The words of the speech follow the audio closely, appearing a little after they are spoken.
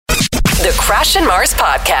The Crash and Mars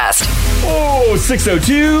Podcast. Oh,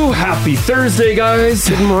 6:02. Happy Thursday, guys.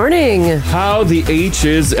 Good morning. How the H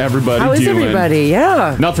is everybody How is doing? everybody?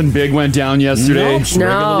 Yeah. Nothing big went down yesterday.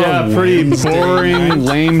 No. Yeah, pretty boring,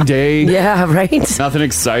 lame day. Yeah, right? Nothing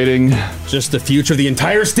exciting. Just the future of the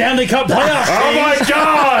entire Stanley Cup playoffs. Oh, my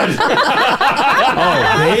God.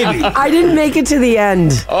 Oh, baby. I didn't make it to the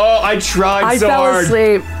end. Oh, I tried so fell hard.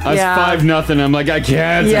 asleep. I was 5-0. I'm like, I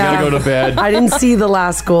can't. I gotta go to bed. I didn't see the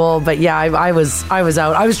last goal, but yeah, I was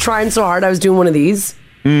out. I was trying so hard. I was doing one of these.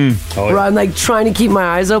 Where I'm like trying to keep my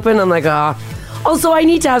eyes open. I'm like, Also, I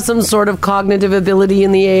need to have some sort of cognitive ability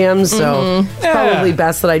in the AM, so it's probably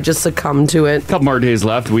best that I just succumb to it. Couple more days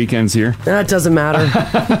left. Weekends here. That doesn't matter.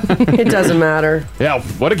 It doesn't matter. Yeah,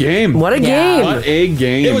 what a game. What a game. What a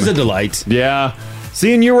game. It was a delight. Yeah.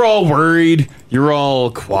 Seeing you were all worried. You were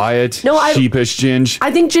all quiet. No, sheepish, Ginge.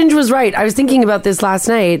 I think Ginge was right. I was thinking about this last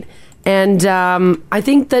night, and I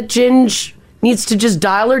think that Ginge needs to just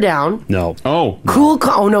dial her down. No. Oh. Cool.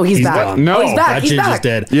 Oh, no, he's back. Gone. No. Oh, he's back. That He's Ginge back. is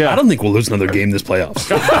dead. Yeah. I don't think we'll lose another game this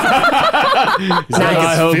playoffs.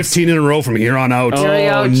 I hope 15 in a row from here on out. There we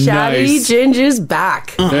go. Oh, Chatty nice. Ginge is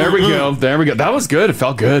back. There we go. There we go. That was good. It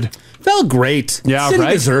felt good. Felt great. Yeah, City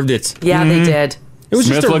right? deserved it. Yeah, they did. It was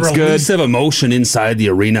Smith just a looks release good. of emotion inside the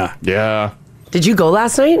arena. Yeah. Did you go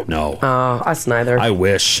last night? No. Oh, us neither. I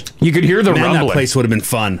wish. You could hear the Man, rumbling. that place would have been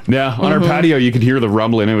fun. Yeah, on our patio, you could hear the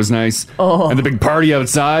rumbling. It was nice. Oh. And the big party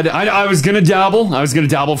outside. I was going to dabble. I was going to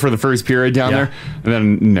dabble for the first period down there. And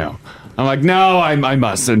then, no. I'm like, no, I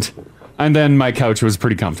mustn't. And then my couch was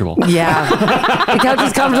pretty comfortable. Yeah. The couch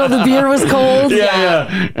was comfortable. The beer was cold.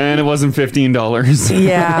 Yeah. And it wasn't $15.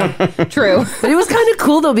 Yeah. True. But it was kind of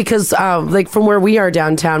cool, though, because like from where we are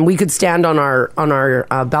downtown, we could stand on our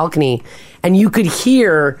balcony and you could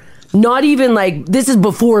hear... Not even like, this is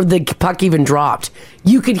before the puck even dropped.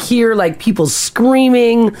 You could hear like people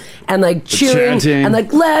screaming and like cheering chanting. and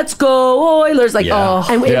like, let's go Oilers. Like, Yeah.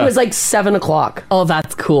 and it Yeah. was like 7:00. Oh,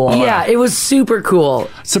 that's cool. Yeah, it was super cool.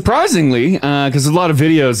 Surprisingly, because a lot of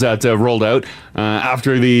videos that rolled out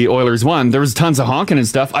after the Oilers won, there was tons of honking and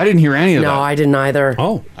stuff. I didn't hear any of that. No, I didn't either.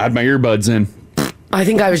 Oh. I had my earbuds in. I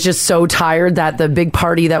think I was just so tired that the big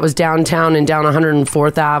party that was downtown and down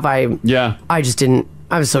 104th Ave, I just didn't.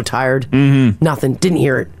 I was so tired. Mm-hmm. Nothing. Didn't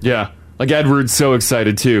hear it. Yeah. Like Edward's so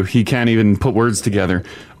excited too. He can't even put words together.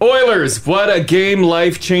 Oilers, what a game,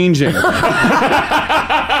 life changing.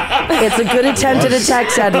 It's a good attempt at a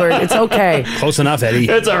text, Edward. It's okay. Close enough, Eddie.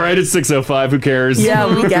 It's all right. It's 6:05. Who cares? Yeah,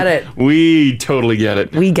 we get it. We totally get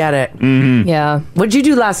it. We get it. Mm-hmm. Yeah. What'd you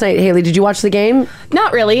do last night, Haley? Did you watch the game?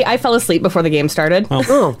 Not really. I fell asleep before the game started.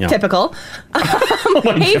 Oh. Yeah. Typical.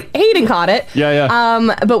 Hayden caught it.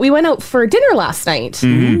 Yeah. But we went out for dinner last night.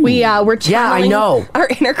 Mm-hmm. We were channeling know. our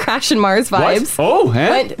inner Crash and Mars vibes. What? Oh,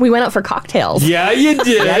 huh? We went out for cocktails. Yeah, you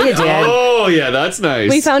did. Yeah, you did. Oh, yeah, that's nice.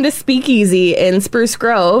 We found a speakeasy in Spruce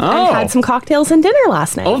Grove and had some cocktails and dinner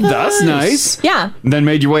last night. Oh, that's nice. Yeah. Then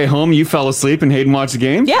made your way home. You fell asleep and Hayden watched the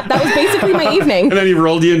game. Yep, that was basically my evening. And then he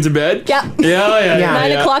rolled you into bed. Yep. Yeah.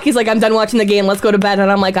 9 o'clock, he's like, I'm done watching the game. Let's go to bed. And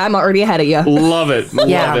I'm like, I'm already ahead of you. Love it.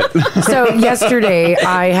 Yeah. Love it. So yesterday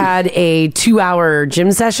I had a 2-hour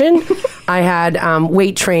gym session. I had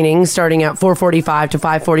weight training starting at 4:45 to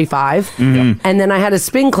 5:45, and then I had a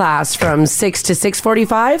spin class from 6 to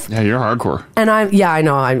 6:45. Yeah, you're hardcore. And I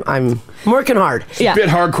know I'm working hard. Yeah. Bit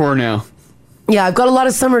hardcore now. Yeah, I've got a lot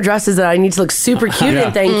of summer dresses that I need to look super cute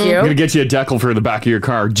in. Thank I'm you. gonna get you a decal for the back of your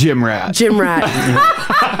car. Gym rat. Gym rat.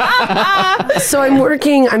 So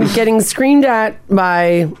I'm getting screamed at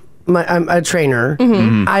by a trainer.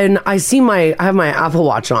 I have my Apple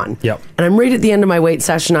Watch on. Yep. And I'm right at the end of my weight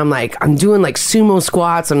session. I'm doing like sumo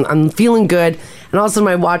squats. I'm feeling good. And all of a sudden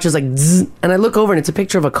my watch is like, zzz, and I look over and it's a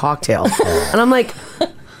picture of a cocktail. And I'm like,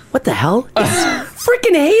 what the hell? It's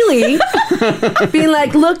freaking Haley being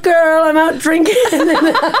like, look, girl, I'm out drinking.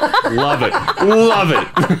 Love it. Love it.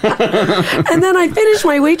 And then I finish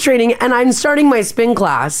my weight training and I'm starting my spin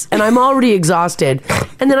class and I'm already exhausted.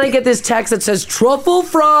 And then I get this text that says truffle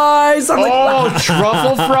fries. I'm like, Oh,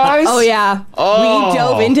 truffle fries? Oh, yeah. Oh. We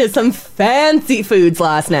dove into some fancy foods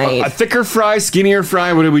last night. A thicker fry, skinnier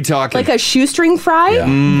fry? What are we talking? Like a shoestring fry,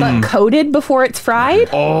 but coated before it's fried.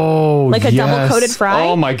 Oh, Like a yes. double-coated fry.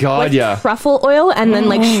 Oh, my God, with yeah. truffle oil and then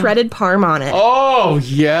like shredded parm on it. Oh,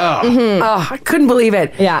 yeah. oh, I couldn't believe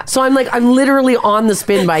it. Yeah. So I'm literally on the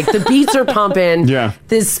spin bike. The beats are pumping. Yeah.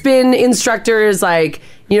 The spin instructor is like,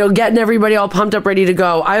 getting everybody all pumped up, ready to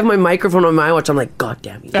go. I have my microphone on my watch. I'm like, God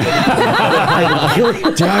damn you. Damn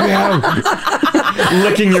you.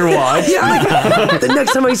 Licking your watch. Yeah, like, the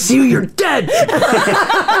next time I see you, you're dead.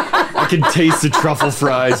 I can taste the truffle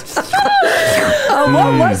fries.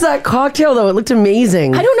 What was that cocktail though? It looked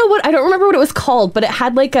amazing. I don't remember what it was called, but it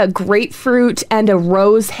had like a grapefruit and a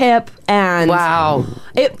rose hip. And wow.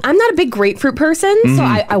 I'm not a big grapefruit person, so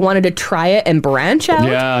I wanted to try it and branch out.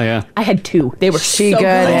 Yeah. I had 2. They were so good.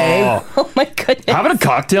 Eh? Oh my goodness. Having a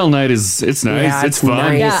cocktail night it's nice. Yeah, it's fun.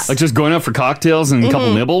 nice. Yeah. Like just going out for cocktails and a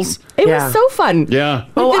couple nibbles. It Yeah. was so fun. Yeah.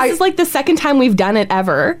 This is like the second time we've done it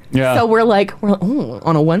ever. Yeah. So we're like,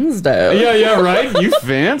 on a Wednesday. Yeah, right? You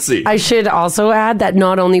fancy. I should also add that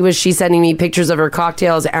not only was she sending me pictures of her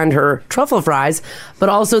cocktails and her truffle fries, but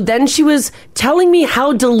also then she was telling me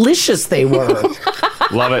how delicious they were.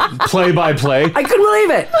 Love it. Play by play. I couldn't believe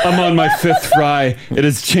it. I'm on my 5th fry. It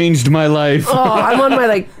has changed my life. Oh, I'm on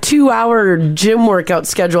my 2-hour gym workout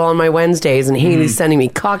schedule on my Wednesdays, and Haley's sending me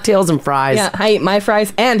cocktails and fries. Yeah, I eat my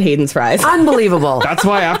fries and Hayden's fries. Unbelievable. That's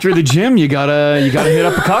why after the gym you gotta hit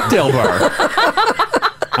up a cocktail bar.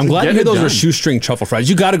 I'm glad to Get hear it those done. are shoestring truffle fries.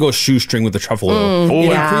 You got to go shoestring with the truffle oil. It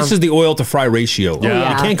yeah. increases the oil to fry ratio.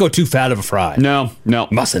 Yeah. You can't go too fat of a fry. No.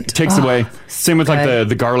 Mustn't. Takes away. Same with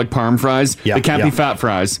the garlic parm fries. Yeah, They can't yeah. be fat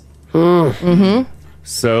fries.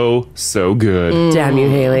 So good. Damn you,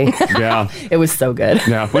 Haley. Yeah. It was so good.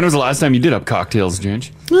 Yeah. When was the last time you did up cocktails,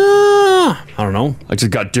 Ginge? I don't know. I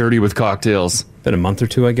just got dirty with cocktails. Been a month or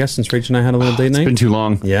 2, I guess, since Rach and I had a little date night. It's been too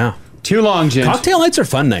long. Yeah. Too long, Ginge. Cocktail nights are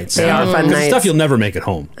fun nights. They are fun 'Cause nights. Stuff you'll never make at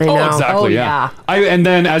home. I know. Oh, exactly. Oh, yeah. yeah. And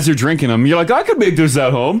then as you're drinking them, you're like, I could make this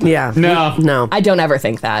at home. Yeah. No. No. I don't ever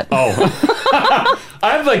think that. Oh.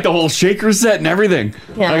 I have the whole shaker set and everything.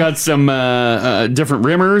 Yeah. I got some different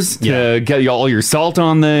rimmers to get you all your salt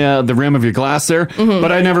on the rim of your glass there.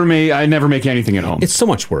 But I never make anything at home. It's so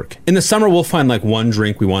much work. In the summer, we'll find one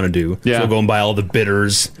drink we want to do. Yeah. So we'll go and buy all the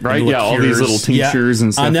bitters. and Right, the yeah, all these liqueurs. little tinctures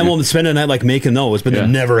and stuff, And then yeah. we'll spend a night making those, but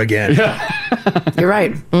then never again. You're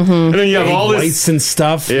right. and then you have Egg all this whites and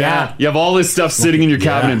stuff. Yeah. You have all this stuff sitting in your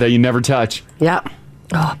cabinet that you never touch. Yeah.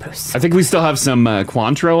 Oh, Bruce. I think we still have some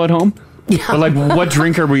Cointreau at home. Yeah. But what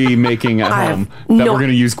drink are we making at I have home that no- we're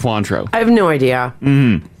going to use Cointreau? I have no idea.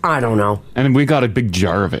 I don't know. And we got a big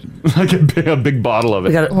jar of it, a big bottle of it.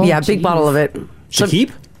 We got a big bottle of it. Should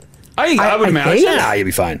keep? I would I imagine, think- Yeah, you'll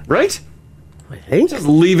be fine. right? I think. Just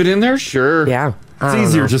leave it in there, sure. Yeah. I It's don't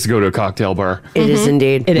easier know. just to go to a cocktail bar. It is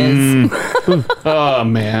indeed. It is. Oh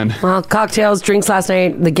man. Well, cocktails, drinks last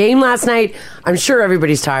night, the game last night. I'm sure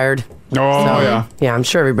everybody's tired. Oh yeah. Yeah, I'm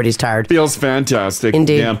sure everybody's tired. Feels fantastic.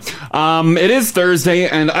 Indeed. Yeah. It is Thursday,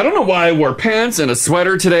 and I don't know why I wore pants and a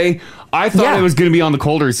sweater today. I thought Yeah. it was going to be on the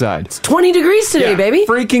colder side. 20 degrees today, baby.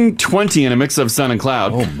 Freaking 20 in a mix of sun and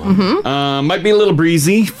cloud. Oh, my. Might be a little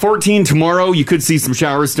breezy. 14 tomorrow. You could see some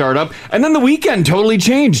showers start up. And then the weekend totally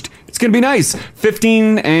changed. It's going to be nice.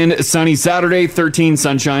 15 and sunny Saturday, 13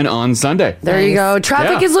 sunshine on Sunday. There you go.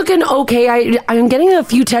 Traffic Yeah. is looking okay. I'm getting a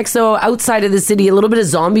few texts, though, outside of the city. A little bit of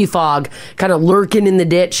zombie fog kind of lurking in the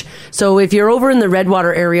ditch. So if you're over in the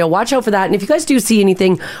Redwater area, watch out for that. And if you guys do see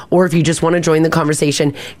anything, or if you just want to join the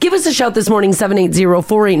conversation, give us a shout this morning.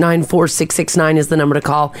 780-489-4669 is the number to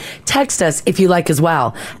call. Text us if you like as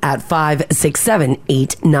well at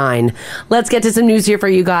 56789. Let's get to some news here for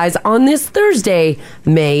you guys on this Thursday,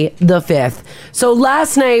 May the 5th. So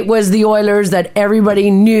last night was the Oilers that everybody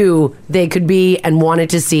knew they could be and wanted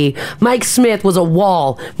to see. Mike Smith was a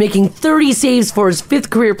wall, making 30 saves for his 5th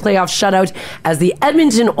career playoff shutout as the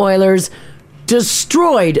Edmonton Oilers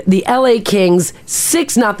destroyed the LA Kings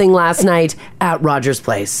 6-0 last night at Rogers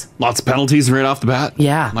Place. Lots of penalties right off the bat.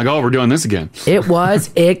 Yeah. Like, oh, we're doing this again. It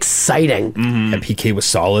was exciting. That PK was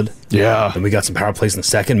solid. Yeah. Then we got some power plays in the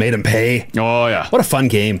second, made him pay. Oh, yeah. What a fun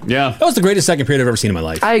game. Yeah. That was the greatest second period I've ever seen in my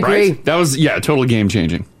life. I agree. Right? That was, totally game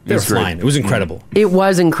changing. They were flying. It was incredible. It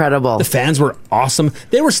was incredible. The fans were awesome.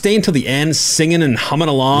 They were staying till the end, singing and humming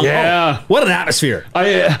along. Yeah. Oh, what an atmosphere.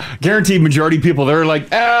 I guarantee majority of people, they're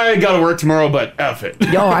like, I got to work tomorrow, but F it.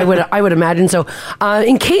 Yo, I would imagine so.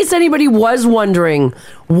 In case anybody was wondering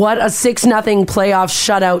what a 6-0 playoff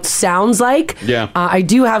shutout sounds like, Yeah. I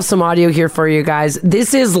do have some audio here for you guys.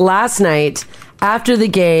 This is last night after the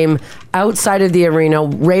game outside of the arena,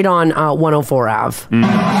 right on 104 Ave.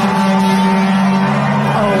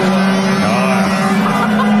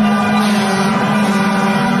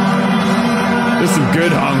 This is some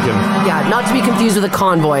good honking. Yeah, not to be confused with a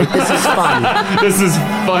convoy. This is fun. This is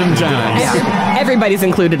fun times. Everybody's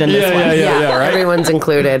included in this one. Yeah, right? Everyone's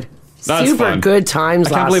included. That's Super fun. good times I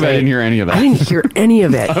can't last believe night. I didn't hear any of that. I didn't hear any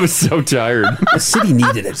of it. I was so tired. The city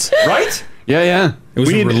needed it. Right? Yeah. It was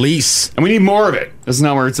We a need- release. And we need more of it. This is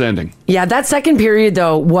not where it's ending. Yeah, that second period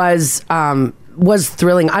though was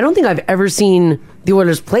thrilling. I don't think I've ever seen the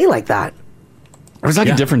Oilers play like that. It was like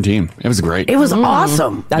a different team. It was great. It was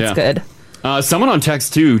awesome. That's Yeah. good. Someone on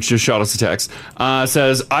text too just shot us a text.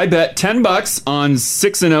 Says, I bet $10 on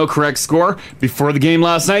 6-0 correct score before the game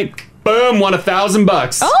last night. Boom, won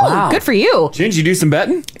 $1,000. Oh, Wow. good for you. Ginge, you do some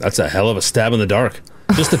betting? That's a hell of a stab in the dark.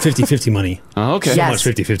 Just the 50-50 money. Oh, okay. So Yes.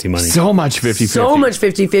 much 50-50 money. So much 50-50. So much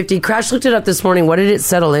 50-50. Crash looked it up this morning. What did it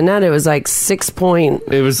settle in at? It was like 6 point.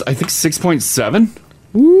 It was, I think, 6.7.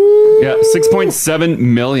 Yeah, 6.7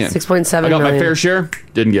 million. 6.7 I got my million. fair share.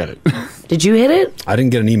 Didn't get it. Did you hit it? I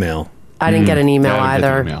didn't get an email. I didn't get an email Yeah, I didn't get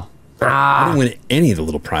the either. email. I didn't win any of the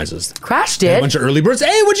little prizes. Crash A did. bunch of early birds.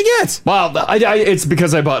 Hey, what'd you get? Well, it's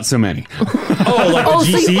because I bought so many. Oh, like Oh,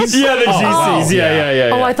 the so you- GCs? Yeah, the GCs. Oh, Yeah.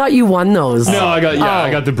 Oh, I thought you won those. No, I got I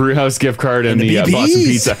Oh. got the Brewhouse gift card and the BPs. Boston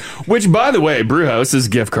Pizza, which, by the way, Brewhouse is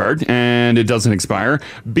gift card and it doesn't expire.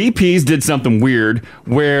 BP's did something weird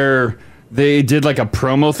where they did like a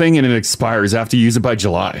promo thing and it expires after you use it by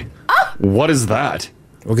July. What is that?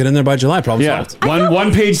 We'll get in there by July. Problem Yeah, solved.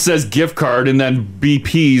 one page says gift card and then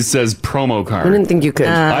BP's says promo card. I didn't think you could.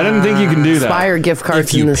 I didn't think you can do that. Expire gift cards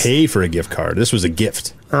If you in this. pay for a gift card, this was a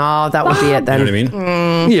gift. Oh, that would be it You then. know what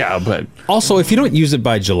I mean? Yeah, but Also, if you don't use it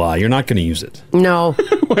by July, you're not going to use it. No.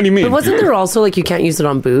 what do you mean? But wasn't there also like you can't use it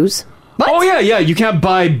on booze? Oh yeah. You can't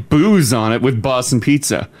buy booze on it with Boston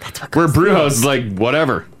Pizza. That's what. Where Brewhouse is like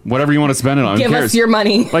whatever you want to spend it on. Who Give cares? us your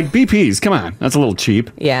money. Like BP's. Come on, that's a little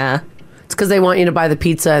cheap. Yeah. It's because they want you to buy the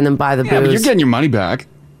pizza and then buy the Yeah, but booze. you're getting your money back.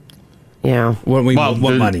 Yeah. What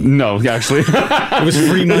money? No, actually, It was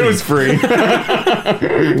free money. it was free.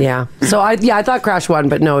 Yeah. So I thought Crash won,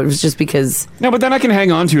 but no, it was just because No, but then I can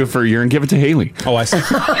hang on to it for a year and give it to Haley. Oh, I see.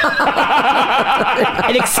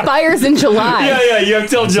 It expires in July. Yeah. You have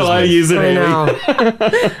till July to use it, I Haley. know.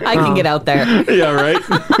 I can get out there. Yeah, right.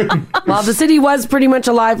 Well, the city was pretty much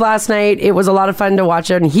alive last night. It was a lot of fun to watch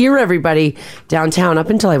and hear everybody downtown up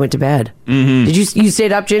until I went to bed. Mm-hmm. Did you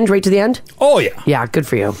stayed up, Ginge, right to the end? Oh, yeah. Yeah, good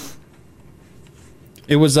for you.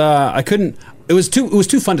 It was, I couldn't, it was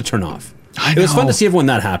too fun to turn off. I It was fun know. to see everyone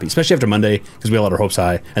that happy, especially after Monday, because we all had our hopes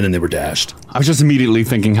high, and then they were dashed. I was just immediately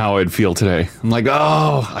thinking how I'd feel today. I'm like,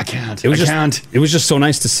 oh, I can't. It was I just, can't. It was just so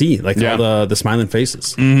nice to see, like Yeah. all the smiling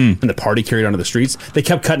faces, and the party carried onto the streets. They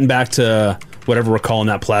kept cutting back to whatever we're calling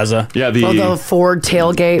that plaza. Yeah, The Ford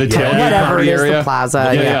tailgate, The tailgate whatever party it is, area. the plaza.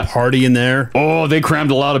 Yeah, Yeah. yeah. Party in there. Oh, they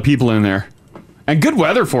crammed a lot of people in there, and good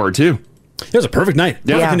weather for it too. It was a perfect night.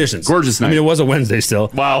 Yeah. Perfect conditions. Gorgeous I mean, night. it was a Wednesday still.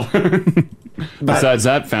 Wow. Besides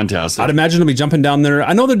that, fantastic. I'd imagine they'll be jumping down there.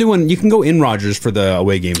 I know they're doing. You can go in Rogers for the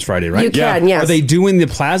away games Friday, right? You can, yes. Are they doing the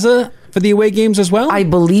plaza for the away games as well? I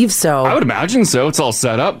believe so. I would imagine so. It's all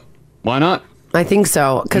set up. Why not? I think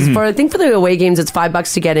so because Mm-hmm. I think for the away games it's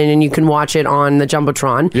 $5 to get in and you can watch it on the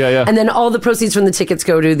jumbotron. Yeah. And then all the proceeds from the tickets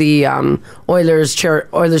go to the Oilers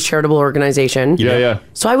charitable organization. Yeah.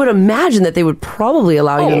 So I would imagine that they would probably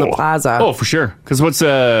allow you in the plaza. Oh, for sure. Because what's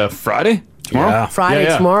Friday? Tomorrow? Yeah. Friday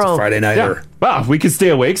Yeah. tomorrow. Friday nighter. Yeah. Wow, we could stay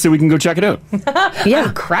awake so we can go check it out.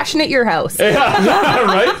 Yeah. Crashing at your house.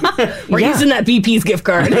 Right? We're using that BP's gift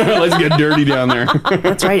card. Let's get dirty down there.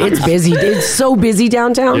 That's right. It's busy. It's so busy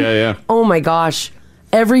downtown. Yeah. Oh my gosh.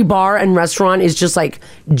 Every bar and restaurant is just like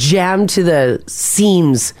jammed to the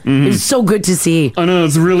seams. Mm-hmm. It's so good to see. I know,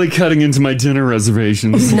 it's really cutting into my dinner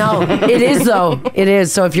reservations. No, it is though. It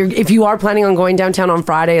is. So if you are planning on going downtown on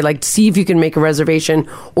Friday, like see if you can make a reservation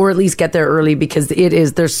or at least get there early because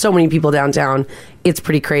there's so many people downtown. It's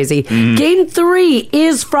pretty crazy. Game 3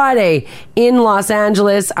 is Friday in Los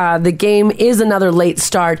Angeles. The game is another late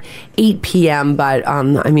start, 8 p.m. But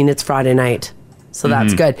it's Friday night. So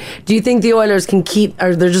that's good. Do you think the Oilers can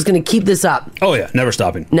or they're just going to keep this up? Oh yeah, never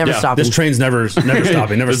stopping. Never Yeah, stopping. This train's never stopping. Never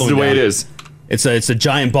This is slowing the way down. it is. It's a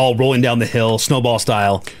giant ball rolling down the hill, snowball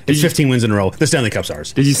style. It's 15 wins in a row. The Stanley Cup's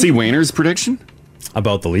ours. Did you see Wayner's prediction?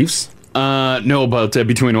 About the Leafs? No, about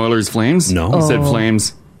between Oilers Flames. No. He said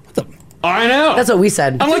Flames. I know. That's what we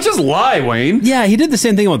said. I'm like, just lie, Wayne. Yeah, he did the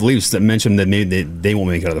same thing about the Leafs that mentioned that maybe they won't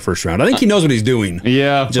make it out of the first round. I think he knows what he's doing.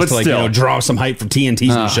 Yeah, Just but to still. draw some hype for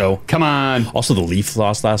TNT's new show. Come on. Also, the Leafs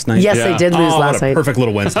lost last night. Yes, Yeah. they did lose Oh, last what a night. perfect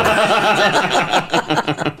little Wednesday.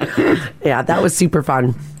 Yeah, that was super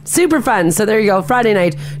fun. Super fun. So there you go. Friday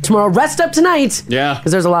night. Tomorrow, rest up tonight. Yeah.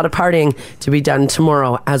 Because there's a lot of partying to be done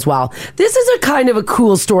tomorrow as well. This is a kind of a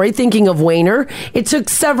cool story, thinking of Wayner. It took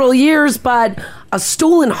several years, but a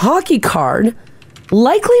stolen hockey card,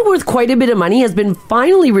 likely worth quite a bit of money, has been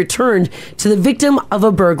finally returned to the victim of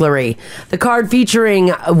a burglary. The card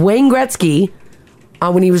featuring Wayne Gretzky,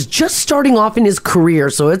 when he was just starting off in his career,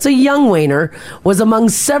 so it's a young Wayner, was among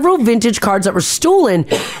several vintage cards that were stolen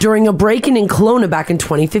during a break-in in Kelowna back in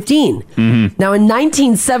 2015. Now, in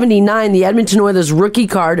 1979, the Edmonton Oilers rookie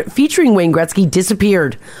card featuring Wayne Gretzky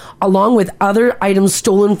disappeared, along with other items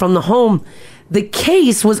stolen from the home. The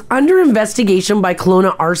case was under investigation by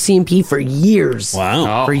Kelowna RCMP for years.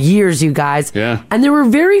 Wow. For years, you guys. Yeah. And there were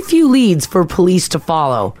very few leads for police to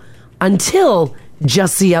follow until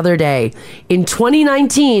just the other day. In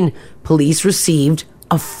 2019, police received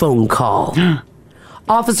a phone call.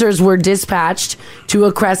 Officers were dispatched to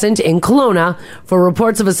a crescent in Kelowna for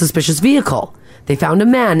reports of a suspicious vehicle. They found a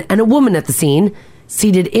man and a woman at the scene,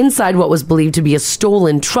 seated inside what was believed to be a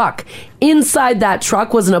stolen truck. Inside that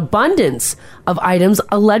truck was an abundance of items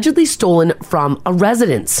allegedly stolen from a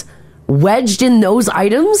residence. Wedged in those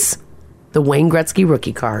items, the Wayne Gretzky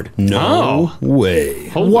rookie card. No way.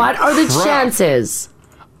 Holy What are the crap. chances?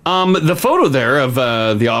 The photo there of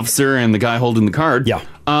the officer and the guy holding the card. Yeah.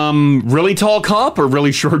 Really tall cop or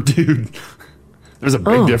really short dude? There's a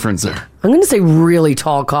big difference there. I'm going to say really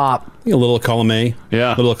tall cop. A little column A.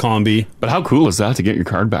 Yeah. A little column B. But how cool is that to get your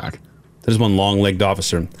card back? There's one long-legged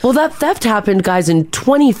officer. Well, that theft happened, guys, in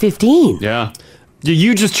 2015. Yeah.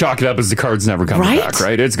 You just chalk it up as the card's never coming Right? back,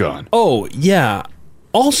 right? It's gone. Oh, yeah.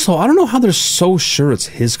 Also, I don't know how they're so sure it's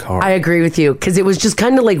his car. I agree with you because it was just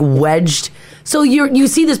kind of like wedged. So you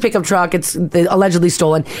see this pickup truck, it's allegedly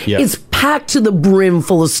stolen. Yeah. It's packed to the brim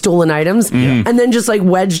full of stolen items, and then just like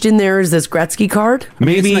wedged in there is this Gretzky card.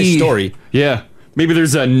 It's a nice story. Yeah. Maybe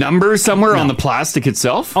there's a number somewhere on the plastic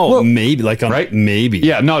itself. Oh, maybe. Like on, right? Maybe.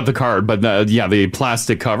 Yeah, not the card, but the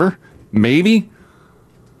plastic cover. Maybe.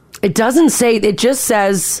 It doesn't say. It just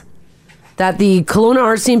says that the Kelowna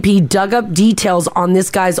RCMP dug up details on this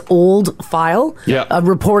guy's old file,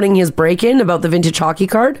 reporting his break-in about the vintage hockey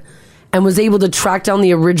card, and was able to track down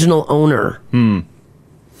the original owner.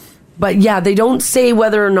 But yeah, they don't say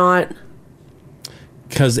whether or not.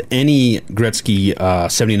 Because any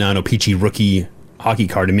Gretzky 79 O-Pee-Chee rookie hockey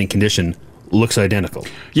card in mint condition looks identical.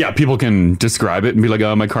 Yeah, people can describe it and be like,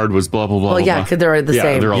 oh, my card was blah, blah, blah. Well, yeah, blah. because they're the Yeah,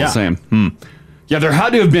 same. they're all the same. Yeah, there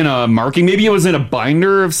had to have been a marking. Maybe it was in a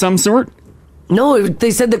binder of some sort. No,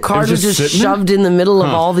 they said the card was just sitting there? shoved in the middle of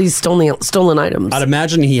all these stolen items. I'd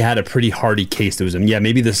imagine he had a pretty hardy case that was in. Yeah,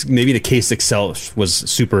 maybe the case itself was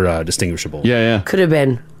super distinguishable. Yeah. Could have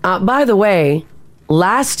been. By the way,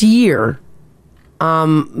 last year,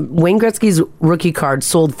 Wayne Gretzky's rookie card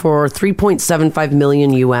sold for $3.75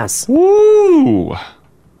 million US. Woo!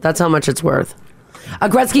 That's how much it's worth. A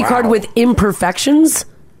Gretzky card with imperfections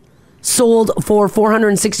sold for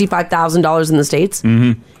 $465,000 in the States.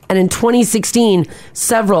 Mm-hmm. And in 2016,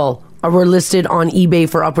 several were listed on eBay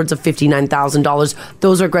for upwards of $59,000.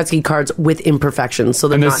 Those are Gretzky cards with imperfections, so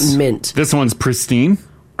they're not mint. This one's pristine.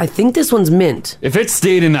 I think this one's mint. If it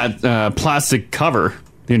stayed in that plastic cover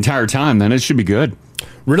the entire time, then it should be good.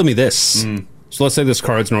 Riddle me this. So let's say this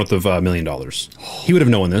card's north of $1 million. He would have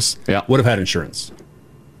known this. Yeah. Would have had insurance.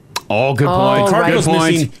 Oh, good point. The card right. goes Good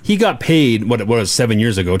point. missing. He got paid, what it was, 7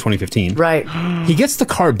 years ago, 2015. Right. He gets the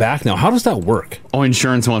card back now. How does that work? Oh,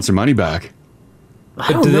 insurance wants their money back.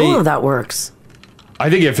 I don't do know they- how that works. I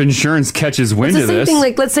think if insurance catches wind It's of the same this, thing,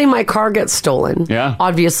 like, let's say my car gets stolen. Yeah.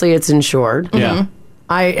 Obviously, it's insured. yeah.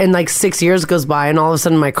 And like 6 years goes by, and all of a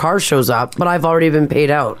sudden my car shows up, but I've already been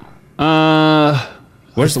paid out.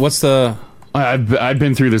 What's the... I've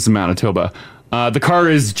been through this in Manitoba. The car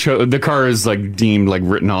is like deemed like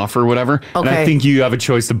written off or whatever, and I Okay. think you have a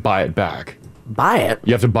choice to buy it back. Buy it.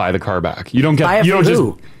 You have to buy the car back. You don't get Buy it you from don't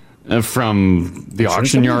who? just from the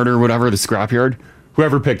auction yard or whatever, the scrap yard,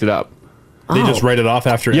 whoever picked it up. They just write it off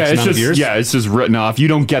after Yeah, X it's amount just of years? it's just written off. You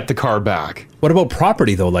don't get the car back. What about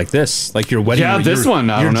property, though, like this? Like your wedding... Yeah, this one,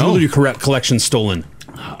 I your don't know. jewelry collection stolen.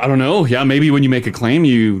 I don't know. Yeah, maybe when you make a claim,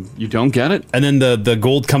 you don't get it. And then the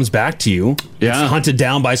gold comes back to you. Yeah. It's hunted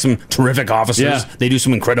down by some terrific officers. Yeah. They do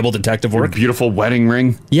some incredible detective work. Beautiful wedding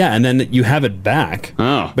ring. Yeah, and then you have it back.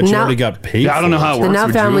 Oh. But you Now- already got paid Yeah, I don't know for how it The works. Now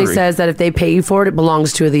with family jewelry. says that if they pay you for it, it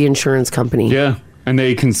belongs to the insurance company. Yeah, and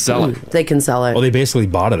they can sell it. They can sell it. Well, they basically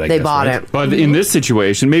bought it, I They guess. bought right? it. But in this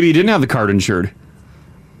situation, maybe he didn't have the card insured.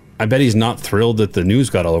 I bet he's not thrilled that the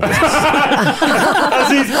news got all over this.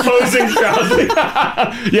 As he's posing proudly.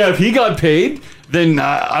 Yeah, if he got paid, then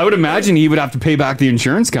I would imagine he would have to pay back the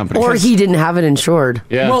insurance company. Or he didn't have it insured.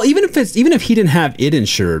 Yeah. Well, even if he didn't have it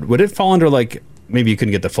insured, would it fall under like maybe you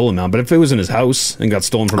couldn't get the full amount? But if it was in his house and got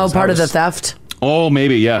stolen from Oh, his part of house, the theft? Oh,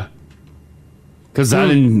 maybe, yeah. Because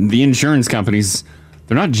the insurance companies,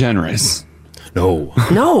 they're not generous, no.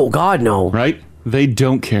 No, God, no. right? They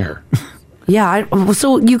don't care. Yeah.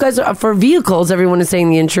 So you guys, for vehicles, everyone is saying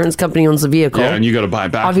the insurance company owns the vehicle. Yeah, and you got to buy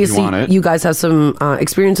it back if Obviously, you want it. you guys have some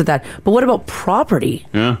experience with that. But what about property?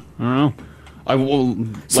 Yeah, I don't know.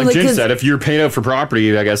 So, like like, Jim 'cause- said, if you're paid out for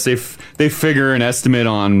property, I guess they figure an estimate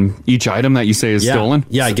on each item that you say is Yeah. stolen.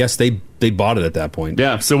 Yeah, I guess they bought it at that point.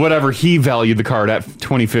 Yeah, so whatever he valued the card at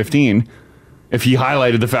 2015, If he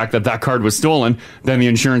highlighted the fact that that card was stolen, then the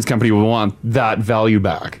insurance company would want that value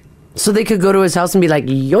back. So they could go to his house and be like,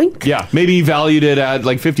 yoink. Yeah, maybe he valued it at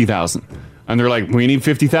like 50,000, and they're like, we need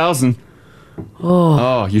 50,000.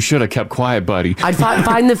 Oh, you should have kept quiet, buddy. I'd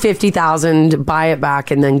find the 50,000, buy it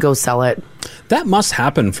back, and then go sell it. That must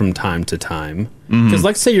happen from time to time. Because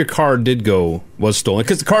let's say your car was stolen.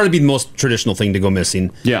 Because the car would be the most traditional thing to go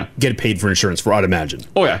missing. Yeah. Get paid for insurance for, I'd imagine.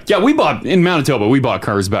 Oh, yeah. Yeah, in Manitoba, we bought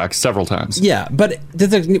cars back several times. Yeah, but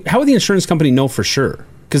how would the insurance company know for sure?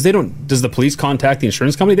 Because does the police contact the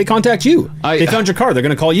insurance company? They contact you. They found your car. They're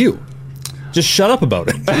going to call you. Just shut up about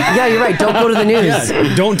it. Yeah, you're right. Don't go to the news.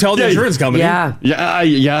 Yeah, don't tell the insurance company. Yeah. I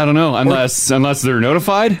don't know. Unless they're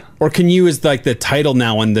notified. Or can you, as like the title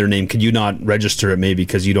now on their name, could you not register it maybe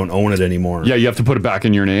because you don't own it anymore? Yeah, you have to put it back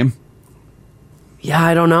in your name. Yeah,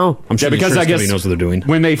 I don't know. I'm sure because I guess knows what they're doing.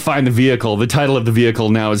 When they find the vehicle, the title of the vehicle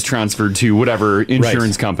now is transferred to whatever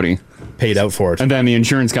insurance company paid out for it. And then the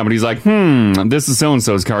insurance company's like, this is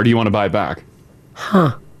so-and-so's car. Do you want to buy it back?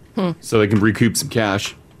 Huh. So they can recoup some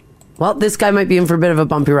cash. Well, this guy might be in for a bit of a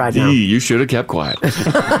bumpy ride now. You should have kept quiet.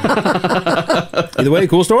 Either way,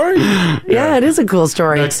 cool story. Yeah, it is a cool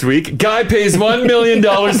story. Next week, guy pays $1 million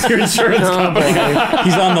to insurance company.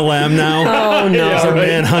 He's on the lam now. Oh, no. There's a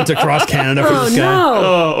manhunt across Canada for this guy. No.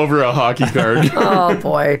 Oh, over a hockey card. Oh,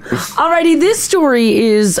 boy. Alrighty, this story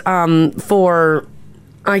is for,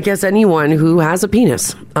 I guess, anyone who has a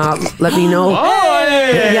penis. Let me know. Oh,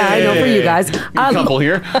 hey. Yeah, I know for you guys. Couple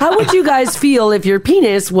here. How would you guys feel if your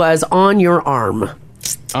penis was on your arm?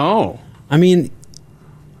 Oh. I mean,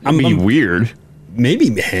 that'd be weird.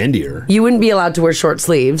 Maybe handier. You wouldn't be allowed to wear short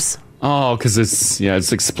sleeves. Oh, because it's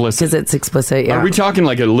explicit. Because it's explicit, yeah. Are we talking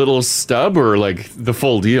like a little stub or like the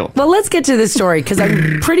full deal? Well, let's get to this story because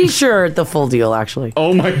I'm pretty sure the full deal, actually.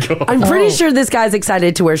 Oh, my God. I'm pretty sure this guy's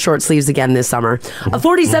excited to wear short sleeves again this summer. A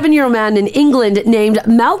 47-year-old man in England named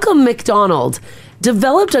Malcolm McDonald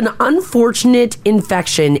developed an unfortunate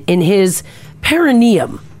infection in his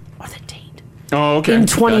perineum, or the taint, okay. in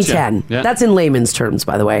 2010. Gotcha. Yeah. That's in layman's terms,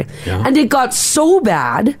 by the way. Yeah. And it got so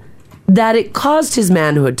bad that it caused his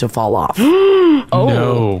manhood to fall off. No. I didn't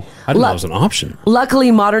know that was an option.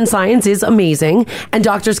 Luckily, modern science is amazing, and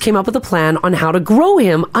doctors came up with a plan on how to grow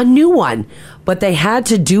him a new one. But they had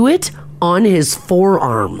to do it on his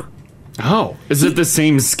forearm. Oh, is it the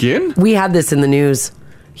same skin? We had this in the news.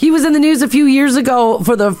 He was in the news a few years ago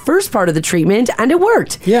for the first part of the treatment, and it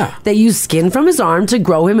worked. Yeah. They used skin from his arm to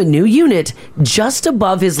grow him a new unit just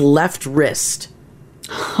above his left wrist.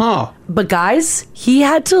 Huh. But guys, he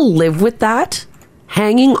had to live with that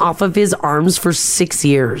hanging off of his arms for 6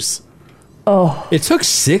 years. Oh. It took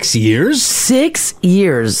 6 years? 6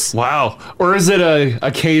 years. Wow. Or is it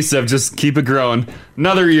a case of just keep it growing?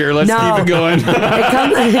 Another year, let's keep it going.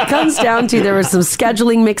 It comes down to there were some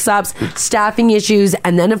scheduling mix-ups, staffing issues,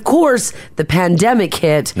 and then, of course, the pandemic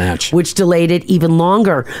hit, which delayed it even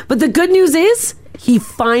longer. But the good news is he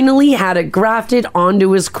finally had it grafted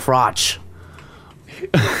onto his crotch.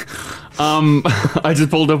 I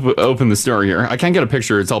just open the story here. I can't get a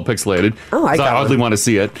picture. It's all pixelated. Oh, I got oddly want to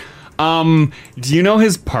see it. Do you know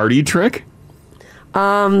his party trick?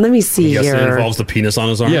 Let me see Yes, here. it involves the penis on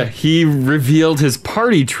his arm. Yeah, he revealed his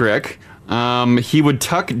party trick. He would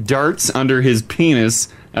tuck darts under his penis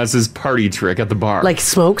as his party trick at the bar. Like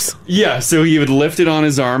smokes? Yeah, so he would lift it on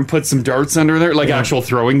his arm, put some darts under there, like actual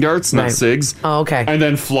throwing darts, not Right. cigs. Oh, okay. And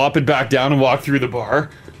then flop it back down and walk through the bar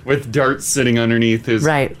with darts sitting underneath his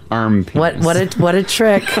arm penis. What a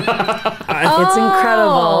trick. It's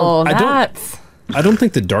incredible. I don't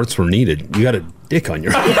think the darts were needed. You got a dick on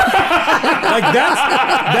your arm. Like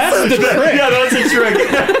that's the trick. Yeah, that's a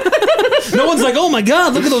trick. No one's like, oh my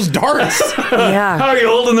God, look at those darts. Yeah. How are you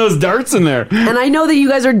holding those darts in there? And I know that you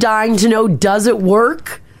guys are dying to know, does it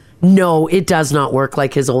work? No, it does not work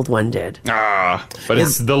like his old one did. But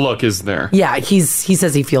the look is there. Yeah, he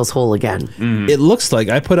says he feels whole again. It looks like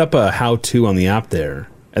I put up a how-to on the app there,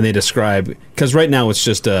 and they describe, because right now it's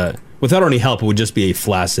just without any help, it would just be a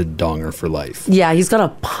flaccid donger for life. Yeah, he's got a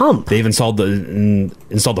pump. They've installed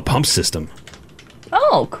the pump system.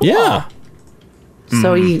 Oh, cool. Yeah.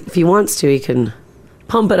 So if he wants to, he can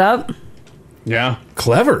pump it up. Yeah.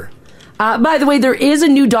 Clever. By the way, there is a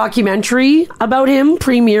new documentary about him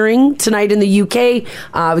premiering tonight in the UK.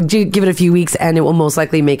 Give it a few weeks and it will most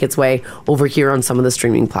likely make its way over here on some of the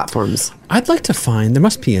streaming platforms. I'd like to find, there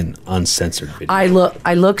must be an uncensored video.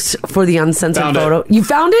 I looked for the uncensored Found photo. it. You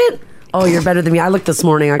found it? Oh, you're better than me. I looked this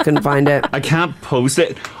morning. I couldn't find it. I can't post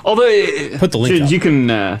it. Although, put the link up. You can,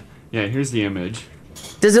 yeah, here's the image.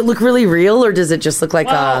 Does it look really real or does it just look like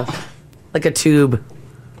a tube?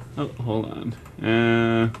 Oh, hold on.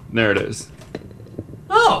 There it is.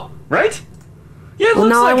 Oh, right? Well,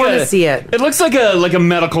 now I like want a- to see it. It looks like a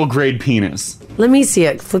medical grade penis. Let me see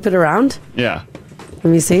it. Flip it around. Yeah, Let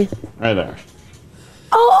me see. right there.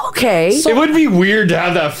 Oh, okay. It would be weird to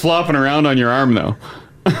have that flopping around on your arm, though.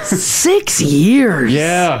 6 years.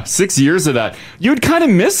 Yeah, 6 years of that. You'd kind of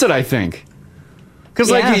miss it, I think. Because,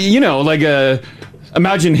 Yeah.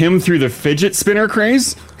 imagine him through the fidget spinner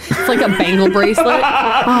craze. It's like a bangle bracelet.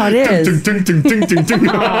 Oh, it is. Ding, ding, ding, ding, ding.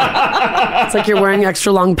 It's like you're wearing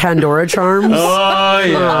extra long Pandora charms. Oh,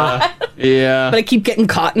 yeah. Yeah. But I keep getting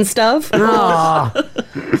caught and stuff. Oh.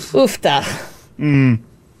 Oofta.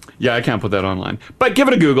 Yeah, I can't put that online. But give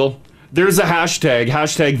it a Google. There's a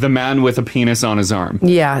hashtag the man with a penis on his arm.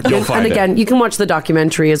 Yeah. You'll And find again, you can watch the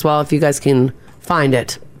documentary as well if you guys can find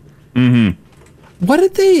it. What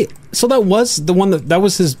did they? So that was the one that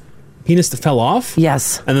was his penis that fell off.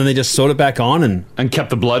 Yes. And then they just sewed it back on and kept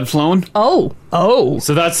the blood flowing. Oh.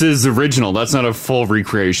 So that's his original. That's not a full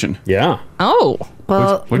recreation. Yeah. Oh.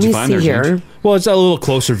 Well, What'd you let me find see there, here. Ginge? Well, it's a little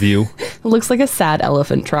closer view. It looks like a sad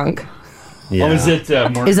elephant trunk. Yeah. Oh, is it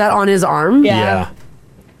more? Is that on his arm? Yeah.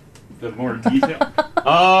 The more detail?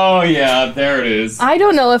 Oh, yeah, there it is. I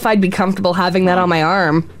don't know if I'd be comfortable having that on my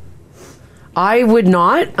arm. I would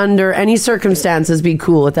not, under any circumstances, be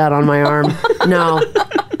cool with that on my arm. No.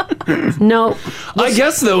 No. I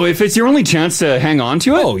guess, though, if it's your only chance to hang on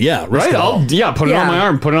to it. Oh, yeah. risk Right? it all. Put it on my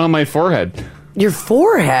arm. Put it on my forehead. Your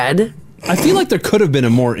forehead? I feel like there could have been a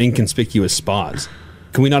more inconspicuous spot.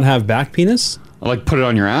 Can we not have back penis? Like put it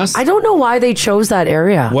on your ass? I don't know why they chose that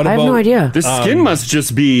area. What I have no about- idea. The skin must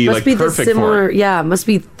just be Must like be the perfect for similar. it. Yeah, must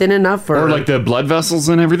be thin enough for. Or like the blood vessels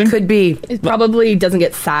and everything. Could be. It probably doesn't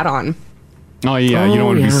get sat on. Oh yeah, you don't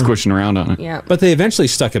want to be squishing around on it. Yeah. But they eventually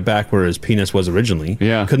stuck it back where his penis was originally.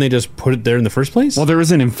 Yeah. Couldn't they just put it there in the first place? Well, there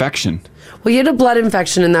was an infection. Well, he had a blood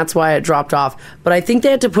infection, and that's why it dropped off. But I think they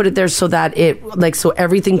had to put it there so that so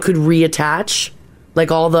everything could reattach,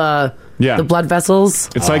 like all the blood vessels.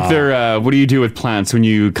 It's like they're what do you do with plants when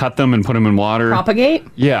you cut them and put them in water? Propagate?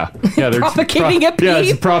 Yeah, they're Propagating a Yeah,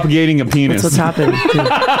 it's peen? propagating a penis. That's what's happened.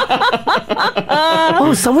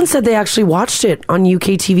 Oh, someone said they actually watched it on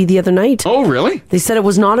UK TV the other night. Oh, really? They said it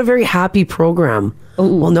was not a very happy program.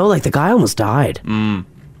 Well, no, like the guy almost died. Well,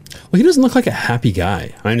 he doesn't look like a happy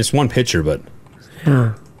guy. I mean, it's one picture, but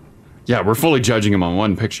Yeah, we're fully judging him on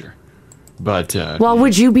one picture. But Well,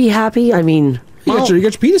 would you be happy? I mean, you got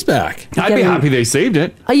your penis back. I'd be happy they saved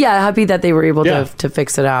it. Yeah, happy that they were able Yeah. to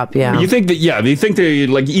fix it up. Yeah. You think that? Yeah, they think they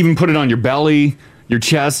like even put it on your belly, your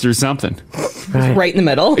chest, or something. Right in the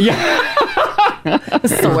middle. Yeah. The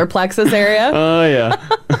solar plexus area. Oh yeah.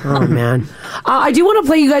 Oh man, I do want to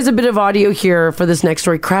play you guys a bit of audio here for this next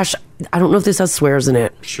story. Crash. I don't know if this has swears in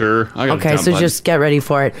it. Sure. I got Okay, so just get ready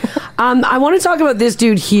for it. I want to talk about this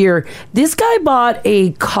dude here. This guy bought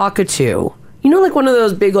a cockatoo. You know, like one of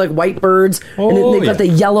those big, like white birds, and Oh, they've got the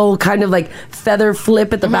yeah. yellow kind of like feather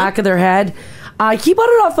flip at the back of their head. He bought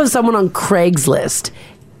it off of someone on Craigslist.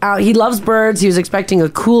 He loves birds. He was expecting a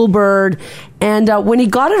cool bird. And when he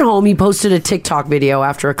got it home, he posted a TikTok video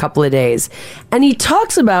after a couple of days. And he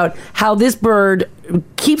talks about how this bird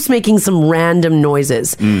keeps making some random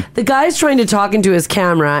noises. The guy's trying to talk into his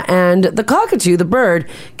camera, and the cockatoo, the bird,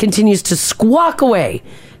 continues to squawk away.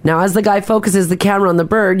 Now, as the guy focuses the camera on the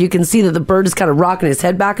bird, you can see that the bird is kind of rocking his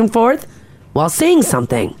head back and forth while saying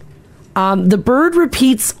something. The bird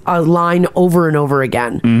repeats a line over and over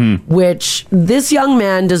again, which this young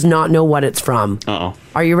man does not know what it's from. Uh-oh.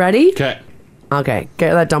 Are you ready? Okay. Okay,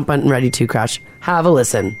 get that dump button ready to Crash. Have a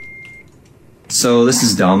listen. So this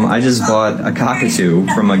is dumb. I just bought a cockatoo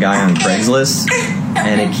from a guy on Craigslist,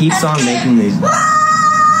 and it keeps on making these.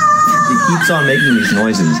 It keeps on making these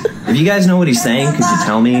noises. If you guys know what he's saying, could you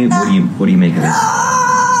tell me what do you make of this?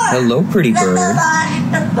 Hello, pretty bird.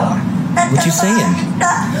 What you saying?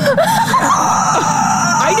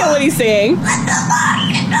 I know what he's saying.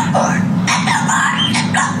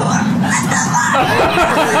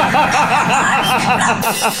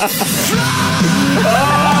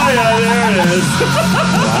 Oh yeah, there it is.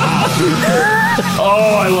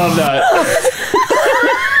 Oh, I love that.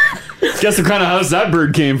 Guess what kind of house that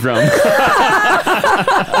bird came from.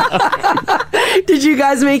 Did you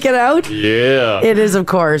guys make it out? Yeah. It is, of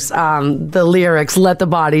course, the lyrics, Let the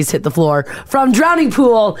Bodies Hit the Floor, from Drowning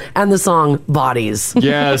Pool and the song Bodies.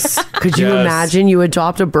 Yes. Could you imagine you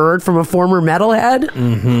adopt a bird from a former metalhead?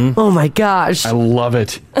 Mm-hmm. Oh my gosh. I love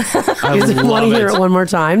it. I Want love to hear it one more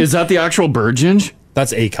time? Is that the actual bird, Ginge?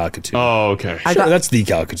 That's a cockatoo. Oh, okay. Sure, that's the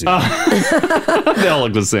cockatoo. They all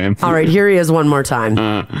look the same. All right, here he is one more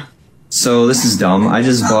time. So this is dumb. I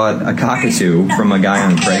just bought a cockatoo from a guy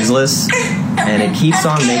on Craigslist, and it keeps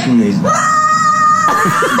on making these.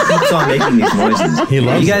 He keeps on making these noises. If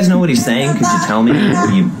you guys know what he's saying, could you tell me what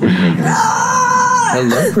do you make of it?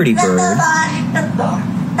 Hello, pretty bird.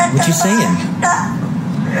 What you saying?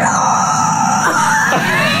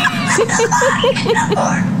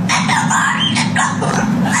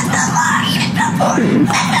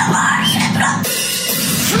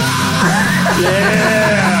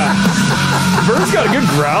 Yeah. The bird's got a good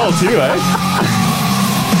growl too, eh?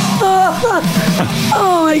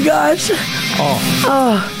 Oh my gosh.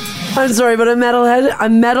 Oh. I'm sorry, but a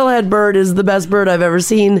metalhead bird is the best bird I've ever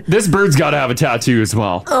seen. This bird's got to have a tattoo as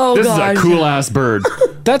well. Oh, this gosh. is a cool ass bird.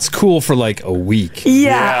 That's cool for like a week.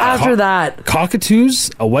 Yeah, after that.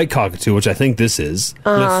 Cockatoos, a white cockatoo, which I think this is,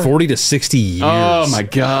 live 40 to 60 years. Oh my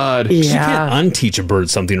god. You can't unteach a bird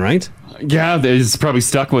something, right? Yeah, it's probably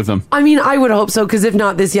stuck with them. I mean, I would hope so, because if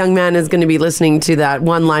not, this young man is going to be listening to that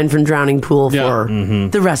one line from Drowning Pool for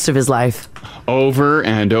the rest of his life. Over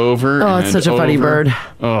and over. Oh, it's such a funny bird.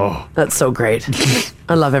 Oh, that's so great.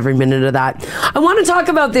 I love every minute of that. I want to talk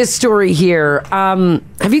about this story here.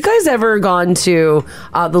 Have you guys ever gone to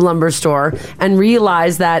the lumber store and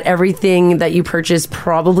realized that everything that you purchase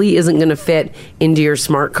probably isn't going to fit into your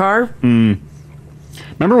smart car?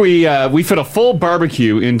 Remember we fit a full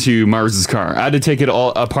barbecue into Mars's car. I had to take it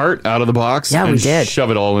all apart out of the box. Yeah, and we did.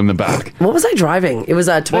 Shove it all in the back. What was I driving? It was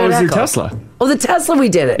a Toyota. What was your Echo. Tesla? Oh, the Tesla. We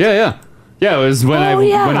did it. Yeah. It was when I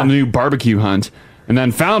yeah. went on a new barbecue hunt and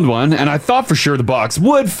then found one, and I thought for sure the box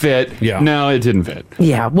would fit. Yeah. No, it didn't fit.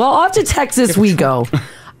 Yeah. Well, off to Texas we go.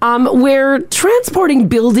 Where transporting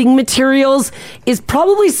building materials is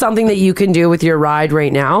probably something that you can do with your ride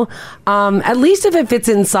right now, at least if it fits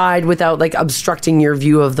inside without like obstructing your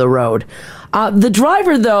view of the road. The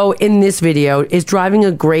driver, though, in this video is driving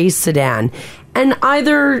a gray sedan and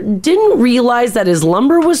either didn't realize that his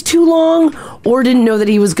lumber was too long or didn't know that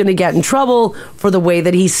he was going to get in trouble for the way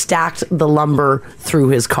that he stacked the lumber through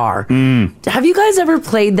his car. Have you guys ever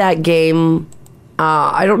played that game?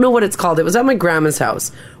 I don't know what it's called. It was at my grandma's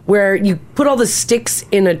house, where you put all the sticks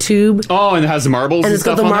in a tube. Oh, and it has the marbles and it's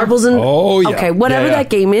got stuff the on marbles there? and Oh, yeah. okay, whatever Yeah. that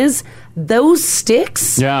game is, those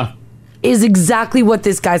sticks is exactly what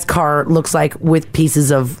this guy's car looks like with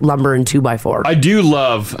pieces of lumber and 2x4. I do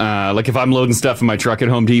love, like if I'm loading stuff in my truck at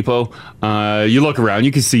Home Depot, you look around,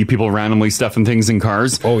 you can see people randomly stuffing things in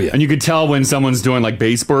cars. Oh, yeah. And you could tell when someone's doing like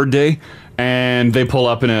baseboard day and they pull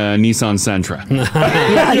up in a Nissan Sentra.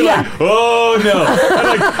 You're like, oh no.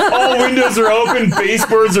 And like all windows are open,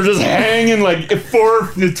 baseboards are just hanging like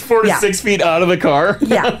 4 to 6 feet out of the car.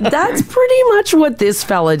 Yeah, that's pretty much what this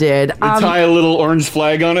fella did. They tie a little orange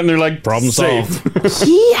flag on it and they're like, problem safe.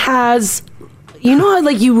 He has, you know how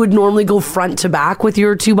like you would normally go front to back with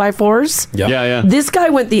your 2x4s? Yep. Yeah. This guy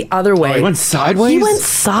went the other way. Oh, he went sideways? He went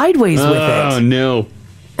sideways with it. Oh no.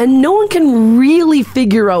 And no one can really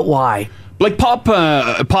figure out why. Like pop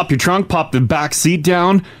your trunk, pop the back seat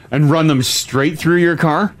down, and run them straight through your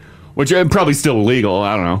car, which probably still illegal.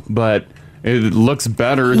 I don't know, but it looks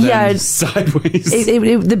better than sideways.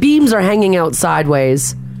 The beams are hanging out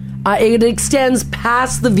sideways. It extends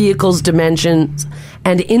past the vehicle's dimensions,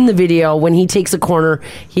 and in the video, when he takes a corner,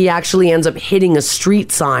 he actually ends up hitting a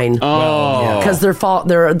street sign. Oh, because they're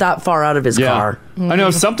that far out of his car. I know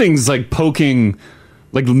if something's like poking,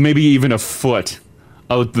 like maybe even a foot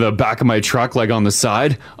out the back of my truck, like on the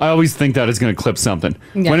side, I always think that it's going to clip something.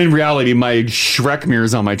 Yeah. When in reality, my Shrek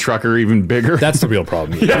mirrors on my truck are even bigger. That's the real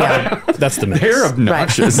problem. Yeah. That's the mess. They're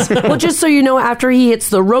obnoxious. Well, just so you know, after he hits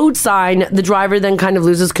the road sign, the driver then kind of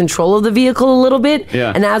loses control of the vehicle a little bit.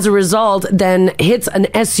 Yeah. And as a result, then hits an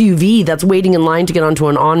SUV that's waiting in line to get onto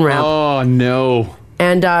an on-ramp. Oh, no.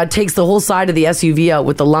 And takes the whole side of the SUV out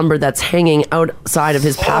with the lumber that's hanging outside of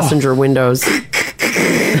his passenger windows.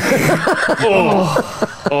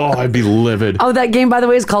 I'd be livid. Oh, that game, by the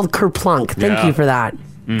way, is called Kerplunk. Thank you for that.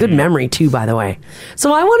 Good memory, too, by the way.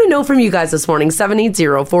 So I want to know from you guys this morning,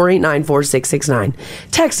 780-489-4669.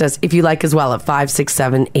 Text us if you like as well at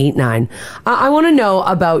 56789. I want to know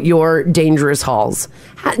about your dangerous hauls.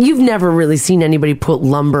 You've never really seen anybody put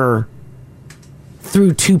lumber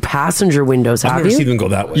through two passenger windows, have I've never you? seen them go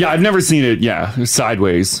that way. Yeah, I've never seen it,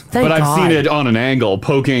 sideways. Thank but I've God. seen it on an angle,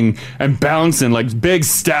 poking and bouncing, like big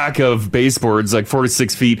stack of baseboards, like 4 to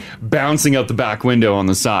 6 feet, bouncing out the back window on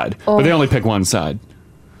the side. But they only pick one side.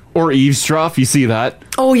 Or eaves trough, you see that?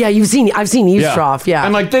 Oh, yeah, I've seen eaves trough, yeah.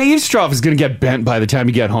 And like the eaves trough is going to get bent by the time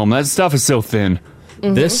you get home. That stuff is so thin.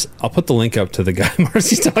 This, I'll put the link up to the guy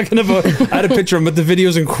Marcy's talking about. I had a picture of him, but the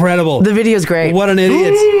video's incredible. The video's great. What an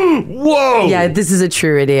idiot. Whoa! Yeah, this is a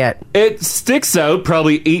true idiot. It sticks out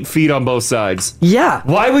probably 8 feet on both sides. Yeah.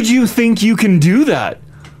 Why would you think you can do that?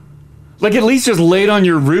 Like at least just lay it on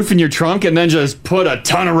your roof in your trunk and then just put a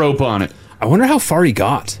ton of rope on it. I wonder how far he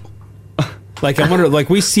got. Like, I wonder, like,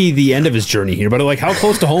 we see the end of his journey here, but like, how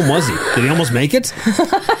close to home was he? Did he almost make it?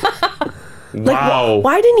 Wow.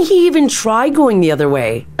 Why didn't he even try going the other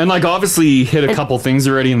way? And like, obviously he hit a couple things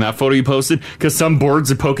already in that photo you posted, because some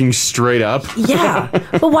boards are poking straight up. Yeah,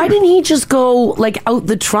 but why didn't he just go like out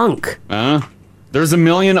the trunk? There's a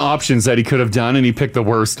million options that he could have done, and he picked the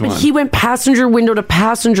worst one. He went passenger window to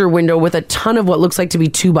passenger window with a ton of what looks like to be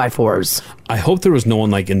 2x4s. I hope there was no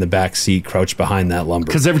one like in the back seat crouched behind that lumber.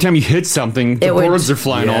 Because every time you hit something, the boards are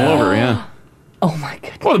flying all over. Yeah. Oh my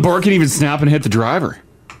goodness. Well, the board can even snap and hit the driver.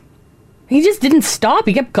 He just didn't stop.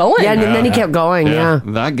 He kept going. Yeah, and then he kept going. Yeah.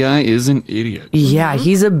 That guy is an idiot. Yeah,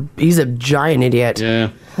 he's a giant idiot. Yeah.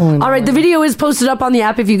 All right, the video is posted up on the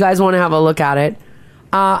app if you guys want to have a look at it.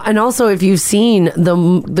 And also, if you've seen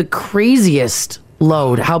the craziest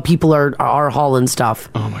load, how people are hauling stuff.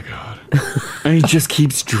 Oh my god! And he just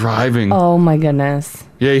keeps driving. Oh my goodness!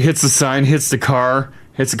 Yeah, he hits the sign, hits the car,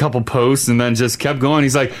 hits a couple posts, and then just kept going.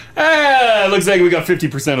 He's like, looks like we got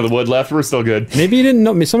 50% of the wood left. We're still good. Maybe you didn't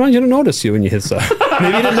know. Sometimes you don't notice you when you hit stuff.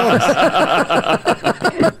 Maybe you didn't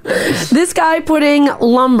notice. This guy putting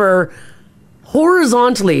lumber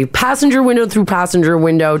horizontally, passenger window through passenger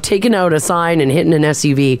window, taking out a sign and hitting an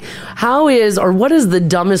SUV. What is the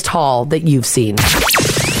dumbest haul that you've seen?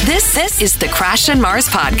 This is the Crash and Mars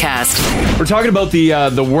podcast. We're talking about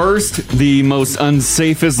the worst, the most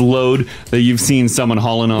unsafest load that you've seen someone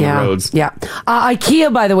hauling on the roads. Yeah.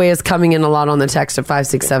 IKEA, by the way, is coming in a lot on the text at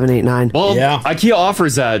 56789. Well, IKEA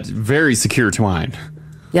offers that very secure twine.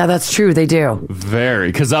 Yeah, that's true. They do. Very,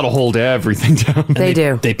 because that'll hold everything down. They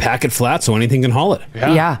do. They pack it flat so anything can haul it.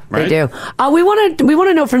 Yeah, right? They do. We want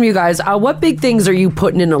to know from you guys, what big things are you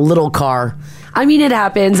putting in a little car? I mean, it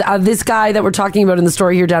happens. This guy that we're talking about in the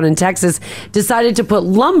story here down in Texas decided to put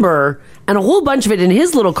lumber and a whole bunch of it in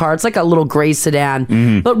his little car. It's like a little gray sedan.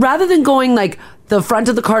 Mm-hmm. But rather than going like the front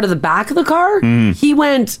of the car to the back of the car, he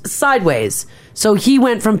went sideways. So he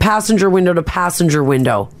went from passenger window to passenger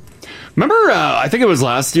window. Remember, I think it was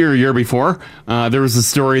last year or year before, there was a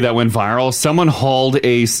story that went viral. Someone hauled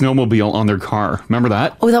a snowmobile on their car. Remember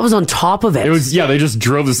that? Oh, that was on top of it. It was, they just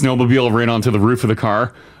drove the snowmobile right onto the roof of the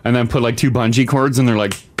car and then put like 2 bungee cords and they're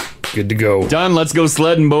like, good to go. Done, let's go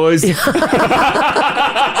sledding, boys. My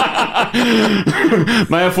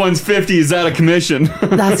F-1's 50 is out of commission.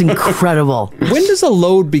 That's incredible. When does a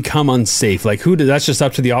load become unsafe? Like, that's just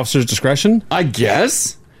up to the officer's discretion? I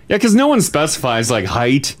guess. Yeah, because no one specifies like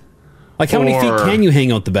height. Like, how many feet can you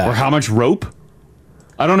hang out the back? Or how much rope?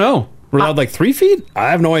 I don't know. We're allowed like 3 feet?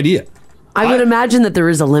 I have no idea. I would imagine that there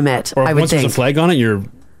is a limit. Or I would once think. there's a flag on it, you're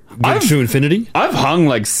good to infinity. I've hung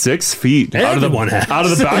like 6 feet out of the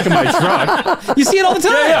back of my truck. You see it all the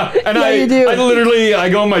time. Yeah. And you do. I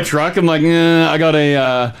go in my truck. I'm like, I got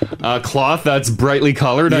a cloth that's brightly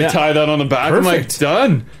colored. I tie that on the back. Perfect. I'm like,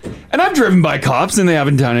 done. And I've driven by cops and they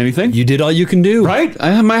haven't done anything. You did all you can do. Right?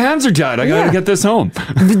 My hands are tied. I got to get this home.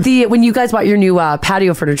 When you guys bought your new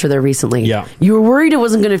patio furniture there recently, you were worried it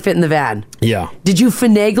wasn't going to fit in the van. Yeah. Did you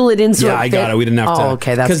finagle it in so it I fit? got it. We didn't have to. Oh,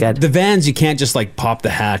 okay, that's good. The vans, you can't just like pop the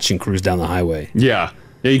hatch and cruise down the highway. Yeah.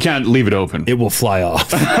 Yeah, you can't leave it open. It will fly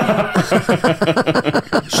off.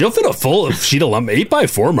 She'll fit a full sheet of lumber,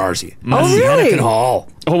 8x4, Marcy. Oh, really? Can haul.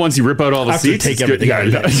 Oh, once you rip out all the seats, take everything out.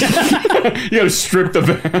 You got to strip the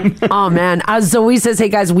van. Oh, man. Zoe says, hey,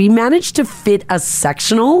 guys, we managed to fit a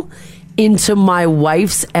sectional into my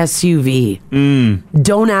wife's SUV.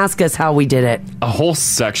 Don't ask us how we did it. A whole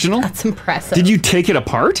sectional? That's impressive. Did you take it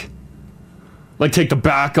apart? Like take the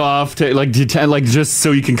back off, just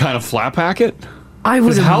so you can kind of flat pack it? I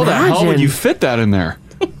would imagine. How the hell would you fit that in there?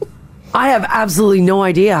 I have absolutely no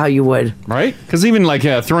idea how you would. Right? Because even like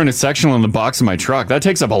throwing a sectional in the box of my truck, that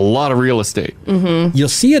takes up a lot of real estate. Mm-hmm. You'll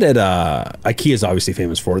see it at IKEA is obviously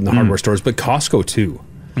famous for it in the hardware stores, but Costco too.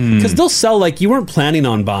 Because they'll sell, like, you weren't planning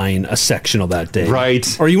on buying a sectional that day.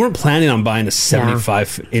 Right. Or you weren't planning on buying a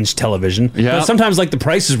 75-inch television. Yeah. But sometimes, like, the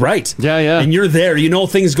price is right. Yeah. And you're there. You know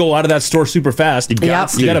things go out of that store super fast. You got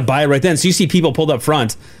to buy it right then. So you see people pulled up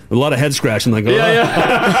front with a lot of head scratching, like,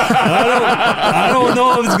 I don't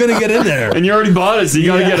know if it's going to get in there. And you already bought it, so you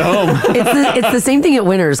got to get home. It's the same thing at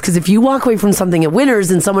Winners, because if you walk away from something at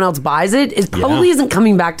Winners and someone else buys it, it probably isn't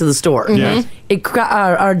coming back to the store. Yeah.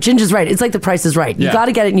 Ginger's right. It's like the Price is Right. You got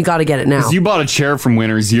to get get it, and you got to get it now. 'Cause you bought a chair from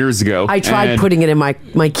Winners years ago. I tried putting it in my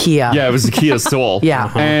Kia. Yeah, it was the Kia Soul.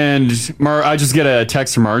 Yeah. And I just get a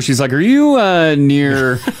text from Mar. She's like, "Are you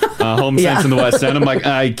near Home Sense in the West End?" I'm like,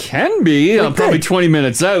 "I can be. I'm probably 20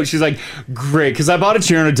 minutes out." She's like, "Great," because I bought a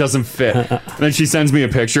chair and it doesn't fit. And then she sends me a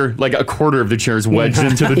picture, like a quarter of the chair is wedged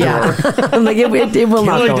into the door. I'm like, it will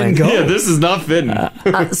not go in. Yeah, this is not fitting.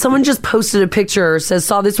 Someone just posted a picture,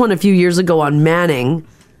 saw this one a few years ago on Manning.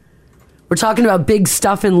 We're talking about big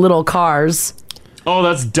stuff in little cars. Oh,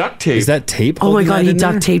 that's duct tape. Is that tape? Oh my God, he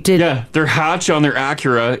duct taped it. Yeah, their hatch on their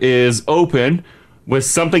Acura is open with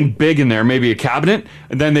something big in there, maybe a cabinet,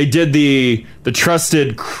 and then they did the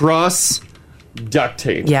trusted cross duct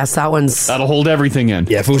tape. Yes, that'll hold everything in.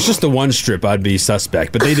 Yeah, if it was just the one strip, I'd be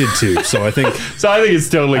suspect, but they did two, so I think it's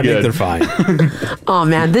totally good. I think they're fine. Oh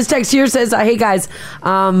man, this text here says, "Hey guys,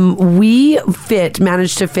 we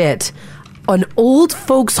managed to fit an old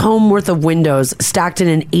folks' home worth of windows stacked in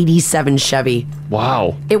an '87 Chevy."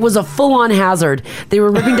 Wow. It was a full-on hazard. They were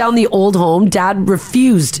ripping down the old home. Dad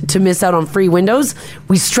refused to miss out on free windows.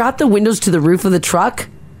 We strapped the windows to the roof of the truck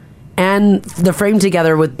and the frame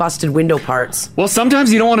together with busted window parts. Well,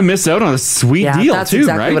 sometimes you don't want to miss out on a sweet deal, that's too,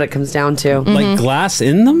 exactly right? what it comes down to. Like glass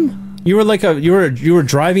in them? You were like you were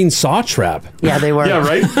driving saw trap. Yeah, they were. Yeah,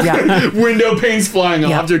 right? Yeah. Window panes flying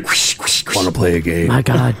off. Want to play a game? My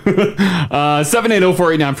God.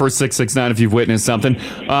 780-489-4669 if you've witnessed something.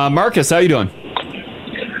 Marcus, how you doing?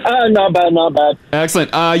 Not bad.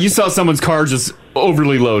 Excellent. You saw someone's car just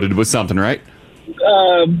overly loaded with something, right?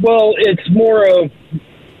 Well, it's more of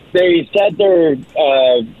they sat there,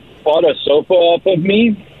 bought a sofa off of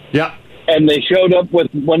me. Yeah. And they showed up with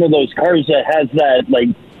one of those cars that has that, like,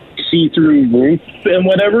 see-through roof and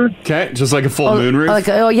whatever. Okay, just like a full moon roof?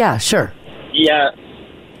 Yeah, sure. Yeah.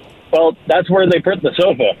 Well, that's where they put the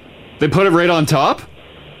sofa. They put it right on top?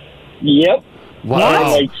 Yep. Wow.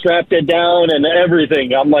 And, like, strapped it down and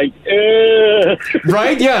everything. I'm like,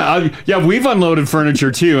 Right? Yeah. Yeah, we've unloaded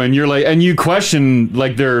furniture too, and you're like, and you question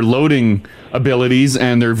like their loading abilities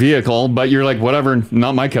and their vehicle, but you're like, whatever,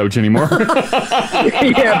 not my couch anymore.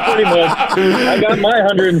 Yeah, pretty much. I got my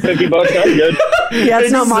 $150. I'm good. Yeah,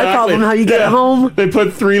 it's not my problem how you get it home. They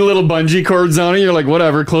put 3 little bungee cords on it. You're like,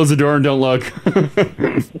 whatever, close the door and don't look.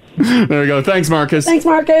 There we go. Thanks, Marcus. Thanks,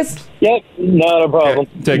 Marcus. Yep, not a problem. Okay,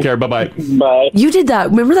 take care. Bye-bye. Bye. You did that.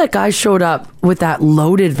 Remember that guy showed up with that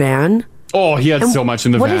loaded van? Oh, he had so much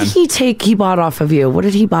in the what van. What did he bought off of you? What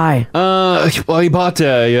did he buy? Well, he bought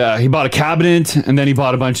a cabinet, and then he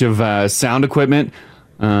bought a bunch of sound equipment.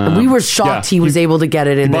 We were shocked he was able to get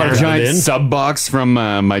it in he there. bought a giant sub box from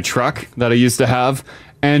my truck that I used to have.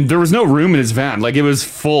 And there was no room in his van. Like, it was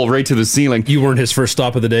full right to the ceiling. You weren't his first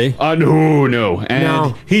stop of the day? No.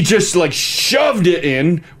 And he just, like, shoved it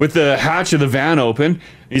in with the hatch of the van open.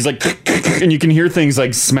 He's like, and you can hear things,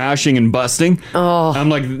 like, smashing and busting. Oh.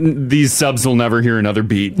 I'm like, these subs will never hear another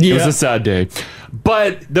beat. It was a sad day.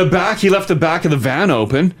 But he left the back of the van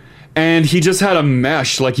open. And he just had a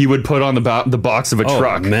mesh like you would put on the box of a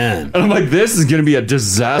truck. Man. And I'm like, this is going to be a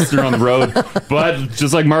disaster on the road. But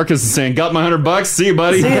just like Marcus is saying, got my $100. See you,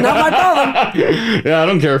 buddy. See you, not my problem. Yeah, I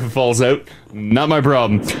don't care if it falls out. Not my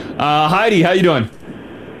problem. Heidi, how you doing?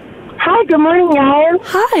 Hi, good morning, guys.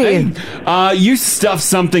 Hi. You stuffed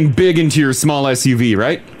something big into your small SUV,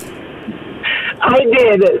 right? I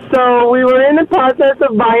did. So we were in the process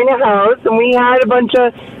of buying a house, and we had a bunch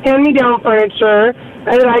of hand-me-down furniture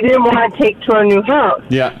that I didn't want to take to our new house.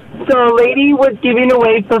 Yeah. So a lady was giving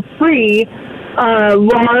away for free a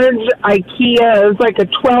large IKEA. It was like a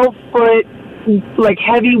 12-foot, like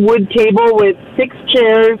heavy wood table with 6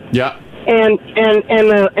 chairs. Yeah. And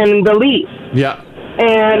the leaf. Yeah.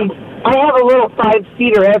 And I have a little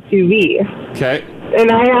 5-seater SUV. Okay. And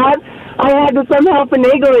I had to somehow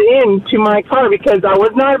finagle it into my car because I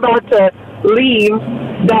was not about to leave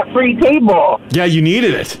that free table. Yeah, you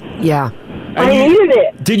needed it. Yeah. I needed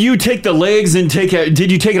it. Did you take the legs and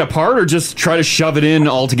did you take it apart or just try to shove it in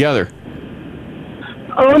all together?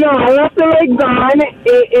 Oh no, I left the legs on.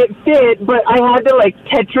 It fit, but I had to like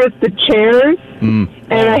Tetris the chairs, and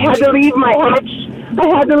I had to leave my hatch. I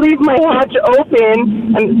had to leave my hatch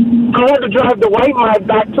open, and I had to drive the white mod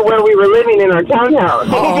back to where we were living in our townhouse.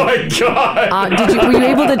 Oh my God! Were you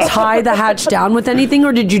able to tie the hatch down with anything,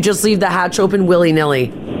 or did you just leave the hatch open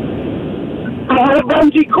willy-nilly? I had a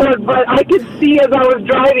bungee cord, but I could see as I was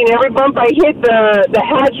driving, every bump I hit, the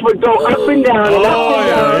hatch would go up and down. And up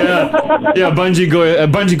and down. Yeah.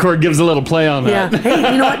 Bungee cord gives a little play on that. Yeah.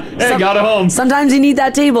 Hey, you know what? Hey, got it home. Sometimes you need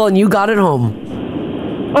that table, and you got it home.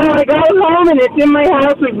 Oh, I got it home and it's in my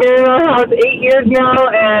house. We've been in our house 8 years now,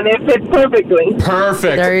 and it fits perfectly.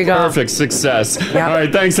 Perfect. There you go. Perfect success. Yep. All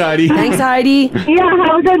right, thanks, Heidi. Thanks, Heidi. Yeah,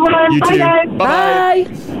 have a good one. You Bye, too. guys.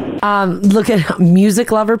 Bye. Look at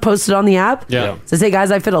Music Lover posted on the app. Yeah. Says, hey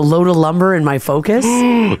guys, I fit a load of lumber in my Focus.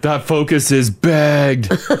 That Focus is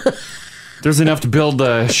bagged. There's enough to build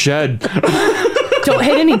a shed. Don't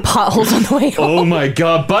hit any potholes on the way home. Oh my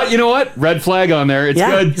God. But you know what? Red flag on there. It's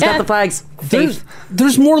Yeah, good. he's got the flags.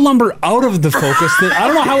 There's more lumber out of the Focus than I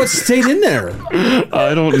don't know how it stayed in there.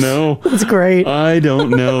 I don't know. That's great. I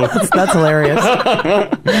don't know. That's hilarious.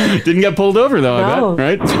 Didn't get pulled over though, No. I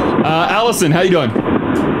bet, right? Allison, how you doing?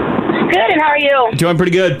 Good, and how are you? Doing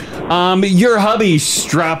pretty good. Your hubby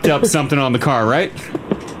strapped up something on the car, right?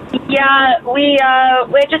 Yeah, we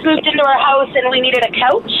had just moved into our house and we needed a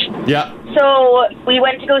couch. Yeah. So we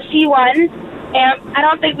went to go see one, and I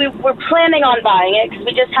don't think we were planning on buying it because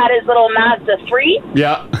we just had his little Mazda 3.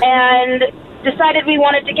 Yeah. And decided we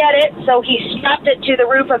wanted to get it, so he strapped it to the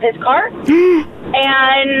roof of his car.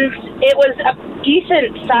 And it was a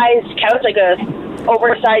decent-sized couch, like a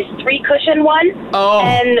oversized 3-cushion one. Oh.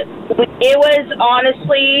 And it was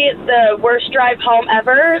honestly the worst drive home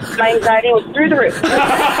ever. My anxiety was through the roof.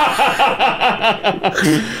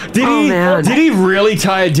 Did he really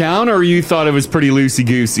tie it down, or you thought it was pretty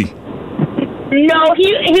loosey-goosey? No,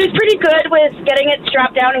 he was pretty good with getting it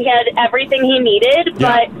strapped down. He had everything he needed,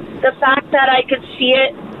 but the fact that I could see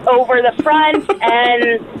it over the front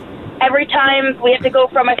and every time we had to go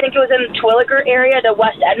from, I think it was in the Twilliger area to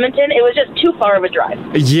West Edmonton, it was just too far of a drive.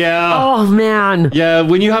 Yeah. Oh, man. Yeah,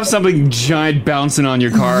 when you have something giant bouncing on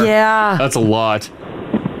your car. Yeah. That's a lot.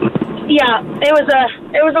 Yeah, it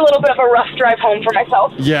was a little bit of a rough drive home for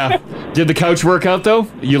myself. Yeah. Did the couch work out, though?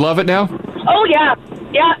 You love it now? Oh, yeah.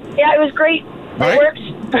 Yeah, it was great. Right? It worked.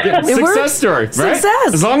 Yeah, success story, right?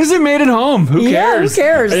 Success. As long as it made it home, who cares? Yeah, who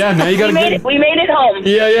cares? Yeah, now you got we made it home.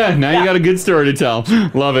 Yeah. Now you got a good story to tell.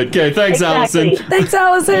 Love it. Okay, thanks, Exactly. Allison. Thanks,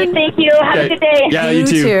 Allison. Thank you. Have Okay. a good day. Yeah, you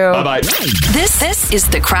too. Bye bye. This is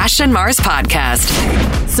the Crash and Mars podcast.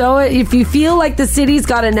 So if you feel like the city's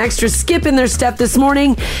got an extra skip in their step this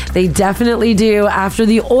morning, they definitely do after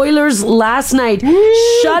the Oilers last night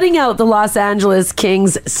shutting out the Los Angeles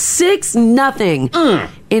Kings 6-0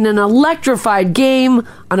 in an electrified game,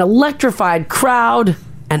 an electrified crowd,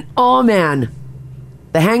 and oh man,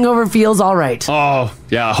 the hangover feels all right. Oh,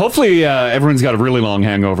 yeah. Hopefully everyone's got a really long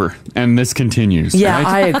hangover and this continues. Yeah, right?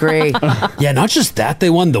 I agree. Yeah, not just that, they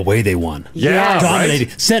won the way they won. Yeah,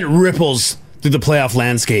 Dominated. right? Sent ripples through the playoff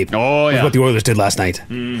landscape. Oh, yeah. With what the Oilers did last night.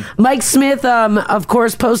 Mike Smith, of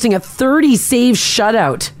course, posting a 30-save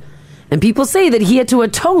shutout. And people say that he had to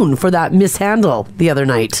atone for that mishandle the other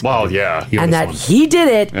night. Well, yeah. And that he did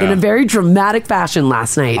it in a very dramatic fashion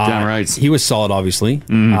last night. Damn right. He was solid, obviously.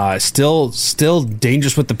 Still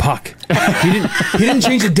dangerous with the puck. He didn't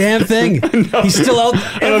change a damn thing. No. He's still out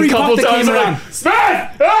every puck that came around. Smith!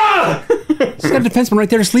 Ah! He's got a defenseman right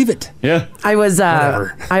there to sleeve it. Yeah. I was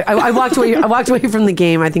I walked away. I walked away from the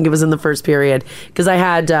game. I think it was in the first period because I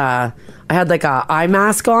had like a eye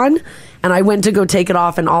mask on, and I went to go take it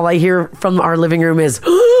off, and all I hear from our living room is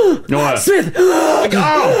Smith. God.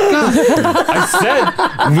 I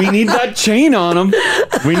said we need that chain on him.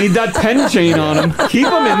 We need that pen chain on him. Keep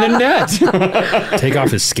him in the net. Take off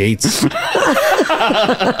his skates.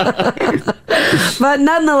 But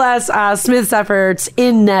nonetheless, Smith's efforts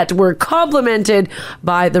in net were complemented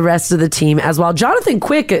by the rest of the team as well. Jonathan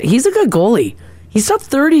Quick, he's a good goalie. He stopped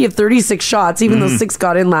 30 of 36 shots, even though 6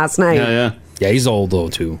 got in last night. Yeah. Yeah, he's old though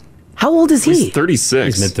too. How old is he? He's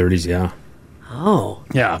 36. He's mid-30s, yeah. Oh.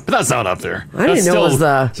 Yeah, but that's not up there. I didn't know it was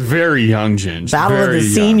the It's very young, Ginge. Battle of Very the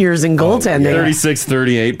young. seniors in goaltending. 36,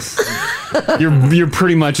 38. You're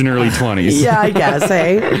pretty much in early 20s. Yeah, I guess,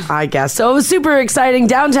 hey? I guess. So it was super exciting.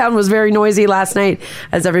 Downtown was very noisy last night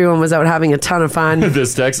as everyone was out having a ton of fun.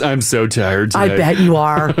 This text, I'm so tired today. I bet you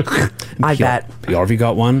are. I bet. PRV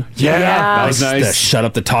got one. Yeah, that was nice. Shut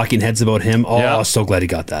up the talking heads about him. Oh, so glad he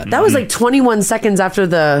got that. That was like 21 seconds after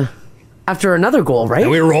another goal, right?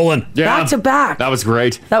 And we were rolling. Yeah. Back to back. That was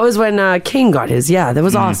great. That was when King got his. Yeah, that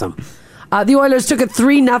was awesome. The Oilers took a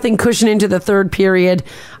 3-0 cushion into the third period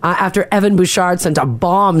after Evan Bouchard sent a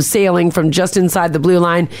bomb sailing from just inside the blue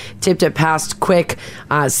line, tipped it past Quick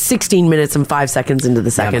 16 minutes and 5 seconds into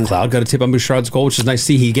the second. McLeod got a tip on Bouchard's goal, which is nice to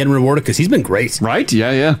see. He getting rewarded because he's been great. Right?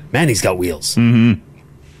 Yeah. Man, he's got wheels. It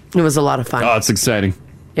was a lot of fun. Oh, it's exciting.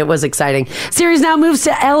 It was exciting. Series now moves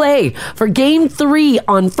to LA for Game 3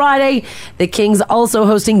 on Friday. The Kings also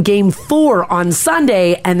hosting Game 4 on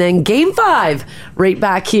Sunday, and then Game 5 right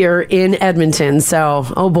back here in Edmonton. So,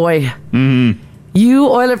 oh boy. You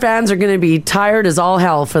Oiler fans are going to be tired as all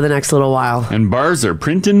hell for the next little while. And bars are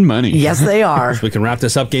printing money. Yes, they are. So we can wrap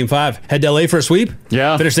this up. Game 5. Head to LA for a sweep.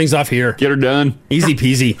 Yeah. Finish things off here. Get her done. Easy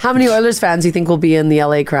peasy. How many Oilers fans do you think will be in the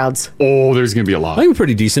LA crowds? Oh, there's going to be a lot. I think we're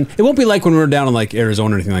pretty decent. It won't be like when we were down in like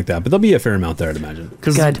Arizona or anything like that, but there'll be a fair amount there, I'd imagine.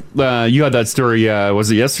 Because you had that story,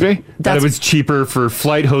 was it yesterday? That it was cheaper for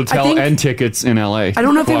flight, hotel, and tickets in LA. I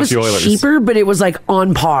don't know if it was cheaper, but it was like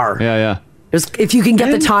on par. Yeah. If you can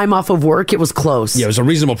get the time off of work, it was close. Yeah, it was a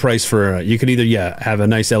reasonable price for, you could either, have a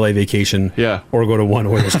nice LA vacation or go to one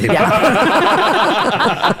Oilers game. But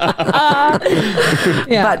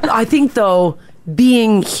I think, though,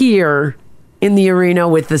 being here in the arena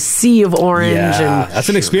with the sea of orange and that's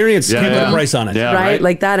an experience. Can't put a price on it. Yeah, right?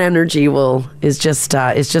 Like that energy is just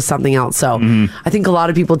something else. So I think a lot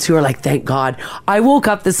of people too are like, thank God. I woke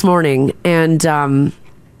up this morning and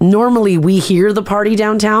normally we hear the party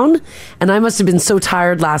downtown, and I must have been so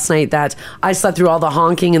tired last night that I slept through all the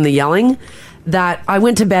honking and the yelling that I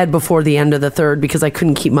went to bed before the end of the third because I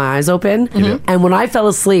couldn't keep my eyes open. And when I fell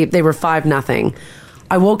asleep, they were 5-0.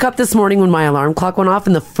 I woke up this morning when my alarm clock went off,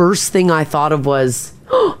 and the first thing I thought of was,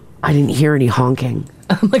 I didn't hear any honking.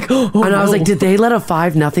 I'm like, I was like, did they let a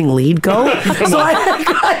 5-0 lead go? So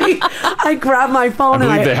I grabbed my phone. I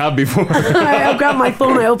believe they have before. I grabbed my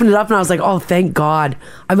phone, I opened it up, and I was like, oh, thank God.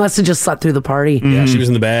 I must have just slept through the party. Yeah, she was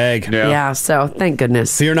in the bag. Yeah, so thank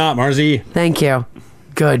goodness. Fear not, Marzi. Thank you.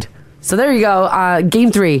 Good. So there you go.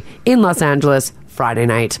 Game 3 in Los Angeles, Friday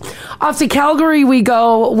night. Off to Calgary we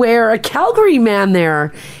go, where a Calgary man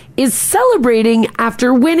there is celebrating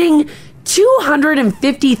after winning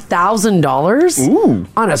 $250,000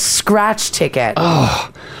 on a scratch ticket.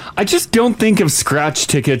 Oh, I just don't think of scratch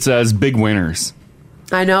tickets as big winners.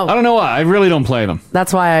 I know. I don't know why. I really don't play them.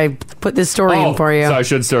 That's why I put this story in for you. So I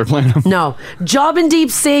should start playing them. No.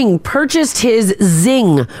 Jobindeep Singh purchased his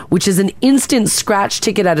Zing, which is an instant scratch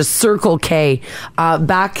ticket at a Circle K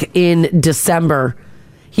back in December.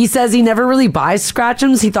 He says he never really buys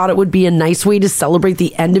Scratch'ems. He thought it would be a nice way to celebrate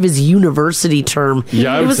the end of his university term.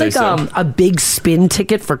 Yeah, I would say so. A big spin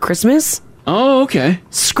ticket for Christmas. Oh, okay.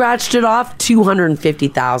 Scratched it off,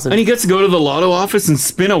 $250,000. And he gets to go to the lotto office and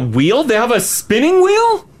spin a wheel? They have a spinning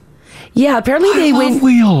wheel? Yeah, apparently they win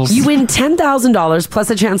wheels. You win $10,000 plus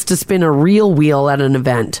a chance to spin a real wheel at an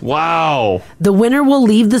event. Wow. The winner will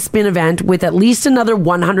leave the spin event with at least another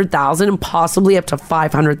 $100,000 and possibly up to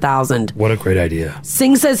 $500,000. What a great idea.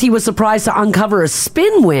 Singh says he was surprised to uncover a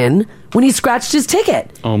spin win when he scratched his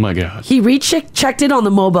ticket. Oh my God. He rechecked it on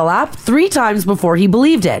the mobile app 3 times before he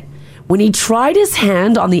believed it. When he tried his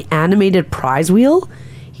hand on the animated prize wheel,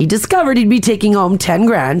 he discovered he'd be taking home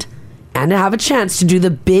 $10,000 and to have a chance to do the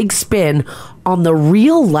big spin on the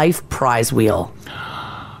real life prize wheel.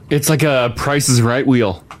 It's like a Price is Right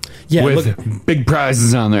wheel. Yeah, with big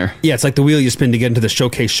prizes on there. Yeah, it's like the wheel you spin to get into the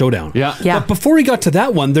Showcase Showdown. Yeah. But before he got to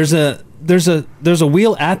that one, there's a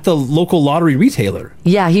wheel at the local lottery retailer.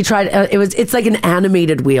 Yeah, he tried. It's like an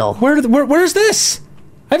animated wheel. Where's this?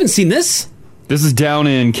 I haven't seen this. This is down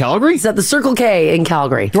in Calgary? It's at the Circle K in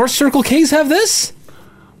Calgary. Your Circle K's have this?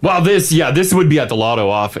 Well, this would be at the lotto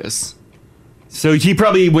office. So he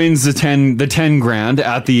probably wins the $10,000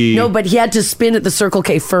 at the... No, but he had to spin at the Circle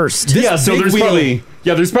K first. So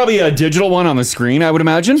there's probably a digital one on the screen, I would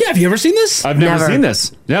imagine. Yeah, have you ever seen this? I've never seen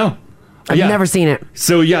this. No. I've never seen it.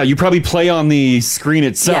 So yeah, you probably play on the screen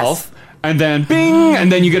itself, and then bing, and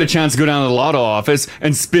then you get a chance to go down to the lotto office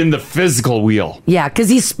and spin the physical wheel. Yeah, because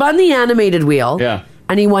he spun the animated wheel. Yeah.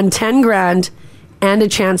 And he won $10,000 and a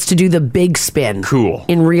chance to do the big spin. Cool.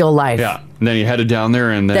 In real life. Yeah. And then he headed down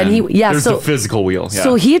there, and then there's the physical wheel. Yeah.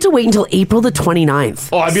 So he had to wait until April the 29th.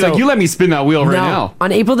 Oh, I'd be like, you let me spin that wheel right now.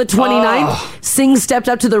 On April the 29th, Singh stepped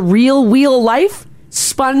up to the real wheel life,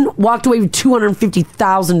 spun, walked away with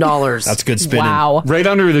 $250,000. That's good spinning. Wow. Right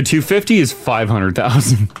under the 250 is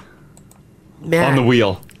 $500,000 on the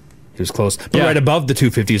wheel. He was close. But right above the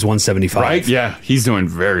 250 is 175. Right? Yeah, he's doing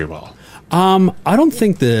very well. I don't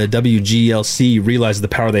think the WGLC realizes the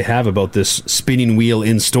power they have about this spinning wheel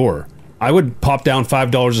in store. I would pop down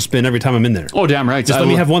 $5 a spin every time I'm in there. Oh, damn right. Just let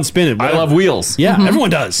me have one spin. I love wheels. Yeah,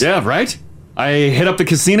 everyone does. Yeah, right? I hit up the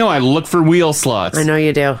casino. I look for wheel slots. I know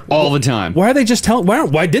you do. All the time. Why are they just telling?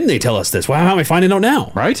 Why didn't they tell us this? Why am I finding out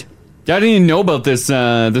now? Right? I didn't even know about this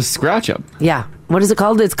scratch up. Yeah. What is it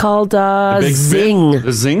called? It's called Big Zing. Spin?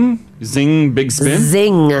 The Zing? Zing Big Spin?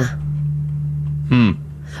 Zing.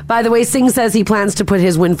 By the way, Singh says he plans to put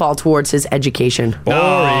his windfall towards his education.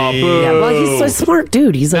 Oh, boo. Yeah, well, he's a smart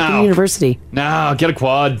dude. He's like in university. No, get a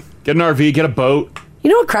quad. Get an RV. Get a boat. You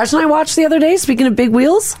know what Crash and I watched the other day, speaking of big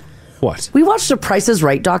wheels? What? We watched a Price is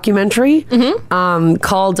Right documentary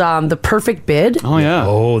called The Perfect Bid. Oh, yeah.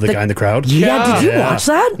 Oh, the guy in the crowd? Yeah, did you watch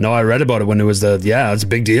that? No, I read about it when it was it's a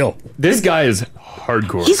big deal. This guy is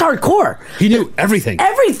hardcore. He's hardcore. He knew everything.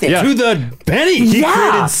 Everything. Yeah. To the penny. He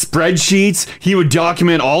created spreadsheets. He would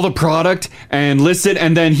document all the product and list it.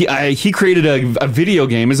 And then he created a video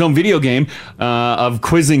game, his own video game of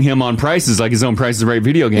quizzing him on prices, like his own Price is Right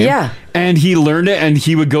video game. Yeah. And he learned it, and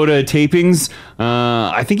he would go to tapings.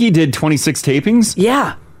 I think he did 26 tapings.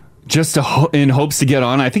 Yeah. Just in hopes to get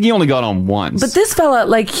on. I think he only got on once. But this fella,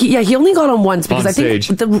 like, he only got on once because On I think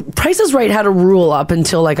stage. the Price is Right had a rule up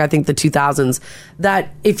until, like, I think the 2000s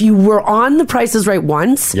that if you were on the Price is Right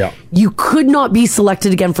once, you could not be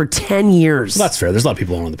selected again for 10 years. Well, that's fair. There's a lot of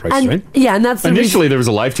people on the Price is Right. Yeah, and that's the Initially, there was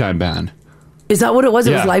a lifetime ban. Is that what it was?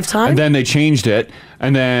 It was Lifetime? And then they changed it.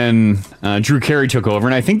 And then Drew Carey took over.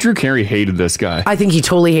 And I think Drew Carey hated this guy. I think he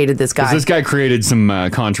totally hated this guy. 'Cause this guy created some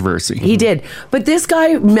controversy. He did. But this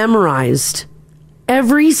guy memorized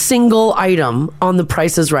every single item on the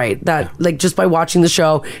Price is Right that, like, just by watching the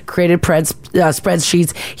show, created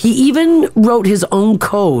spreadsheets. He even wrote his own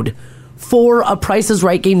code for a Price is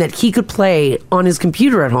Right game that he could play on his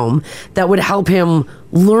computer at home that would help him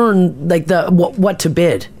learn, like, what to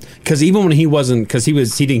bid. Because even when he wasn't, because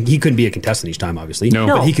he couldn't be a contestant each time, obviously. No.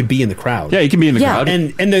 But he could be in the crowd. Yeah, he can be in the crowd.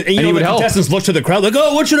 And he the would help. contestants look to the crowd like,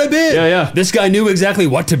 oh, what should I bid? Yeah, yeah. This guy knew exactly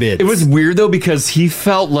what to bid. It was weird, though, because he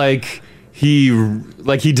felt like he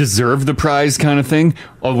deserved the prize kind of thing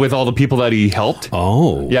with all the people that he helped.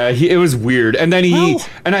 Oh. Yeah, it was weird. And then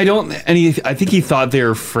I think he thought they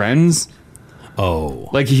were friends. Oh.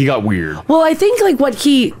 Like, he got weird. Well, I think, like,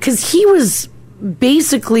 because he was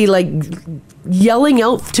basically, like, yelling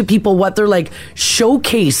out to people what their, like,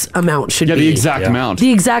 showcase amount should be. The exact amount.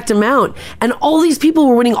 The exact amount. And all these people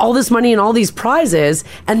were winning all this money and all these prizes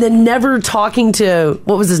and then never talking to,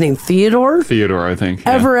 what was his name, Theodore, I think.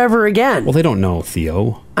 ever again. Well, they don't know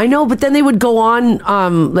Theo. I know, but then they would go on,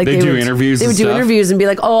 like, They do interviews They and would do stuff. interviews and be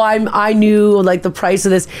like, "Oh, I knew, like, the price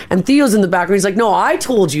of this," and Theo's in the background. He's like, "No, I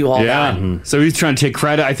told you all Yeah. that." So he's trying to take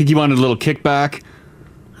credit. I think he wanted a little kickback.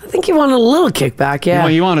 I think he wanted a little kickback. Yeah,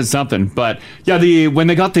 He wanted something. But yeah, when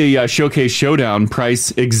they got the Showcase Showdown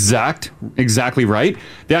price exactly right,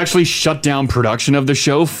 they actually shut down production of the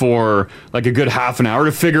show for like a good half an hour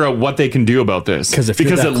to figure out what they can do about this. Because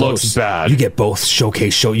it looks bad. You get both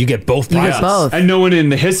Showcase Show. You get both prizes. get both. And no one in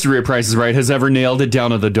the history of Price is Right has ever nailed it down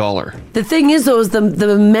to the dollar. The thing is, though, is the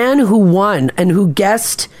man who won and who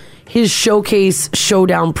guessed his Showcase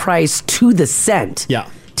Showdown price to the cent,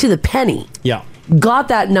 to the penny, got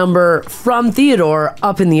that number from Theodore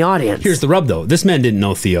up in the audience. Here's the rub, though. This man didn't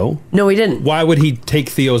know Theo. No, he didn't. Why would he take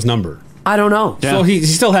Theo's number? I don't know. So he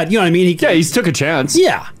still had, you know what I mean? He took a chance.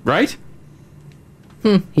 Yeah. Right?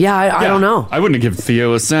 Yeah, I don't know. I wouldn't have given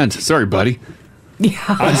Theo a cent. Sorry, buddy.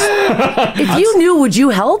 If you knew, would you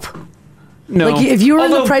help? No. Like, if you were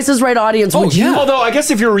in the Price is Right audience, would you? Although I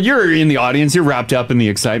guess if you're in the audience, you're wrapped up in the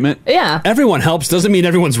excitement. Yeah. Everyone helps. Doesn't mean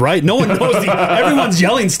everyone's right. No one knows. Everyone's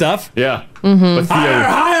yelling stuff. Yeah. Mm-hmm. But Theo,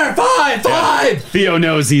 Higher, five. Theo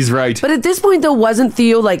knows he's right. But at this point, though, wasn't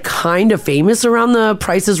Theo, like, kind of famous around the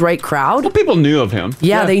Price is Right crowd? Well, people knew of him.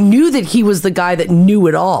 Yeah, they knew that he was the guy that knew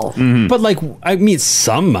it all. Mm-hmm. But, like, I mean,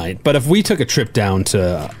 some might. But if we took a trip down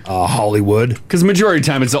to Hollywood, because majority of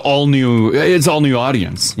the time it's all new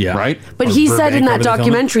audience. Yeah. Right. But he said in that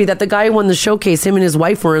documentary that the guy who won the showcase, him and his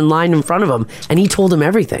wife were in line in front of him, and he told him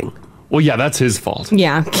everything. Well, yeah, that's his fault.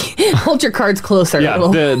 Yeah. Hold your cards closer. Yeah,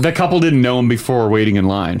 the couple didn't know him before waiting in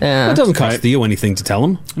line. It doesn't cost Theo anything to tell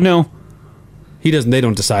him. No. He doesn't. They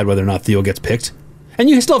don't decide whether or not Theo gets picked. And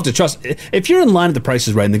you still have to trust. If you're in line at the Price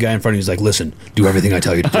is Right and the guy in front of you is like, listen, do everything I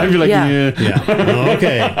tell you to do. I'd be like, Yeah. yeah.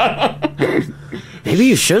 Okay. Maybe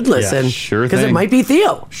you should listen. sure Because it thing. might be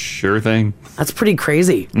Theo. Sure thing. That's pretty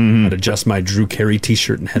crazy. I'd adjust my Drew Carey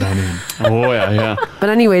t-shirt and head on in. Oh, yeah. But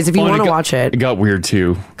anyways, if you Oh, and want to got- watch it. It got weird,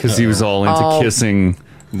 too, because he was all into kissing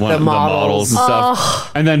one of the models and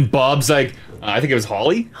stuff. And then Bob's like, I think it was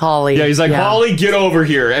Holly? Holly. Yeah, he's like, yeah. Holly, get over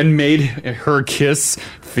here, and made her kiss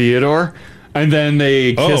Theodore. And then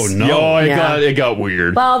they kissed. no. Oh, Yeah. it got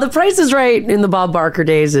weird. Well, the Price is Right in the Bob Barker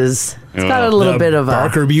days it's got a little The bit of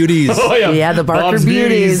Barker beauties. Oh, yeah. Yeah, the Barker Bob's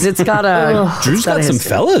beauties. It's got a. Drew's it's got a some history.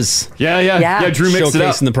 fellas. Yeah. Drew mixed it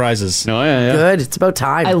up. Showcasing the prizes. Oh, yeah. Good. It's about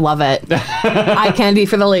time. I love it. Eye candy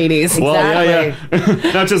for the ladies. Well, yeah.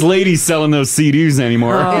 Not just ladies selling those CDs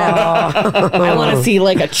anymore. I want to see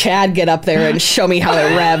like a Chad get up there and show me how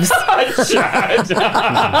it revs. Chad.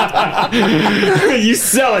 You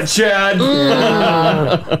sell it, Chad.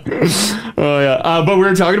 Oh, yeah. But we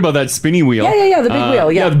were talking about that spinny wheel. Yeah, the big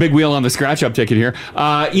wheel, yeah. The big wheel on the scratch-up ticket here.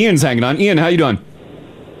 Ian's hanging on. Ian, how you doing?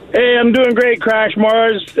 Hey, I'm doing great, Crash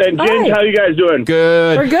Mars and Ginge. Hi. How you guys doing?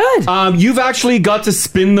 Good. We're good. You've actually got to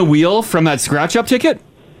spin the wheel from that scratch-up ticket?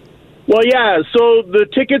 Well, yeah. So the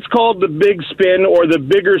ticket's called the Big Spin or the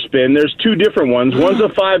Bigger Spin. There's two different ones. One's a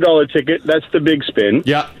 $5 ticket. That's the Big Spin.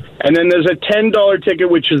 Yeah. And then there's a $10 ticket,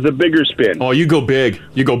 which is the Bigger Spin. Oh, you go big.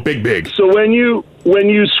 You go big, big. So when you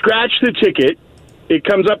scratch the ticket, it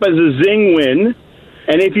comes up as a zing win.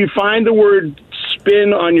 And if you find the word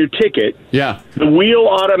spin on your ticket, yeah, the wheel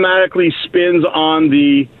automatically spins on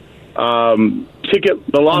the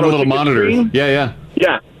ticket, the lotto little ticket monitor. screen. Yeah.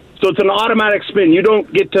 Yeah. So it's an automatic spin. You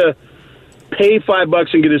don't get to pay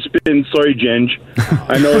 $5 and get a spin. Sorry, Ginge.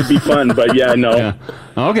 I know it'd be fun, but yeah, no. Yeah.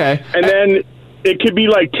 Okay. And then it could be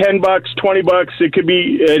like $10, $20. It could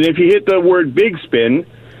be, and if you hit the word big spin,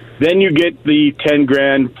 then you get the 10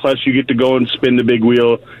 grand plus you get to go and spin the big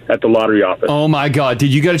wheel at the lottery office. Oh my God!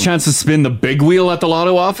 Did you get a chance to spin the big wheel at the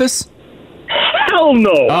lotto office? Hell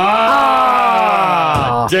no!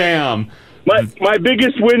 Damn! My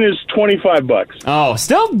biggest win is $25. Oh,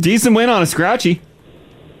 still decent win on a scratchy.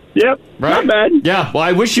 Yep, right? Not bad. Yeah. Well,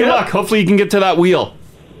 I wish you luck. Hopefully, you can get to that wheel.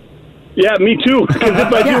 Yeah, me too. Because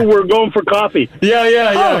if I do, we're going for coffee.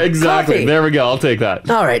 Yeah, exactly. coffee. There we go. I'll take that.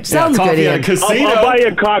 All right, sounds coffee good, at a Ian. casino. I'll buy you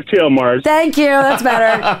a cocktail, Mars. Thank you. That's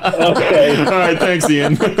better. Okay. All right, thanks,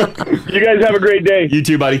 Ian. You guys have a great day. You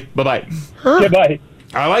too, buddy. Bye-bye. Yeah, bye.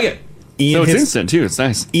 I like it. Ian So it's hits- instant, too. It's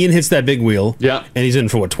nice. Ian hits that big wheel. Yeah. And he's in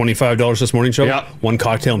for what, $25 this morning show? Yeah. 1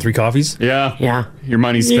 cocktail and 3 coffees? Yeah. Yeah. Your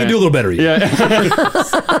money's You spent. can do a little better, Ian.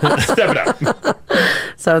 Yeah. Step it up.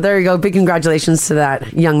 So there you go. Big congratulations to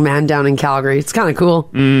that young man down in Calgary. It's kind of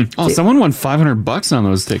cool. Oh, someone won $500 on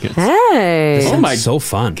those tickets. Hey. Oh my so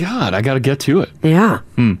fun. God, I got to get to it. Yeah.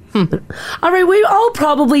 All right, we all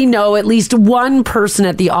probably know at least one person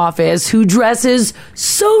at the office who dresses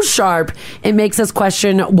so sharp it makes us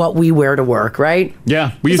question what we wear to work, right?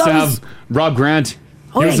 Yeah, we It's used to always- have Rob Grant.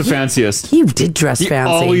 Oh, He was yeah, the fanciest. He did dress He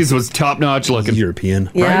fancy. always was top-notch looking. European.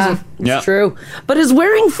 Yeah, Right? it's Yeah. true. But is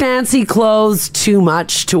wearing fancy clothes too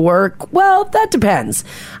much to work? Well, that depends.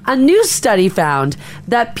 A new study found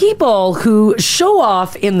that people who show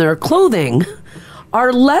off in their clothing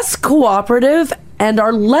are less cooperative and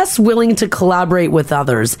are less willing to collaborate with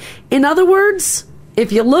others. In other words,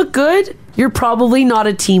 if you look good, you're probably not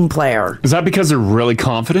a team player. Is that because they're really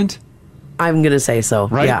confident? I'm going to say so.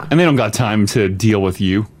 Right? Yeah. And they don't got time to deal with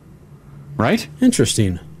you. Right?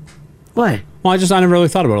 Interesting. What? Well, I never really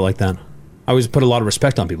thought about it like that. I always put a lot of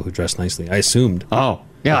respect on people who dress nicely. I assumed. Oh,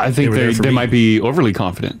 yeah, I think were there for they me. might be overly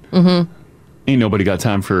confident. Mm-hmm. Ain't nobody got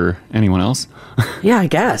time for anyone else. Yeah, I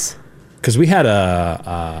guess. Because we had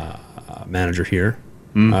a manager here,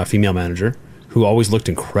 a female manager, who always looked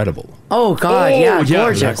incredible. Oh, God. yeah, yeah, In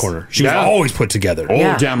gorgeous. that corner. She was Yeah. always put together. Oh,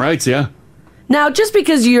 Yeah. damn right, yeah. Now, just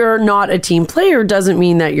because you're not a team player doesn't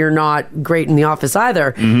mean that you're not great in the office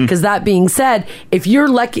either. Because that being said, if you're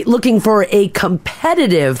looking for a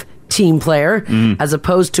competitive team player as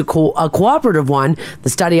opposed to a cooperative one, the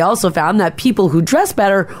study also found that people who dress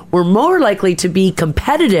better were more likely to be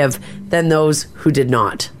competitive than those who did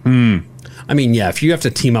not. I mean, yeah, if you have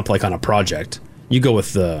to team up like on a project, you go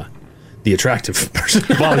with the attractive person.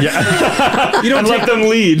 Well, yeah. You don't let them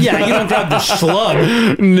lead. Yeah, you don't grab the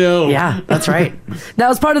schlub. No. Yeah, that's right. Now,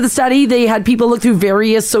 as part of the study, they had people look through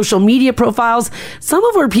various social media profiles, some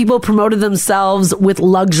of where people promoted themselves with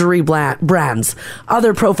luxury brands.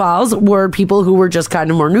 Other profiles were people who were just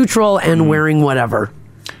kind of more neutral and wearing whatever.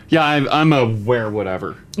 Yeah, I'm a wear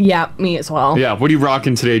whatever. Yeah, me as well. Yeah, what are you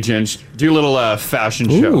rocking today, Ginge? Do a little fashion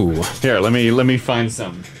show. Ooh. Here, let me find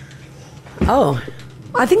some. Oh,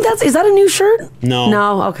 I think is that a new shirt? No.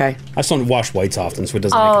 No, okay. I just don't wash whites often, so it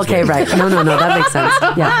doesn't Oh, make okay, as well. right. No, that makes sense.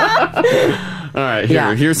 Yeah. All right,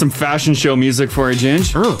 Yeah. here's some fashion show music for you,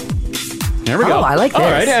 Ginge. Oh. There we go. Oh, I like All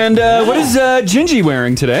this. right, and what is Gingy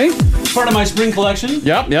wearing today? Part of my spring collection.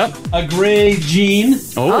 Yep. A gray jean,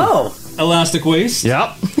 Oh. elastic waist, Yep.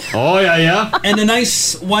 Oh, yeah. and a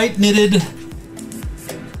nice white knitted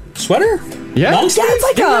sweater. Yeah. Long Yeah, sleeve? it's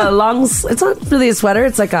like a long... It's not really a sweater.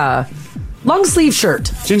 It's like a long sleeve shirt.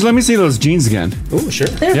 Ginge, let me see those jeans again. Oh, sure.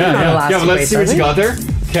 They're not Yeah, elastic but let's waist, see what are you they? got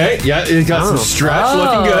there. Okay, yeah, it got some stretch,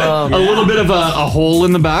 looking good. A little bit of a hole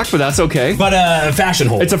in the back, but that's okay. But a fashion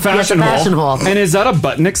hole. It's a fashion, fashion hole. And is that a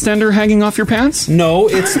button extender hanging off your pants? No,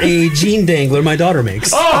 it's a jean dangler my daughter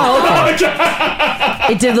makes. Oh,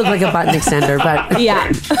 It did look like a button extender, but Yeah.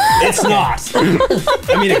 It's not.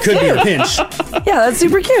 I mean, it could be a pinch. yeah, that's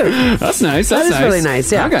super cute. That's nice. That That's is really nice,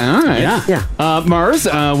 yeah. Okay, all right. Yeah. Yeah. Mars,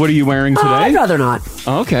 what are you wearing today? I'd rather not.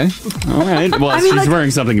 Okay. All right. Well, I mean, she's like-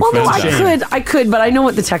 wearing something Well, no, fancy. I could, but I know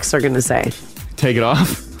what the texts are going to say. Take it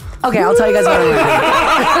off. Okay, I'll tell you guys what I'm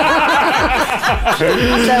wearing.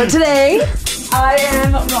 So today, I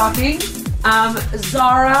am rocking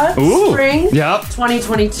Zara Ooh, Spring yep.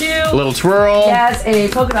 2022. Little twirl. Yes, a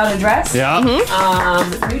polka dotted dress. Yeah.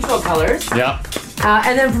 Neutral colors. Yeah.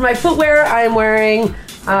 And then for my footwear, I am wearing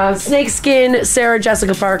snakeskin Sarah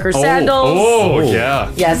Jessica Parker sandals. Oh,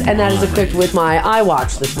 yeah. Yes, and that is equipped with my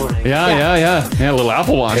iWatch this morning. Yeah, a little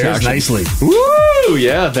Apple Watch, Pairs actually. nicely. Woo!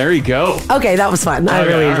 Yeah, there you go. Okay, that was fun. I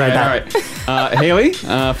really enjoyed that. All right. Haley,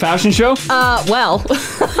 fashion show? Well,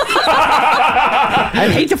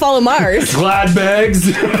 I'd hate to follow Mars. Glad bags.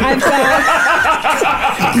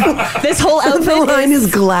 This whole outfit The line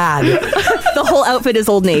is glad. The whole outfit is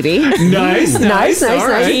Old Navy. Nice. All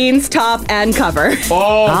right. Jeans, top, and cover.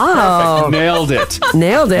 Oh, Oh. perfect. Nailed it.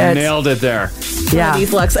 Nailed it. Nailed it there. Yeah.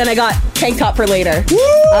 These looks, and I got tank top for later. It's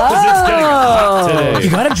getting hot today. You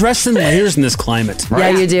gotta dress in layers in this climate. Yeah,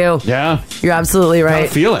 you do. Yeah. You're absolutely right. I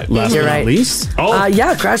feel it. Last You're but right. not least. Oh,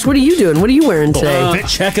 Yeah, Crash, what are you doing? What are you wearing today? Fit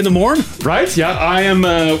check in the morning. right. Yeah, I am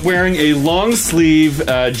wearing a long sleeve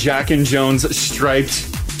Jack and Jones striped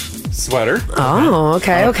sweater. Oh,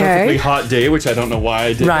 okay, On a perfectly okay. hot day, which I don't know why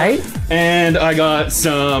I did. Right. that. And I got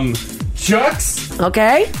some chucks.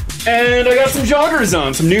 Okay. And I got some joggers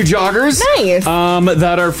on, some new joggers. Nice.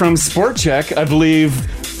 That are from Sport Check. I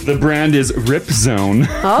believe the brand is Rip Zone.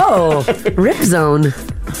 Oh, Rip Zone.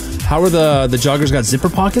 How are the joggers got zipper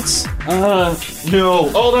pockets? No.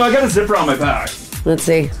 Oh, no, I got a zipper on my back. Let's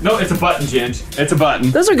see. No, it's a button, Ginge. It's a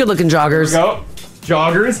button. Those are good looking joggers. Go.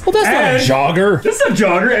 Joggers. Well, that's not a And jogger. This is a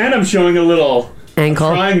jogger, and I'm showing a little Ankle.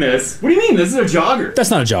 trying this. What do you mean? This is a jogger.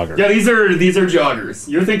 That's not a jogger. Yeah, these are joggers.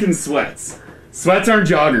 You're thinking sweats. Sweats aren't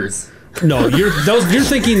joggers. No, you're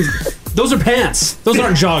thinking those are pants. Those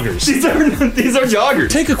aren't joggers. These are joggers.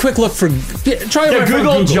 Take a quick look for. Try it. Yeah, right from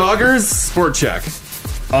Google joggers Sport Check.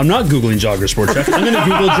 I'm not googling joggers sport check. I'm going to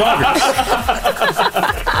Google joggers.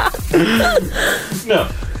 No,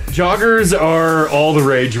 joggers are all the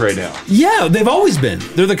rage right now. Yeah, they've always been.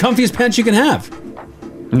 They're the comfiest pants you can have.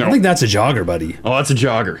 No, I think that's a jogger, buddy. oh, that's a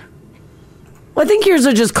jogger. Well, I think yours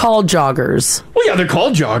are just called joggers. Well, yeah, they're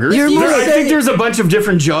called joggers. You're more I saying- think there's a bunch of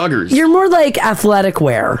different joggers. You're more like athletic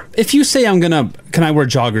wear. If you say can I wear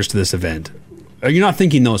joggers to this event? Are you not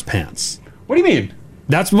thinking those pants? What do you mean?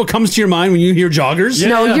 That's what comes to your mind when you hear joggers? Yeah.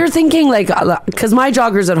 No, you're thinking like, because my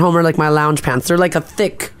joggers at home are like my lounge pants. They're like a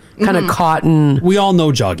thick kind of cotton. We all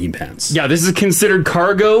know jogging pants. Yeah, this is considered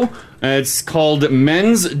cargo. It's called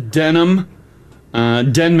men's denim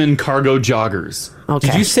Denman cargo joggers. Okay.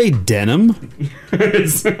 Did you say denim?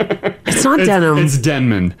 It's not denim. It's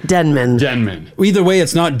Denman. Denman. Either way,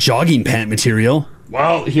 it's not jogging pant material.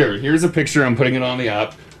 Well, here's a picture. I'm putting it on the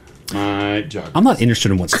app. My jogger. I'm not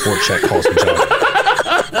interested in what Sport Check calls me jogging.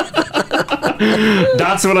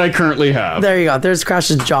 That's what I currently have. There you go. There's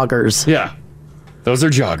Crash's joggers. Yeah, those are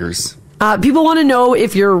joggers. People want to know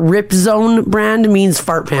if your Rip Zone brand means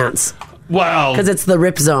fart pants. Wow. Because it's the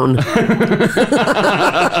Rip Zone. Or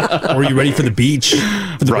are you ready for the beach?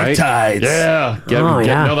 For the rip tides? Yeah.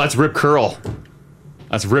 Yeah. No, that's Rip Curl.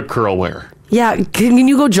 That's Rip Curl wear. Yeah. Can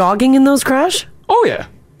you go jogging in those, Crash? Oh, yeah.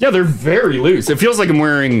 Yeah, they're very loose. It feels like I'm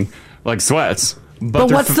wearing, like, sweats.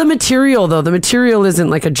 But what's the material, though? The material isn't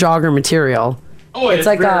like a jogger material. Oh, it's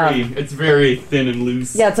like it's very thin and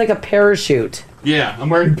loose. Yeah, it's like a parachute. Yeah, I'm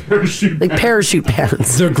wearing parachute Like pants. parachute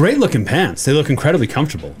pants. They're great looking pants. They look incredibly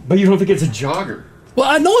comfortable. But you don't think it's a jogger? Well,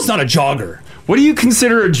 I know it's not a jogger. What do you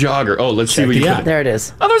consider a jogger? Oh, let's see what you put. There it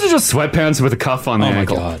is. Oh, those are just sweatpants with a cuff on the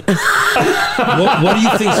ankle. Oh, my God. what do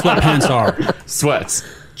you think sweatpants are? Sweats.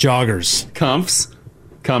 Joggers. Comfies.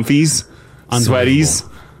 Sweaties.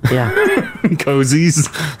 Yeah. Cozies.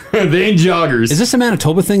 They ain't joggers. Is this a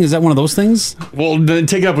Manitoba thing? Is that one of those things? Well, then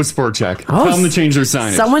take it up with Sport Check. Oh, Tell them to change their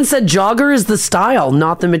signage. Someone said jogger is the style,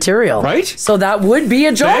 not the material. Right? So that would be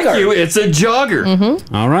a jogger. Thank you. It's a jogger.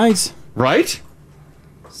 Mm-hmm. All right. Right?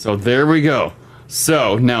 So there we go.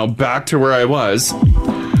 So now back to where I was.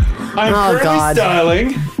 I'm currently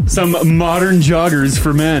styling some modern joggers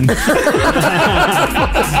for men.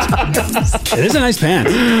 It is a nice pant.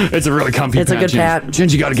 It's a really comfy It's a pant. good pant.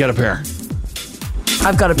 Ginge, you got to get a pair.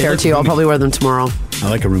 I've got a pair too. I'll probably wear them tomorrow. I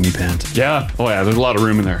like a roomy pant. Yeah. Oh, yeah. There's a lot of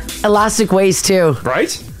room in there. Elastic waist too.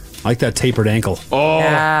 Right? I like that tapered ankle. Oh.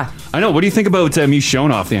 Yeah. I know. What do you think about me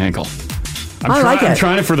showing off the ankle? I like it. I'm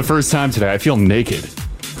trying it for the first time today. I feel naked.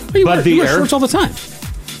 You wear shorts all the time.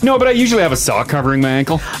 No, but I usually have a sock covering my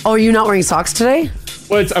ankle. Oh, are you not wearing socks today?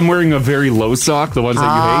 Well, I'm wearing a very low sock, the ones that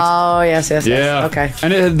you hate. Oh, yes. Yeah. Okay.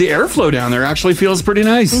 And the airflow down there actually feels pretty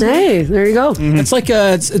nice. Hey, there you go. It's like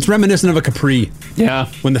it's reminiscent of a capri. Yeah.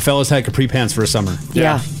 When the fellas had capri pants for a summer.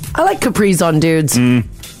 Yeah. I like capris on dudes. I'm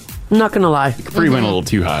not going to lie. Capri went a little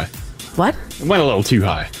too high. What? It went a little too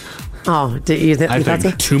high. Oh, did you think? I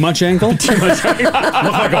think too much ankle. Too much ankle. Look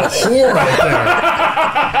like a whore out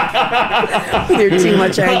there. With your too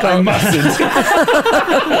much ankle. I mustn't.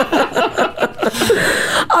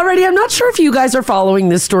 Alrighty, I'm not sure if you guys are following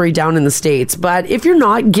this story down in the States, but if you're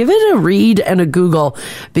not, give it a read and a Google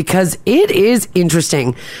because it is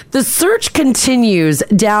interesting. The search continues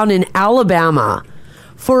down in Alabama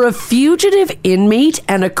for a fugitive inmate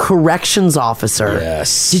and a corrections officer.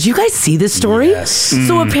 Yes. Did you guys see this story? Yes.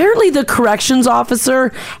 So apparently the corrections officer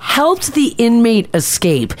helped the inmate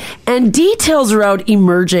escape, and details are out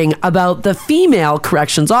emerging about the female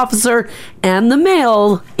corrections officer and the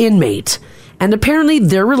male inmate, and apparently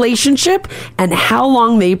their relationship and how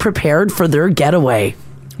long they prepared for their getaway.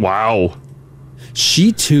 Wow.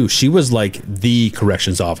 She was like the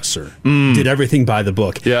corrections officer. Did everything by the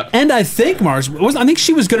book. Yeah. And I think, Mars, I think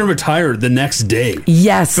she was going to retire the next day.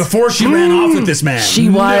 Yes. Before she ran off with this man. She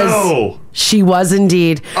was. No. She was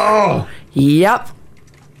indeed. Oh. Yep.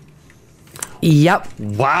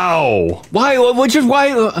 Wow. Why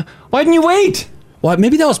didn't you wait? Well,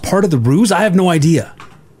 maybe that was part of the ruse. I have no idea.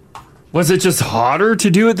 Was it just hotter to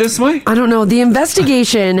do it this way? I don't know. The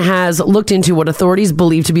investigation has looked into what authorities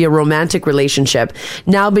believe to be a romantic relationship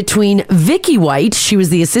now between Vicky White, she was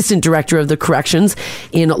the assistant director of the corrections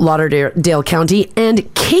in Lauderdale County,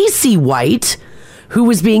 and Casey White, who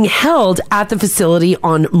was being held at the facility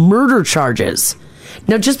on murder charges.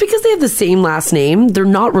 Now, just because they have the same last name, they're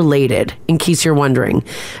not related, in case you're wondering.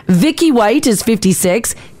 Vicky White is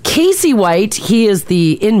 56. Casey White, he is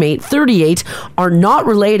the inmate, 38, are not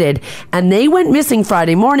related, and they went missing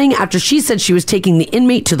Friday morning after she said she was taking the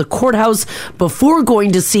inmate to the courthouse before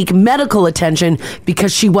going to seek medical attention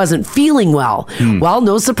because she wasn't feeling well. Well,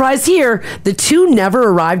 no surprise here. The two never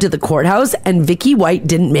arrived at the courthouse, and Vicky White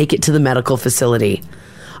didn't make it to the medical facility.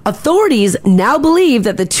 Authorities now believe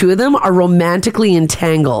that the two of them are romantically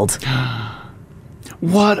entangled.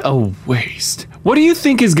 What a waste. What do you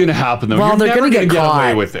think is going to happen, though? Well, You're they're never going to get caught.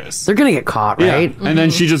 away with this. They're going to get caught, right? Yeah. And then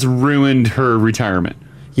she just ruined her retirement.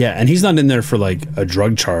 Yeah, and he's not in there for like a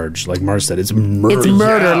drug charge, like Mars said. It's murder. It's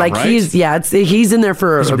murder. Yeah, like right? he's in there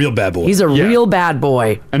for. He's a real bad boy. He's a Yeah. real bad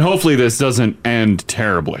boy. And hopefully this doesn't end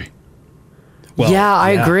terribly. Well, yeah,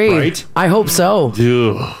 I agree. right? I hope so.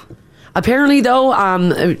 Ugh. Apparently,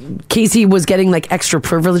 though, Casey was getting like extra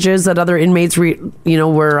privileges that other inmates, were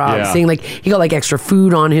seeing. Like he got like extra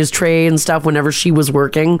food on his tray and stuff whenever she was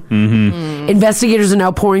working. Mm-hmm. Investigators are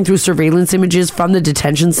now pouring through surveillance images from the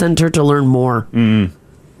detention center to learn more.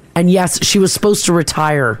 And yes, she was supposed to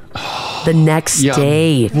retire the next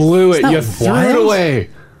day. Blew it. You threw it away.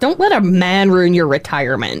 Don't let a man ruin your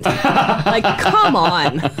retirement. Like, come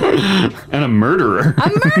on. And a murderer.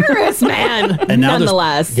 A murderous man, And now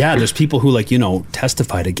nonetheless. there's people who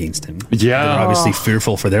testified against him. Yeah. They're obviously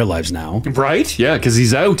fearful for their lives now. Right? Yeah, because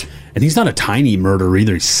he's out. And he's not a tiny murderer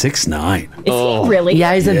either. He's 6'9". Is he really?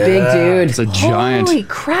 Yeah, he's a big dude. It's a giant. Holy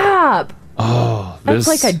crap. Oh, That's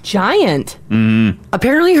like a giant.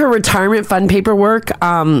 Apparently, her retirement fund paperwork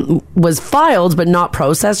was filed but not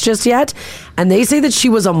processed just yet. And they say that she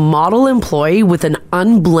was a model employee with an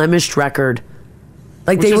unblemished record.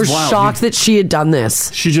 Like, Which they were is wild. shocked that she had done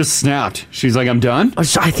this. She just snapped. She's like, I'm done.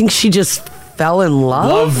 I think she just fell in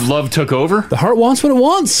love. Love took over. The heart wants what it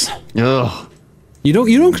wants. Ugh. You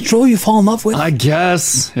don't control who you fall in love with. I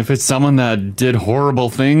guess if it's someone that did horrible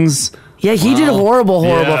things. Yeah, he did horrible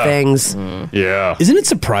yeah. things. Yeah. Isn't it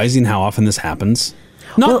surprising how often this happens?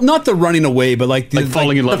 Not the running away, but like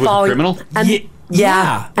falling in love with a criminal? And,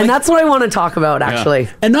 yeah. And that's what I want to talk about, actually.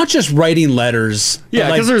 And not just writing letters. Yeah,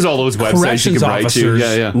 but, because there's all those websites you corrections can write to.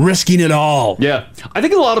 officers Yeah. risking it all. Yeah. I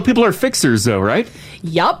think a lot of people are fixers, though, right?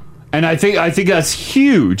 Yup. And I think that's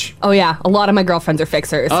huge. Oh, yeah. A lot of my girlfriends are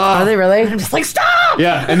fixers. Are they really? I'm just like, stop!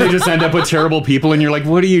 Yeah, and they just end up with terrible people, and you're like,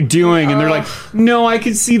 "What are you doing?" And they're like, "No, I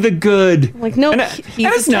can see the good." Like, no, and he's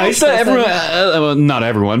it's a nice trash that everyone, person. well, not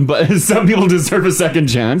everyone, but some people deserve a second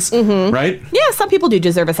chance, right? Yeah, some people do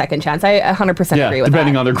deserve a second chance. I 100% agree with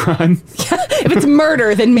depending that. on their crime. If it's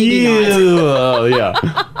murder, then maybe not.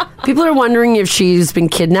 Yeah. People are wondering if she's been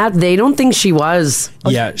kidnapped. They don't think she was.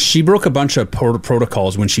 Yeah, she broke a bunch of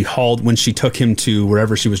protocols when she took him to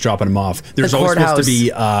wherever she was dropping him off. There's always supposed to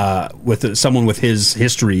be with someone with his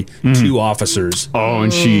history, 2 officers. Oh,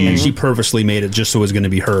 and she purposely made it just so it was going to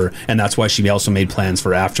be her, and that's why she also made plans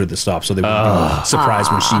for after the stop, so they wouldn't be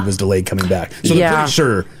surprised when she was delayed coming back. So they're pretty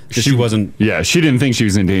sure that she wasn't. Yeah, she didn't think she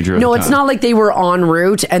was in danger. No, it's not like they were en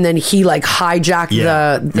route and then he like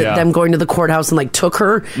hijacked them going to the courthouse and like took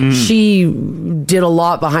her. She did a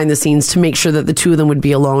lot behind the scenes to make sure that the two of them would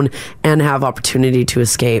be alone and have opportunity to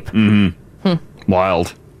escape.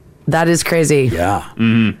 Wild. That is crazy. Yeah.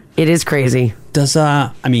 It is crazy. Does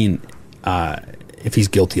if he's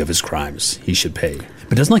guilty of his crimes, he should pay.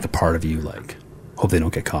 But doesn't like a part of you like hope they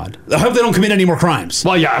don't get caught? I hope they don't commit any more crimes.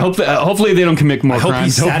 Well, yeah. I hope hopefully they don't commit more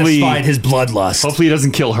crimes. He's satisfied his bloodlust. Hopefully he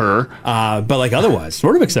doesn't kill her. But like otherwise,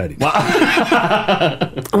 sort of exciting. Well,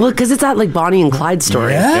 because it's that like Bonnie and Clyde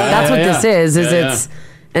story. Yeah. That's what this is. It's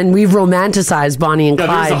and we've romanticized Bonnie and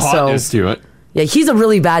Clyde. There's a hotness to it. Yeah, he's a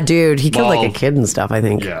really bad dude. He killed like a kid and stuff, I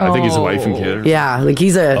think. Yeah, I think he's a wife and kid. Yeah, like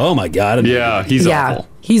he's a... Oh my God. Yeah, he's awful.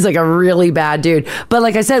 He's like a really bad dude. But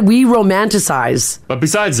like I said, we romanticize... But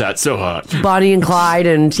besides that, so hot. Bonnie and Clyde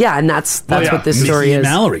and that's what this story is.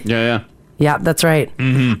 Mallory. Yeah. Yeah, that's right.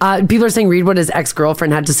 Mm-hmm. People are saying read what his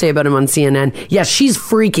ex-girlfriend had to say about him on CNN. Yeah, she's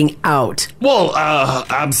freaking out. Well,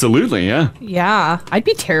 absolutely, yeah. Yeah, I'd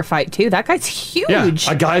be terrified too. That guy's huge. Yeah,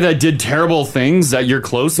 a guy that did terrible things that you're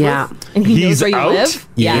close with. And he knows He's where you out. live.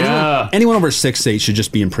 Yeah. Anyone over 6'8" should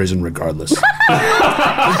just be in prison regardless.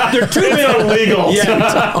 They're too illegal.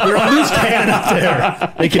 Yeah, they're on loose cannon up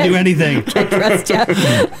there. They can do anything. Trust ya.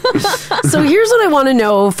 So here's what I want to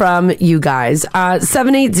know from you guys.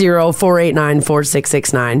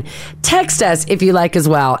 780-489-4669. Text us if you like as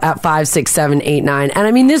well at 56789. And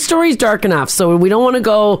I mean, this story's dark enough, so we don't want to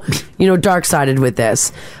go, dark-sided with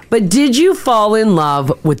this. But did you fall in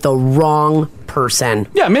love with the wrong person?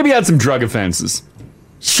 Yeah, maybe you had some drug offenses.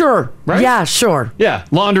 Sure. Right? Yeah, sure. Yeah,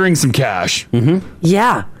 laundering some cash. Mm-hmm.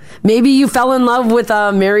 Yeah. Maybe you fell in love with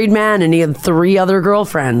a married man and he had 3 other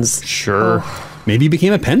girlfriends. Sure. Maybe you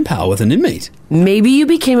became a pen pal with an inmate. Maybe you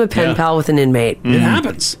became a pen pal with an inmate. It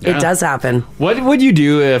happens. It does happen. What would you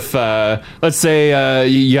do if, let's say,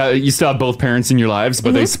 you still have both parents in your lives,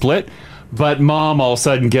 but they split, but mom all of a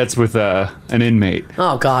sudden gets with an inmate?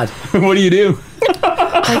 Oh, God. What do you do?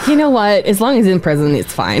 Like, you know what? As long as he's in prison,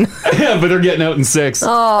 it's fine. Yeah, but they're getting out in 6.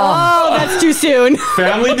 Oh, that's too soon.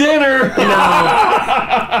 Family dinner.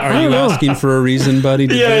 Are you asking for a reason, buddy?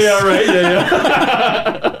 Yeah, right.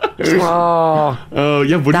 Yeah. Oh,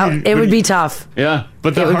 yeah. It would be tough. Yeah,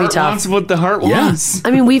 but the It would be heart tough. wants what the heart wants.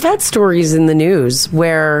 I mean, we've had stories in the news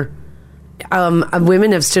where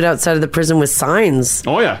women have stood outside of the prison with signs.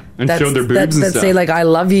 Oh, yeah, and showed their boobs and that stuff. say, like, I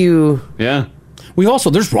love you. Yeah.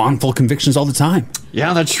 There's wrongful convictions all the time.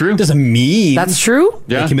 Yeah, that's true. Doesn't mean That's true?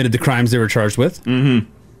 they committed the crimes they were charged with.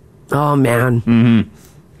 Mm-hmm. Oh, man.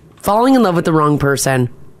 Falling in love with the wrong person.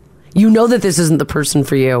 You know that this isn't the person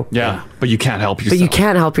for you. Yeah, but you can't help yourself. But you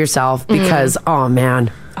can't help yourself because, oh,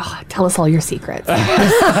 man. Oh, tell us all your secrets.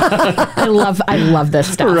 I love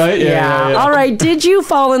this stuff. Right? Yeah. All right. Did you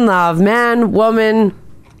fall in love? Man, woman,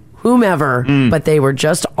 whomever. But they were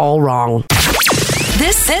just all wrong.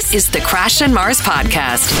 This is the Crash and Mars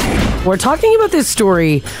podcast. We're talking about this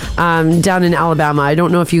story down in Alabama. I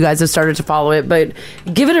don't know if you guys have started to follow it, but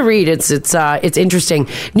give it a read. It's interesting.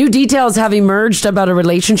 New details have emerged about a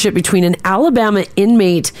relationship between an Alabama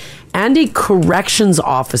inmate and a corrections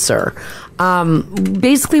officer.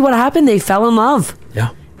 Basically, what happened? They fell in love. Yeah.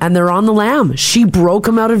 And they're on the lam. She broke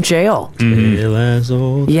him out of jail.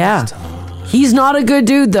 Yeah. He's not a good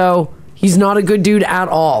dude, though. He's not a good dude at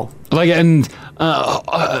all. But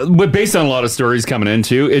based on a lot of stories coming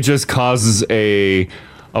into, it just causes a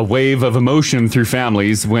wave of emotion through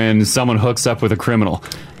families when someone hooks up with a criminal.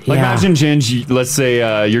 Like, imagine, Ginge, let's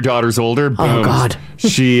say your daughter's older. Boom, oh, God.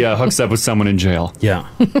 She hooks up with someone in jail. Yeah.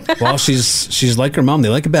 Well, she's like her mom. They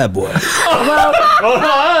like a bad boy. Well,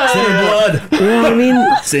 it's in her blood. You know what I mean?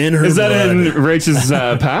 It's in her Is blood. that in Rachel's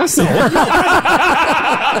past?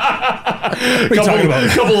 What are you talking about? A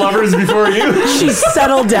couple lovers before you? She's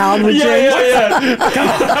settled down with James.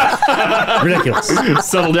 Yeah. Ridiculous.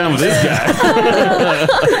 Settle down with this guy.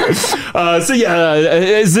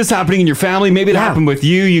 Is this happening in your family? Maybe it happened with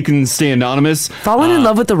you. You can stay anonymous. Falling in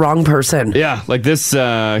love with the wrong person. Yeah, like this.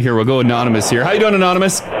 Here, we'll go anonymous here. How you doing,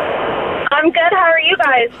 anonymous? I'm good. How are you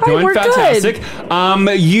guys? Doing we're fantastic.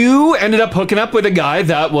 You ended up hooking up with a guy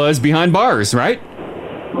that was behind bars, right?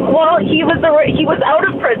 Well, he was out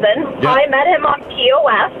of prison. Yeah. I met him on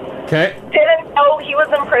POS. Okay. Didn't know he was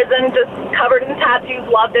in prison. Just covered in tattoos.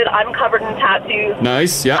 Loved it. I'm covered in tattoos.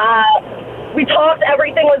 Nice. Yeah. We talked.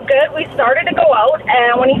 Everything was good. We started to go out,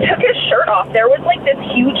 and when he took his shirt off, there was like this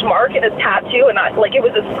huge mark in his tattoo, and it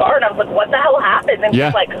was a scar. And I was like, "What the hell happened?" And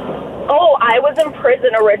he's like, "Oh, I was in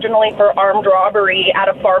prison originally for armed robbery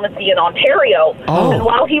at a pharmacy in Ontario. Oh. And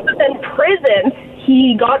while he was in prison,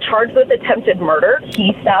 he got charged with attempted murder.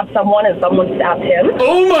 He stabbed someone, and someone stabbed him.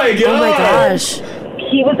 Oh my god! Oh my gosh!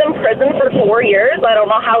 He was in prison for 4 years. I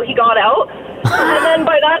don't know how he got out. And then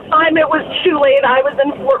by that time, it was too late. I was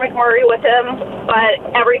in Fort McMurray with him, but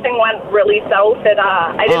everything went really south. And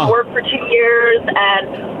I didn't work for 2 years,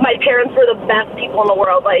 and my parents were the best people in the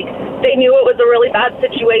world. Like, they knew it was a really bad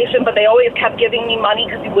situation, but they always kept giving me money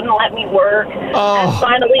because he wouldn't let me work. And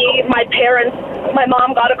finally, my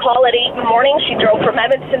mom got a call at 8 in the morning. She drove from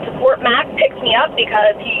Edmonton to Fort Mac, picked me up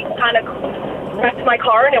because he kind of wrecked my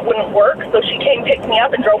car and it wouldn't work. So she came, picked me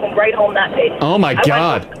up, and drove me right home that day. Oh my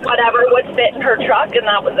God. Whatever would fit in her truck, and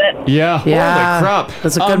that was it. Yeah. Holy crap.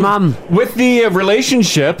 That's a good mom. With the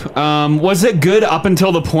relationship, was it good up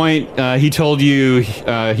until the point he told you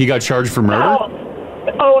he got charged for murder?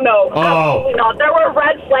 Oh no, absolutely not. There were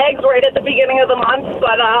red flags right at the beginning of the month,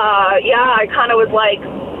 but yeah, I kind of was like,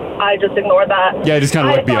 I just ignored that. Yeah, I just kind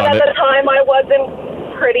of looked beyond it. At the time, I wasn't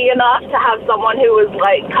pretty enough to have someone who was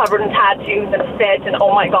like covered in tattoos and fit, and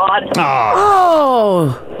oh my God. And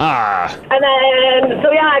then,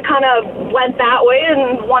 so yeah, I kind of went that way,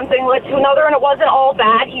 and one thing led to another, and it wasn't all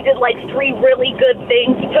bad. He did like 3 really good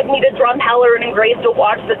things. He took me to Drumheller and engraved a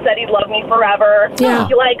watch that said he'd love me forever. Yeah.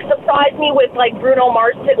 He like surprised me with like Bruno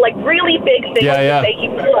Mars, like really big things to make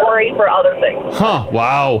you sorry for other things. Huh,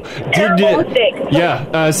 wow.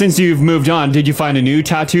 Since you've moved on, did you find a new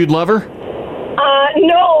tattooed lover?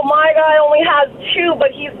 No, my guy only has 2,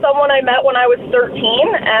 but he's someone I met when I was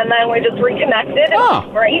 13, and then we just reconnected. And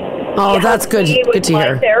he's great. Oh, that's good. Good to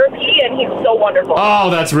hear. Therapy, and he's so wonderful. Oh,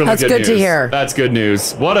 that's really good news. That's good to hear. That's good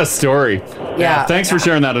news. What a story. Yeah. Thanks for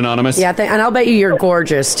sharing that, Anonymous. Yeah, and I'll bet you you're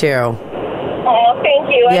gorgeous too. Oh, thank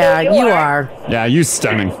you. Yeah, you are. Yeah, you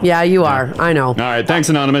stunning. Yeah, you are. I know. All right, thanks,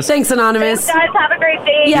 Anonymous. Thanks, Anonymous. Thanks, guys. Have a great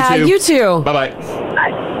day. Yeah, you too. Bye-bye.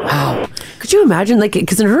 Bye. Wow. Could you imagine, like,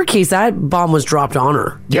 because in her case, that bomb was dropped on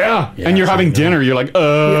her. Yeah, and you're having dinner. You're like,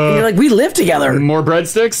 You're like, we live together. More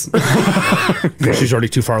breadsticks? She's already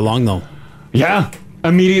too far along, though. Yeah.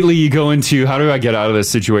 Immediately you go into, how do I get out of this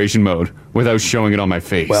situation mode without showing it on my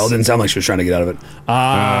face? Well, it didn't sound like she was trying to get out of it.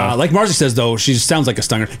 Like Marcy says, though, she sounds like a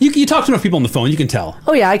stunger. You talk to enough people on the phone, you can tell.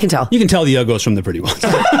 Oh, yeah, I can tell. You can tell the uggos from the pretty ones.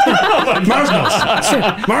 Mars knows.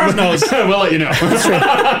 Mars knows. We'll let you know.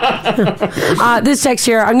 This text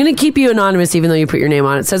here, I'm going to keep you anonymous even though you put your name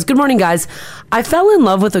on it. It says, good morning, guys. I fell in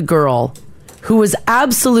love with a girl who was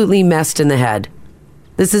absolutely messed in the head.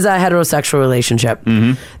 This is a heterosexual relationship.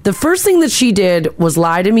 The first thing that she did was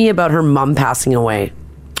lie to me about her mom passing away.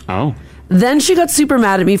 Oh. Then she got super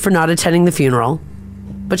mad at me for not attending the funeral.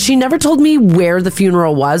 But she never told me where the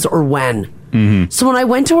funeral was or when. So when I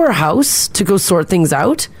went to her house to go sort things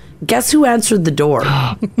out, guess who answered the door?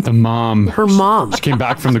 The mom. Her mom. She came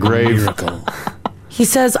back from the grave. He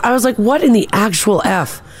says, I was like, what in the actual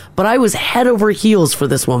F? But I was head over heels for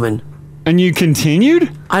this woman. And you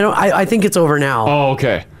continued? I think it's over now. Oh,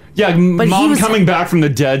 okay. Yeah, but mom coming back from the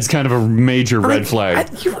dead's kind of a major red flag.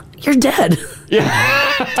 You're dead.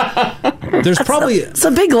 There's probably it's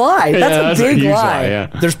a big lie. That's a big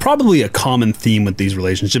lie. There's probably a common theme with these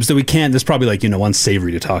relationships that we can't. There's probably like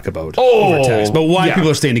unsavory to talk about over text. But why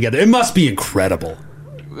people are staying together? It must be incredible,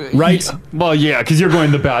 right? Well, yeah, because you're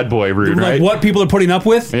going the bad boy route, right? Like what people are putting up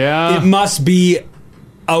with. Yeah, it must be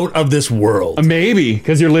out of this world. Maybe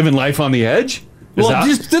because you're living life on the edge. People put up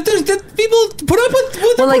with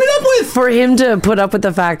what they're putting up with. For him to put up with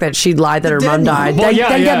the fact that she'd lied that her mom died, then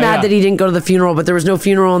get mad that he didn't go to the funeral, but there was no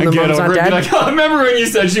funeral and the mom's not dead. Like, oh, remember when you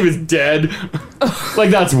said she was dead? Like,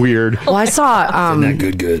 that's weird. Well, I saw... Isn't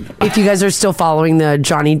that good? If you guys are still following the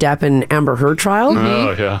Johnny Depp and Amber Heard trial.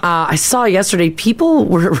 Oh, yeah. I saw yesterday people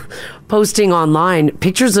were posting online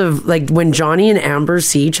pictures of like when Johnny and Amber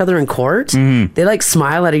see each other in court, they like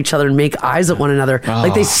smile at each other and make eyes at one another.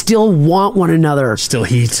 Like they still want one another. Still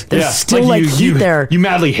heat. There's still like heat there. You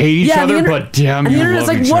madly hate each other, but damn, and you the internet's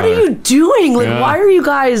love like, each what other. are you doing? Like, why are you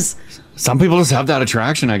guys... Some people just have that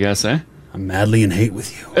attraction, I guess, eh? I'm madly in hate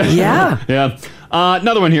with you. Yeah. Yeah.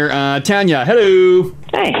 Another one here. Tanya, hello.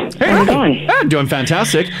 Hey. Hey, how you doing? Doing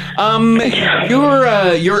fantastic.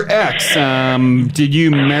 Your ex, did you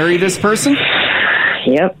marry this person?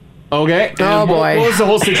 Yep. Okay. Oh, boy. What was the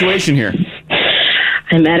whole situation here?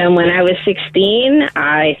 I met him when I was 16.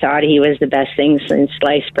 I thought he was the best thing since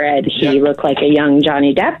sliced bread. He looked like a young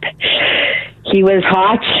Johnny Depp. He was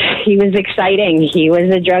hot. He was exciting. He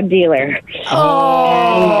was a drug dealer.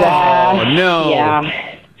 Oh, no.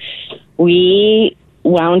 Yeah. We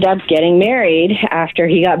wound up getting married after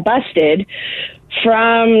he got busted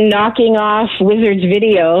from knocking off Wizard's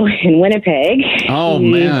Video in Winnipeg. Oh,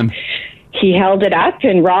 man. He held it up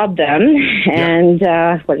and robbed them and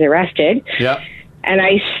was arrested. Yep. And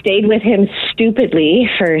I stayed with him stupidly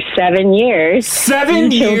for 7 years. 7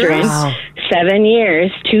 children. years? Wow. 7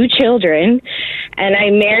 years, 2 children. And I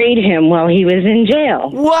married him while he was in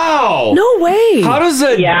jail. Wow. No way. How does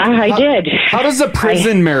it? Yeah, I did. How does a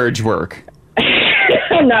prison marriage work?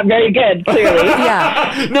 Not very good, clearly.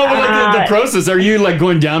 Yeah. No, but like the process. Are you like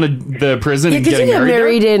going down to the prison and Because you getting get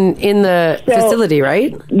married? married in the facility,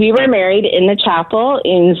 right? We were married in the chapel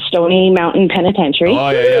in Stony Mountain Penitentiary. Oh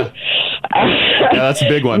yeah. Yeah, that's a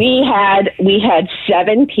big one. We had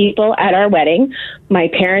 7 people at our wedding. My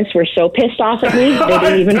parents were so pissed off at me, they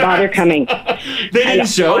didn't even bother coming. They didn't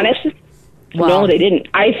show? Wow. No, they didn't.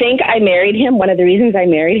 I think I married him. One of the reasons I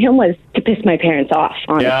married him was to piss my parents off,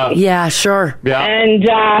 honestly. Yeah, sure. Yeah. And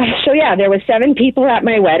so, yeah, there was 7 people at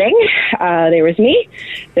my wedding. There was me,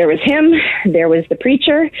 there was him, there was the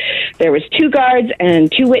preacher, there was 2 guards,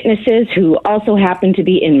 and 2 witnesses who also happened to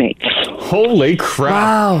be inmates. Holy crap.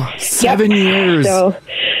 Wow. 7 years. So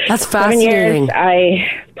that's 7 years, fascinating. I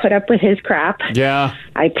put up with his crap. Yeah.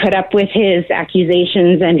 I put up with his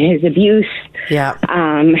accusations and his abuse. Yeah.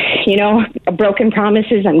 You know, broken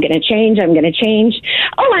promises. I'm going to change. I'm going to change.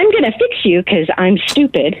 Oh, I'm going to fix you because I'm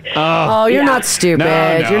stupid. Oh, you're not stupid.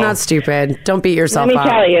 No, no. You're not stupid. Don't beat yourself Let me up.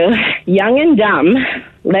 tell you, young and dumb.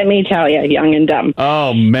 Let me tell you, young and dumb.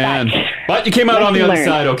 Oh, man. But you came out on the other lesson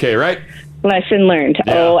learned. side okay, right? Lesson learned.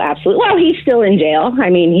 Yeah. Oh, absolutely. Well, he's still in jail. I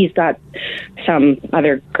mean, he's got some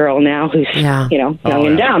other girl now who's, you know, young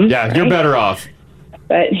and dumb. Yeah, you're right? better off.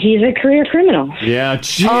 But he's a career criminal. Yeah,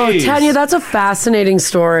 jeez. Oh, Tanya, that's a fascinating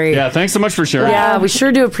story. Yeah, thanks so much for sharing. Yeah, we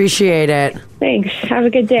sure do appreciate it. Thanks. Have a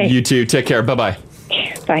good day. You too. Take care. Bye-bye.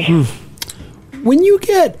 Bye. When you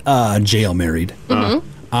get jail married,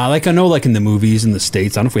 like I know, like in the movies in the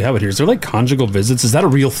States, I don't know if we have it here. Is there like conjugal visits? Is that a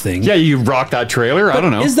real thing? Yeah, you rock that trailer. I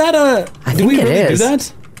don't know. Is that a? I do think we it really is. do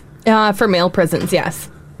that? For male prisons, yes.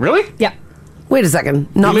 Really? Yeah. Wait a second.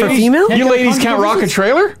 Not You for ladies- female? You ladies can't rock a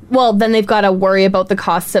trailer? Well, then they've got to worry about the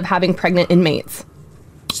costs of having pregnant inmates.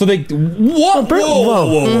 So they what?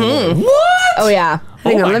 Whoa. What? Oh yeah.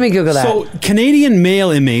 Hang on, let me Google that. So Canadian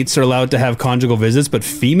male inmates are allowed to have conjugal visits, but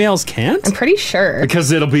females can't. I'm pretty sure.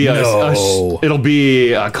 Because it'll be it'll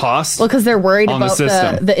be a cost. Well, because they're worried on the about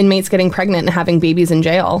system. the inmates getting pregnant and having babies in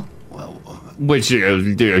jail. Which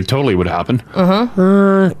totally would happen.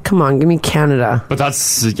 Come on, give me Canada. But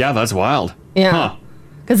that's wild. Yeah. Huh.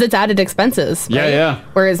 Because it's added expenses. Yeah, right? yeah.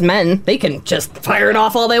 Whereas men, they can just fire it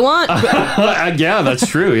off all they want. Yeah, that's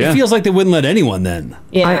true. Yeah. It feels like they wouldn't let anyone then.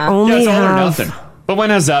 Yeah. I only it's all or have... nothing. But when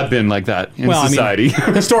has that been like that in society? I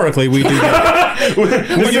mean, historically, we do that.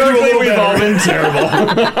 Historically, we've all been terrible.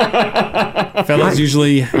 Fellas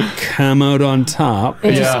usually come out on top.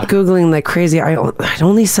 I'm just Googling like crazy. It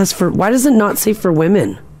only says for... Why does it not say for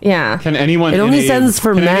women? Yeah. Can anyone? It only says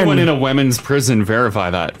for can men. anyone in a women's prison verify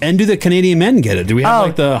that? And do the Canadian men get it? Do we have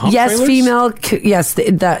like the hump yes, trailers? female. Yes,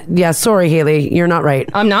 yeah. Sorry, Haley, you're not right.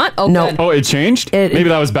 I'm not. Oh, no. good. Oh, it changed. Maybe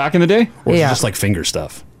that was back in the day. Or is it Yeah. just like finger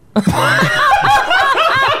stuff?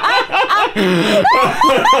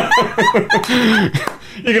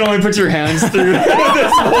 You can only put your hands through this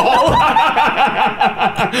wall.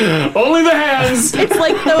 Only the hands. It's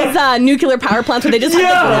like those nuclear power plants where they just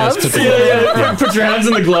have the gloves. Yeah. Put your hands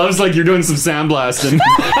in the gloves like you're doing some sandblasting.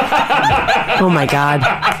 Oh my god.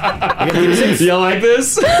 You like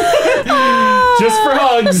this? Just for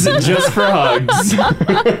hugs. Just for hugs.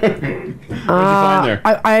 What'd you find there?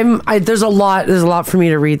 There's a lot for me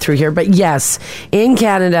to read through here, but yes, in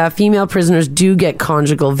Canada, female prisoners do get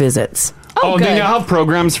conjugal visits. Oh, they now have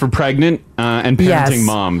programs for pregnant and parenting Yes.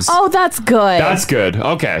 moms. Oh, that's good. That's good.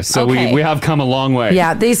 Okay, so Okay. we have come a long way.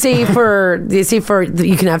 Yeah, they say for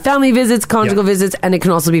you can have family visits, conjugal visits, and it can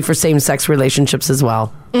also be for same-sex relationships as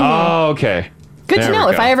well. Oh, okay. Good There to we know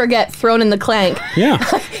if go. I ever get thrown in the clank. Yeah.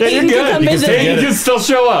 Yeah, you're You can good. come visit. You can still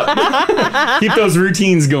show up. Keep those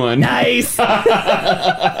routines going. Nice.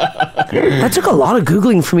 That took a lot of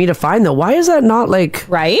Googling for me to find, though. Why is that not like...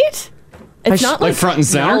 Right? It's not like front and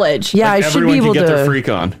center. knowledge. Yeah, Like I should everyone be able can get to... their freak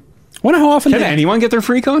on. Wonder how often Can anyone get their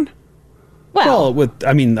freak on? Well,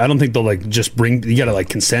 I mean, I don't think they'll like just bring. You gotta like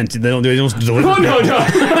consent. They don't deliver. Oh, no.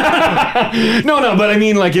 No, but I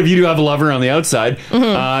mean, like, if you do have a lover on the outside,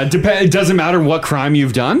 it doesn't matter what crime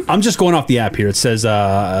you've done. I'm just going off the app here. It says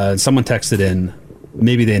someone texted in.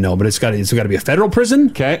 Maybe they know, but it's got to be a federal prison.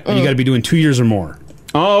 Okay, and you got to be doing 2 years or more.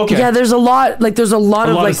 Oh, okay. Yeah, there's a lot of like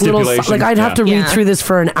little stipulations, like I'd have to read yeah. through this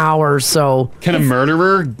for an hour. So Can a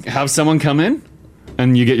murderer have someone come in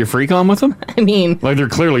and you get your freak on with them? I mean, like they're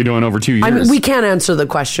clearly doing over 2 years. I mean, we can't answer the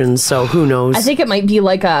questions, so who knows? I think it might be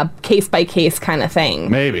like a case by case kind of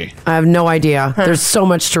thing. Maybe. I have no idea. There's so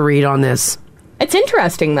much to read on this. It's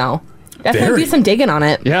interesting though. Definitely do some digging on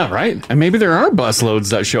it. Yeah, right. And maybe there are bus loads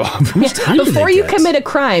that show up. Before you commit a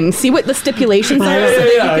crime, see what the stipulations are so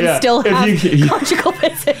that you can still have conjugal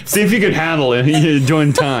visits. See if you can handle it. You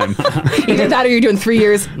join time. Either that or you're doing 3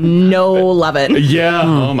 years, no loving. Yeah.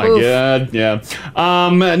 Oh my God. Yeah.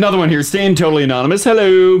 Another one here. Staying totally anonymous.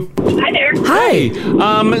 Hello. Hi there. Hi.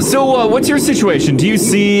 So what's your situation? Do you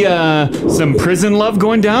see some prison love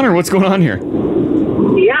going down, or what's going on here?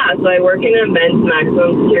 Yeah, so I work in a men's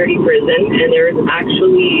maximum security prison, and there's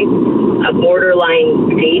actually a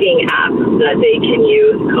borderline dating app that they can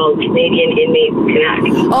use called Canadian Inmates Connect.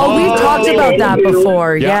 Oh, we've talked about that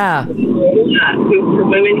before. Yeah. For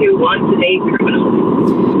women who want to date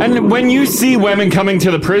criminals. And when you see women coming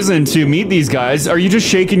to the prison to meet these guys, are you just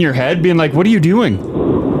shaking your head, being like, "What are you doing?"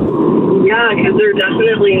 Yeah, because they're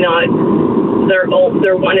definitely not.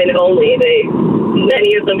 They're one and only.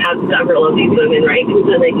 Many of them have several of these women, right? Because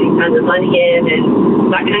then they can send the money in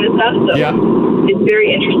and that kind of stuff. So it's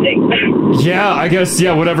very interesting. Yeah, I guess,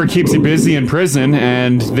 whatever keeps you busy in prison,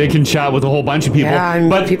 and they can chat with a whole bunch of people. Yeah,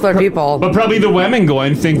 but people are people. But probably the women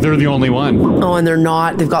going think they're the only one. Oh, and they're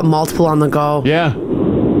not. They've got multiple on the go. Yeah.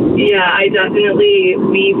 Yeah,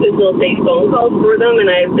 we facilitate phone calls for them, and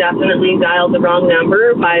I've definitely dialed the wrong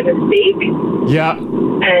number by mistake. Yeah.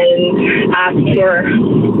 And asked for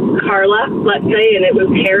Carla, let's say, and it was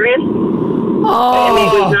Karen. Oh. And he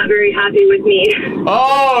was not very happy with me.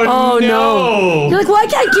 Oh no. You're like, well, I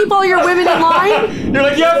can't keep all your women in line. You're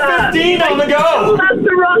like, you have 15 on the go. Oh, that's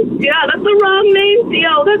the wrong name,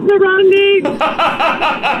 Theo. That's the wrong name.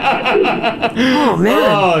 Oh,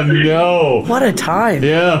 man. Oh, no. What a time.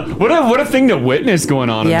 Yeah. What a thing to witness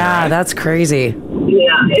going on in Yeah, there. that's crazy.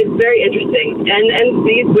 Yeah, it's very interesting. And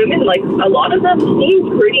these women, like, a lot of them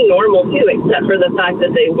seem pretty normal, too, except for the fact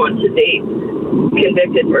that they want to date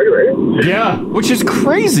convicted murderers. Yeah, which is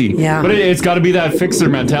crazy. Yeah. But it's got to be that fixer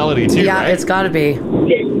mentality, too, Yeah, right? it's got to be.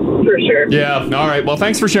 Yeah, for sure. Yeah. All right. Well,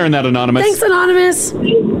 thanks for sharing that, Anonymous. Thanks, Anonymous.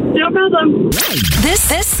 No problem.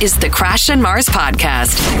 This is the Crash and Mars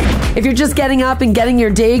podcast. If you're just getting up and getting your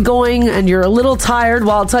day going and you're a little tired,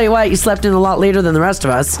 well, I'll tell you what, you slept in a lot later than the rest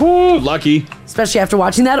of us. Ooh, lucky. Especially after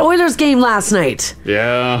watching that Oilers game last night.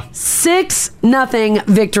 Yeah. 6-0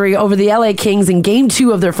 victory over the LA Kings in Game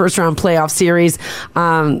 2 of their first-round playoff series.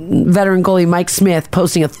 Veteran goalie Mike Smith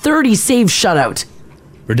posting a 30-save shutout.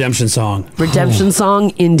 Redemption song. Redemption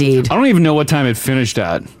song, indeed. I don't even know what time it finished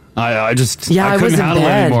at. I couldn't was in handle it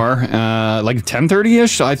bed. anymore. Like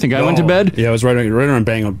 10:30ish. I think I went to bed. Yeah, it was right around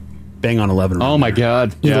bang on 11. Oh my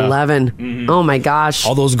God. Yeah. 11. Oh my gosh.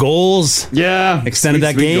 All those goals. Yeah. Extended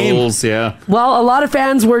that Sweet game. Goals, yeah. Well, a lot of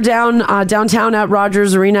fans were downtown at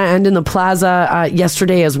Rogers Arena and in the plaza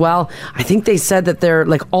yesterday as well. I think they said that they're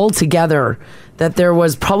like all together that there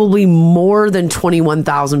was probably more than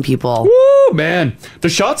 21,000 people. Woo, man. The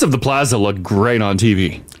shots of the plaza look great on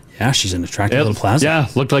TV. Yeah, she's an attractive little plaza. Yeah,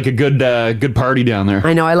 looked like a good party down there.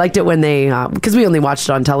 I know. I liked it when they, because we only watched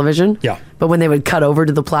it on television. Yeah. But when they would cut over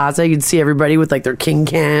to the plaza, you'd see everybody with like their king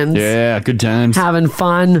cans. Yeah, good times. Having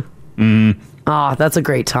fun. Oh, that's a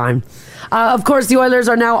great time. Of course, the Oilers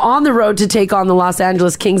are now on the road to take on the Los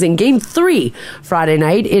Angeles Kings in Game 3 Friday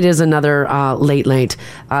night. It is another late night.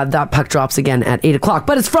 That puck drops again at 8 o'clock.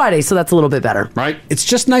 But it's Friday, so that's a little bit better. Right. It's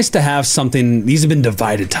just nice to have something. These have been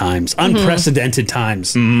divided times, unprecedented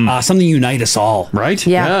times. Something unite us all. Right?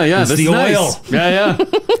 Yeah. Yeah. It's That's the nice. oil. Yeah.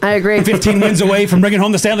 I agree. 15 wins away from bringing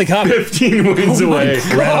home the Stanley Cup. 15 wins away.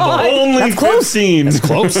 Incredible. Only That's close. 15. That's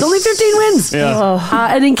close. It's only 15 wins.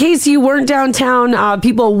 Yeah. And in case you weren't downtown,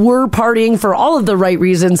 people were partying for all of the right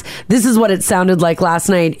reasons. This is what it sounded like last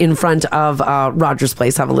night in front of Rogers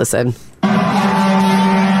Place. Have a listen.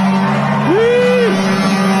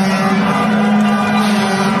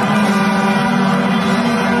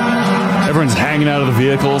 Everyone's hanging out of the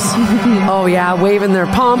vehicles. Oh, yeah. Waving their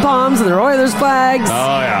pom-poms and their Oilers flags. Oh,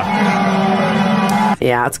 yeah.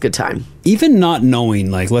 Yeah, it's a good time. Even not knowing,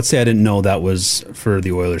 like, let's say I didn't know that was for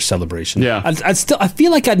the Oilers celebration. Yeah. I feel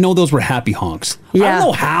like I'd know those were happy honks. Yeah. I don't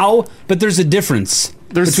know how, but there's a difference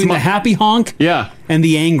between the happy honk and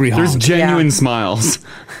the angry honk. There's genuine smiles.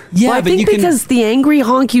 Yeah, well, I but think you can... because the angry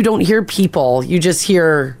honk, you don't hear people. You just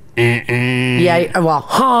hear... Yeah, well,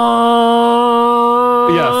 honk.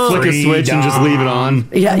 Yeah, flick a switch and just leave it on.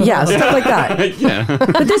 Yeah, stuff like that. Yeah.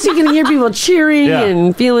 But this, you can hear people cheering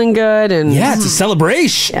and feeling good. And yeah, it's a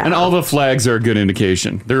celebration. Yeah. And all the flags are a good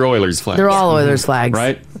indication. They're Oilers flags. They're all Oilers flags.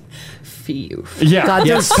 Right? Phew. Yeah. God,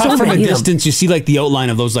 Yeah, there's cut so from a many of them. distance, you see like the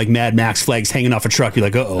outline of those like Mad Max flags hanging off a truck. You're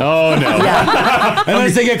like, uh-oh. Oh, no. Yeah. And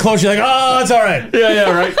as they get close, you're like, oh, it's all right.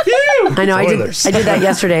 Yeah, right. I know. I did Oilers. that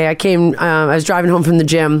yesterday. I was driving home from the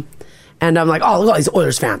gym, And I'm like, oh, look at all these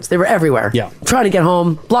Oilers fans. They were everywhere. Yeah. I'm trying to get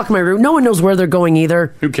home, blocking my route. No one knows where they're going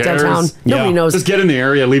either. Who cares? Downtown. Nobody knows. Just get in the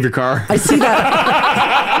area, leave your car. I see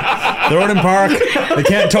that. Throw it in park. They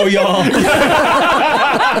can't tow y'all.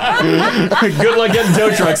 Good luck getting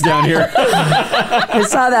tow trucks down here. I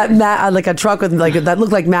saw that like a truck with like that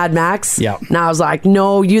looked like Mad Max. Yeah. Now I was like,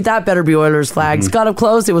 no, that better be Oilers flags. Got up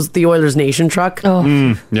close. It was the Oilers Nation truck. Oh.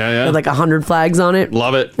 Yeah. With like 100 flags on it.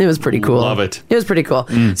 Love it. It was pretty cool. Love it. It was pretty cool.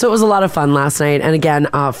 So it was a lot of fun last night. And again,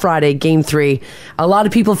 Friday, game 3. A lot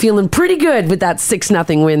of people feeling pretty good with that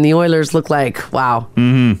 6-0 win. The Oilers look like, wow.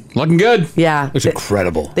 Looking good. Yeah. Looks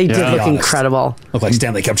incredible. They did look honest. incredible. Look like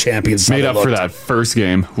Stanley Cup champions. Made up for that first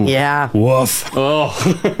game. Ooh. Yeah. Woof. Oh.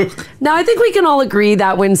 Now, I think we can all agree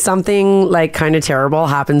that when something like kind of terrible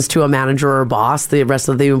happens to a manager or a boss, the rest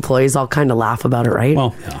of the employees all kind of laugh about it, right?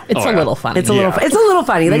 Well, yeah. It's a little funny. It's a little. It's a little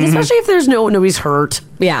funny, like especially if there's nobody's hurt.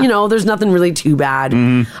 Yeah. You know, there's nothing really too bad.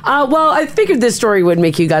 Well, I figured this story would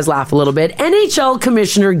make you guys laugh a little bit. NHL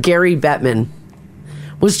Commissioner Gary Bettman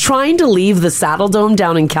was trying to leave the Saddle Dome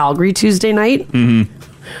down in Calgary Tuesday night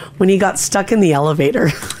when he got stuck in the elevator.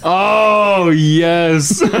 Oh,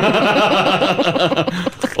 yes.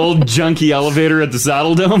 Old junky elevator at the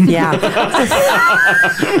Saddle Dome. Yeah.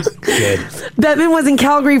 Good. Bettman was in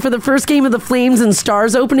Calgary for the first game of the Flames and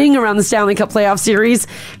Stars opening around the Stanley Cup playoff series,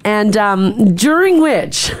 and during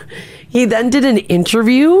which he then did an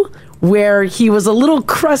interview where he was a little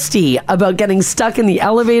crusty about getting stuck in the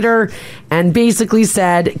elevator and basically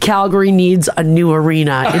said Calgary needs a new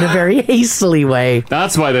arena in a very hastily way.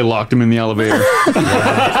 That's why they locked him in the elevator.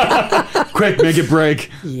 Quick, make it break.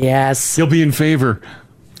 Yes. You'll be in favor.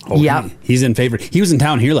 Oh, Yep. He's in favor. He was in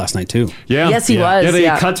town here last night, too. Yeah. Yes, he was. Yeah, they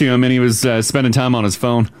Yeah. cut to him and he was spending time on his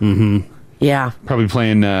phone. Yeah. Probably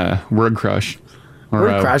playing Word Crush. Or,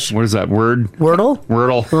 Word Crush. What is that? Wordle?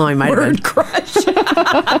 Wordle. Oh, I might have been. Word Crush.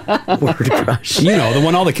 Word Crush. You know, the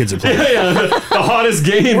one all the kids are playing. Yeah, the hottest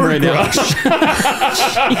game right now.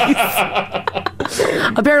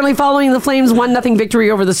 Apparently, following the Flames' 1-0 victory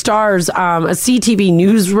over the Stars, a CTV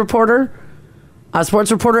News reporter, a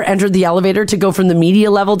sports reporter, entered the elevator to go from the media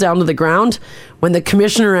level down to the ground. When the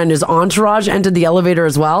commissioner and his entourage entered the elevator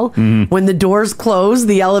as well, when the doors closed,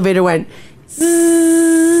 the elevator went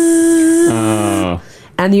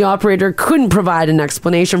and the operator couldn't provide an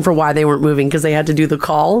explanation for why they weren't moving because they had to do the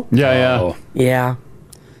call. Yeah. Yeah.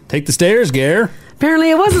 Take the stairs, Gare.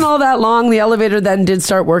 Apparently, it wasn't all that long. The elevator then did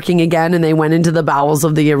start working again, and they went into the bowels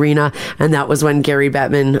of the arena. And that was when Gary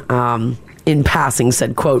Bettman, in passing,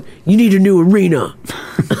 said, quote, "You need a new arena."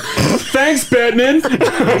 Thanks, Bettman.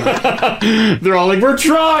 They're all like, we're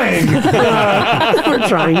trying. We're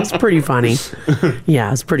trying. It's pretty funny.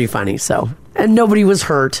 Yeah, it's pretty funny. So, and nobody was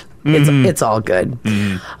hurt. It's all good.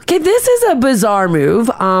 Okay, this is a bizarre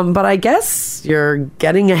move, but I guess you're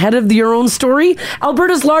getting ahead of your own story.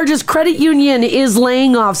 Alberta's largest credit union is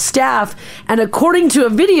laying off staff, and according to a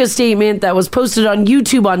video statement that was posted on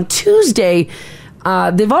YouTube on Tuesday,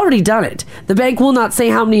 they've already done it. The bank will not say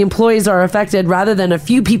how many employees are affected, rather than a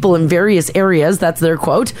few people in various areas, that's their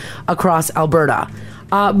quote, across Alberta.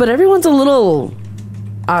 But everyone's a little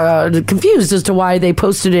confused as to why they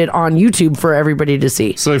posted it on YouTube for everybody to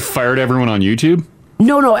see. So they fired everyone on YouTube?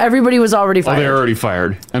 No, everybody was already fired. Oh, they're already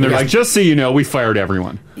fired. And they're like, just so you know, we fired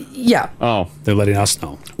everyone. Yeah. Oh. They're letting us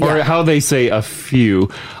know. Or how they say a few.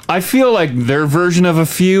 I feel like their version of a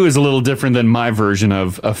few is a little different than my version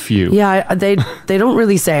of a few. Yeah, they don't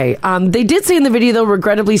really say. They did say in the video, though,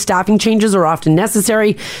 regrettably, staffing changes are often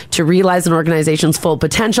necessary to realize an organization's full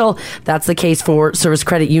potential. That's the case for Service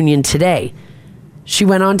Credit Union today. She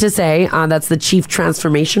went on to say, that's the Chief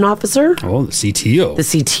Transformation Officer. Oh, the CTO. The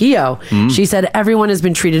CTO. She said everyone has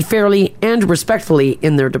been treated fairly and respectfully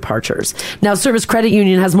in their departures. Now, Service Credit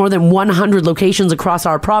Union has more than 100 locations across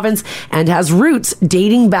our province and has roots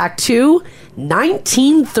dating back to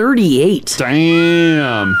 1938.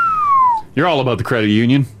 Damn. You're all about the credit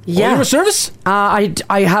union. Yeah. Oh, you have a Service? I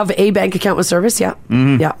have a bank account with Service, yeah.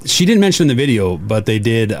 Yeah. She didn't mention in the video, but they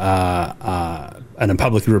did an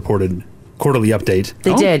publicly reported quarterly update.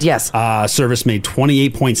 They did, yes. Service made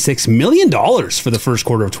 $28.6 million for the first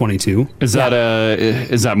quarter of 22. Is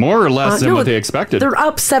that more or less than what they expected? They're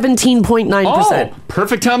up 17.9%. Oh,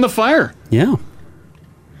 perfect time to fire. Yeah.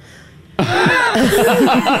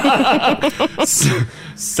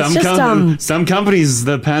 Some companies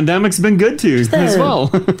the pandemic's been good to as well.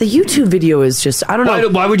 The YouTube video is just, I don't know.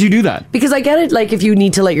 Why would you do that? Because I get it, like if you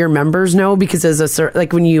need to let your members know, because as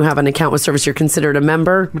like when you have an account with Service, you're considered a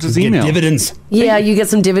member. Which is email. Dividends. Yeah, you get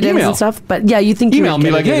some dividends and stuff. But yeah, you think email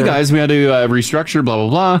me like, hey guys, we had to restructure, blah, blah,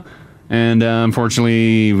 blah. And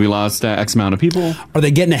unfortunately, we lost X amount of people. Are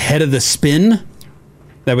they getting ahead of the spin?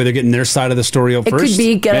 That way they're getting their side of the story out It first. could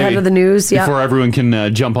be get ahead of the news. Yeah. Before everyone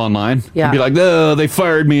can jump online. Yeah. And be like, oh, they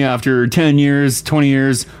fired me after 10 years, 20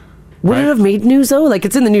 years. Would it have made news though? Like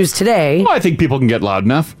it's in the news today. Well, I think people can get loud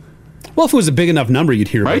enough. Well, if it was a big enough number, you'd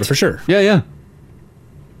hear about it for sure. Yeah, yeah.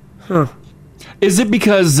 Huh. Is it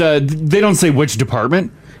because they don't say which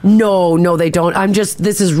department? No, they don't.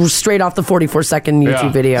 This is straight off the 44-second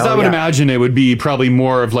YouTube video. 'Cause I would imagine it would be probably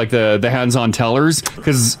more of like the hands-on tellers,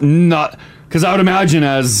 because I would imagine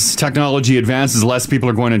as technology advances, less people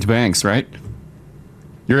are going into banks, right?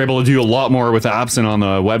 You're able to do a lot more with apps and on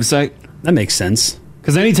the website. That makes sense.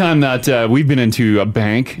 Because anytime that we've been into a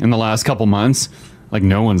bank in the last couple months, like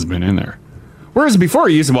no one's been in there. Whereas before,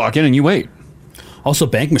 you used to walk in and you wait. Also,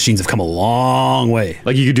 bank machines have come a long way.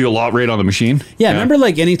 Like you could do a lot right on the machine. Yeah, remember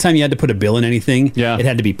like anytime you had to put a bill in anything, it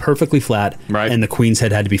had to be perfectly flat, and the queen's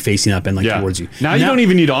head had to be facing up and towards you. Now you don't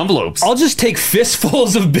even need envelopes. I'll just take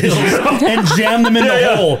fistfuls of bills and jam them in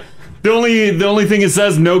the hole. The only thing it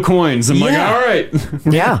says, no coins. I'm like, all right.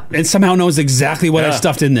 Yeah. And somehow knows exactly what I Yeah.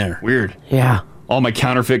 stuffed in there. Weird. Yeah. All my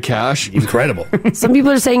counterfeit cash. Incredible. Some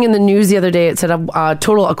people are saying in the news the other day, it said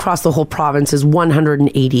total across the whole province is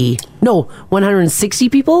 160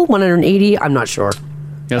 people, 180. I'm not sure.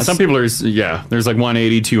 Yeah, some people are, there's like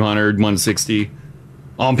 180, 200, 160.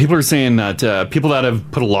 People are saying that people that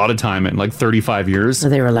have put a lot of time in, like 35 years,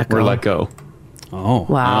 they were let go. Oh.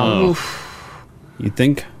 Wow. You'd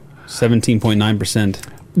think 17.9%.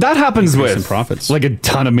 That happens increase in with profits. like a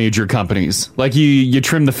ton of major companies. Like you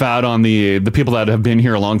trim the fat on the people that have been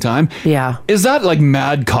here a long time. Yeah. Is that like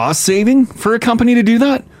mad cost saving for a company to do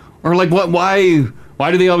that? Or like what? Why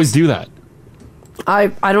do they always do that? I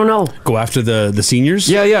don't know. Go after the seniors?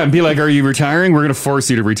 Yeah, and be like, are you retiring? We're going to force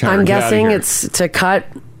you to retire. I'm Get outta guessing here. it's to cut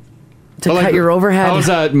But, your overhead. How's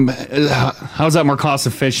that more cost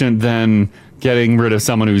efficient than getting rid of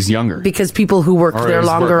someone who's younger? Because people who work Or there is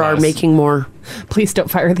longer work are less? making more. Please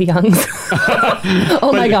don't fire the youngs.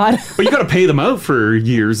 Oh my God. But you got to pay them out for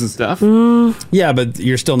years and stuff. Yeah, but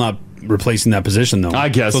you're still not replacing that position, though. I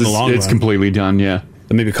guess So in the long it's run, completely done, yeah.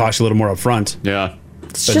 Then maybe cost you a little more up front. Yeah.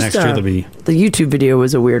 It's But just, next year they'll be... the YouTube video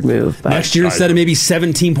was a weird move. But Next year, instead of maybe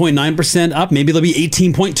 17.9% up, maybe they'll be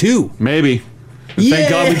 18.2. Maybe. Thank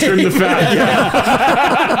God we trimmed the fat.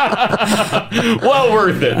 Yeah. Well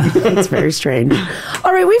worth it. It's very strange.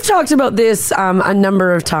 All right, we've talked about this a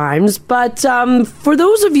number of times, but for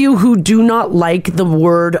those of you who do not like the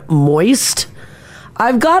word moist,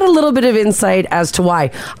 I've got a little bit of insight as to why.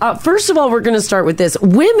 First of all, we're going to start with this.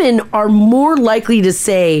 Women are more likely to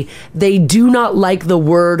say they do not like the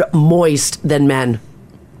word moist than men.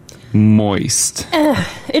 Moist.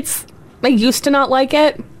 I used to not like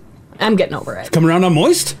it. I'm getting over it. Coming around on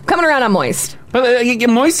moist? Coming around on moist. But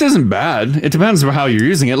moist isn't bad. It depends on how you're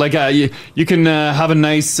using it. Like you can have a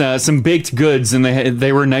nice some baked goods, and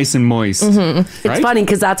they were nice and moist. Mm-hmm. It's funny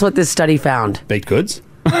because that's what this study found. Baked goods?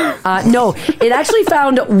 No, it actually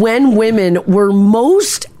found when women were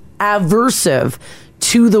most aversive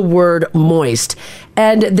to the word moist,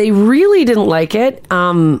 and they really didn't like it.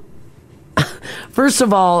 First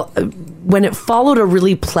of all, when it followed a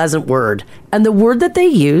really pleasant word, and the word that they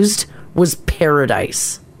used was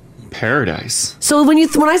paradise. Paradise. So when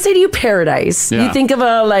I say to you paradise, Yeah. you think of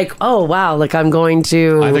a like, oh wow, like I'm going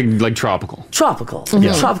to I think like tropical. tropical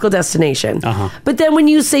Mhm. destination. But then when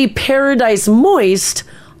you say paradise moist,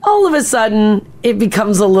 all of a sudden it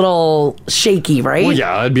becomes a little shaky, right? Well,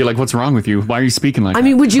 yeah, I'd be like, what's wrong with you? Why are you speaking like I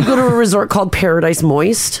mean, would you go to a resort called Paradise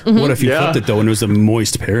Moist? What if you flipped it, though, and it was a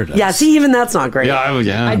moist paradise? Yeah, see, even that's not great. Yeah,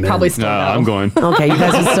 I'd probably still go. I'm going. Okay, you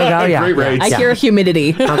guys would still go? Yeah. Great rates. I hear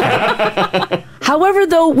humidity. However,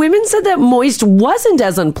 though, women said that moist wasn't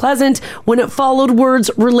as unpleasant when it followed words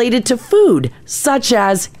related to food, such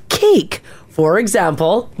as cake. For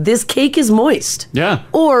example, this cake is moist. Yeah.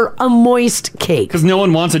 Or a moist cake. Because no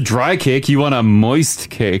one wants a dry cake. You want a moist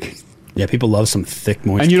cake. Yeah, people love some thick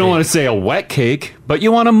moist And you don't cake. want to say a wet cake, but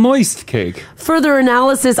you want a moist cake. Further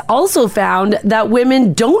analysis also found that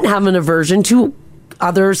women don't have an aversion to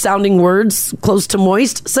other sounding words close to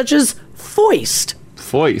moist, such as foist.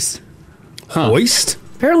 Foist. Foist?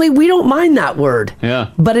 Apparently, we don't mind that word. Yeah.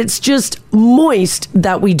 But it's just moist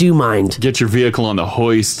that we do mind. Get your vehicle on the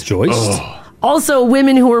hoist. Joist? Oh. Also,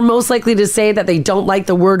 women who are most likely to say that they don't like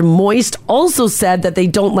the word moist also said that they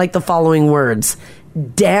don't like the following words.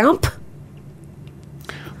 Damp.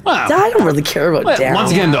 Wow. I don't really care about Well, damp.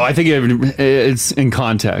 once again, though, I think it's in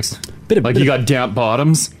context. Like you got damp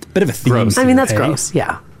bottoms. Bit of a theme. Gross. I mean, that's Hey? gross.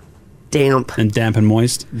 Yeah. Damp. And damp and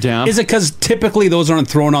moist? Damp. Is it because typically those aren't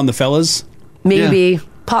thrown on the fellas? Maybe.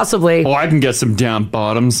 Possibly. Oh, I can get some damp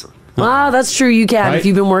bottoms. Ah, that's true. You can Right? if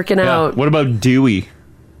you've been working Yeah. out. What about dewy?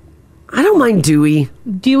 I don't mind dewy.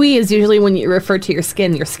 Dewy is usually when you refer to your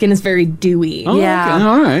skin. Your skin is very dewy. Oh, yeah. okay.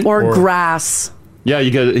 All right. Or grass. Yeah,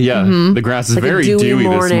 you got. Yeah, the grass is Like a very dewy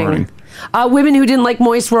this morning. Women who didn't like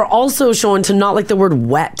moist were also shown to not like the word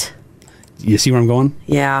wet. You see where I'm going?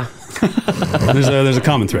 Yeah. There's a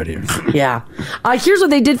common thread here. Yeah. Here's what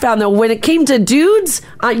they did found though. When it came to dudes,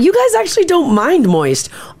 you guys actually don't mind moist.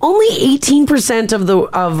 Only 18%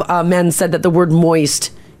 of men said that the word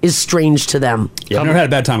moist is strange to them. Yeah, I've never had a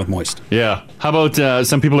bad time with moist. Yeah. How about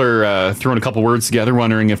some people are throwing a couple words together,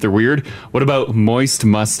 wondering if they're weird. What about moist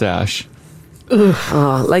mustache?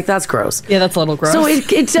 Like that's gross. Yeah, that's a little gross. So it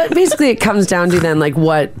basically it comes down to then like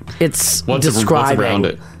what it's What's describing. around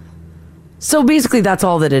it? So basically that's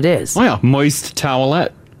all that it is. Oh yeah, moist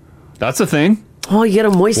towelette. That's a thing. Oh, you get a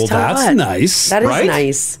moist Well, towelette. that's nice. That is right?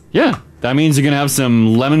 nice. Yeah, that means you're gonna have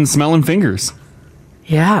some lemon smelling fingers.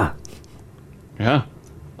 Yeah. Yeah.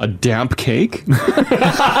 A damp cake.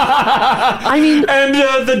 I mean,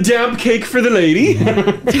 and the damp cake for the lady.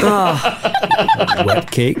 Wet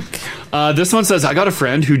cake. This one says, I got a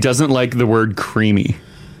friend who doesn't like the word creamy.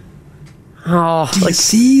 Oh, Do you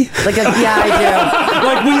see? like a, yeah, I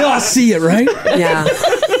Like we all see it, right? do. Yeah.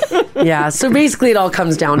 Yeah. So basically it all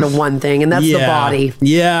comes down to one thing, and that's the body.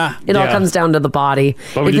 Yeah. It all comes down to the body.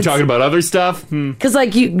 But when you're talking about other stuff, because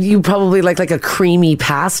like you probably like a creamy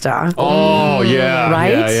pasta. Oh yeah,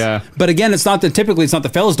 Right? yeah. But again, typically it's not the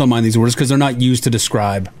fellas don't mind these words because they're not used to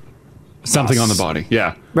describe Something us. on the body,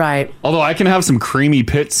 yeah. Right. Although I can have some creamy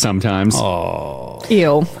pits sometimes. Oh.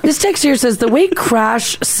 Ew. This text here says the way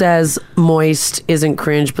Crash says moist isn't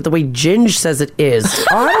cringe, but the way Ginge says it is.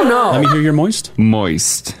 I don't know. Let me hear your moist.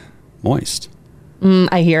 Moist.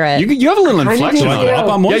 I hear it. You have a little Kinda inflection do. on it. Up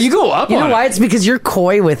on moist? Yeah, you go up You know on why? it. It's because you're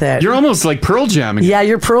coy with it. You're almost like pearl jamming. Yeah,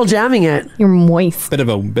 you're pearl jamming it. You're moist. Bit of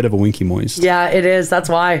a winky moist. Yeah, it is. That's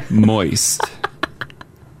why. Moist.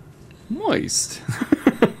 Moist.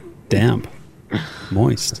 Damp.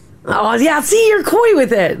 Moist. Oh, yeah. See, you're coy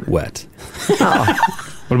with it. Wet.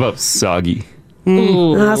 What about soggy?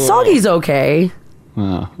 Soggy's okay.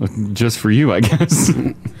 Just for you, I guess.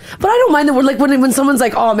 But I don't mind the word. Like when someone's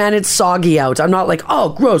like, "Oh man, it's soggy out," I'm not like, "Oh,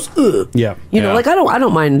 gross." Ugh. Yeah. You know, Yeah. like I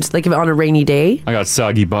don't mind like if on a rainy day. I got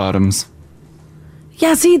soggy bottoms.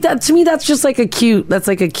 Yeah, see, that to me that's just like a cute. That's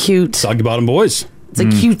like a cute. Soggy bottom boys. It's a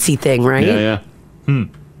cutesy thing, right? Yeah.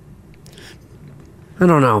 I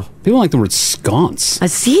don't know. People like the word sconce. I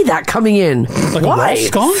see that coming in. Like Why? a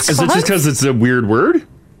sconce? Is it just because it's a weird word?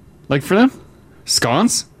 Like for them?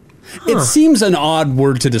 Sconce? It seems an odd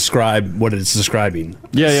word to describe what it's describing.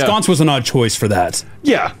 Yeah. Sconce was an odd choice for that.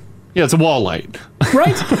 Yeah. Yeah, it's a wall light.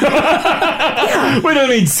 Right? We don't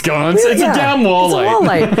need sconce. It's Yeah, a damn wall it's a light. wall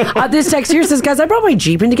light. This text here says, guys, I brought my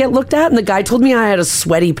Jeep in to get looked at, and the guy told me I had a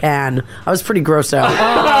sweaty pan. I was pretty grossed out.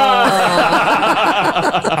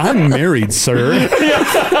 I'm married, sir.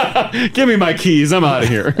 Give me my keys. I'm out of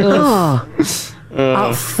here.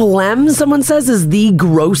 Phlegm, someone says, is the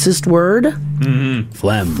grossest word.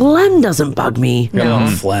 Phlegm. Phlegm doesn't bug me.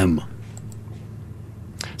 Phlegm.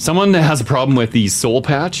 Someone that has a problem with the soul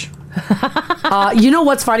patch. You know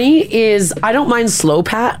what's funny is I don't mind slow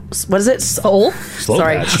patch. What is it? Soul? Slow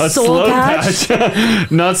Sorry. patch. A Soul slow patch.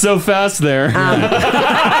 patch. Not so fast there.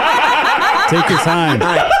 Take your time.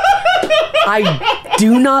 I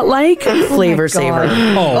do not like flavor saver.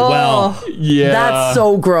 Oh, well. Yeah. That's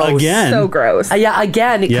so gross. Again. So gross. Yeah,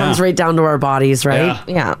 again, it Yeah. comes right down to our bodies, right?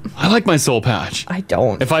 Yeah. I like my soul patch. I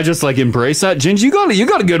don't. If I just like embrace that, Ginge, you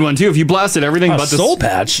got a good one too. If you blasted everything A but the soul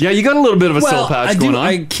patch? Yeah, you got a little bit of a soul Well, patch going on.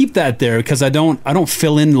 I keep that there because I don't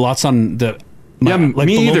fill in lots on the yeah, like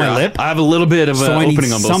me below either. my lip. I have a little bit of So an I need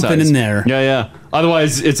opening on both something sides. in there. Yeah.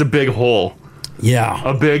 Otherwise, it's a big hole. Yeah.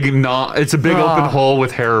 It's a big open hole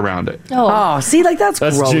with hair around it. Oh, see, like that's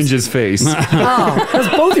That's gross. Ginge's face. Oh, that's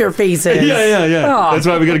both your faces. Yeah. Oh. That's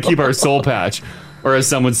why we got to keep our soul patch, or as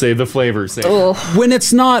some would say, the flavor saver. When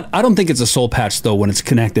it's not, I don't think it's a soul patch though. When it's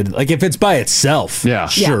connected, like if it's by itself, Yeah.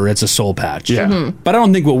 sure, it's a soul patch. Yeah. But I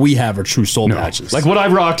don't think what we have are true soul patches. Like what I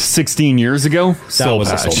rocked 16 years ago, soul was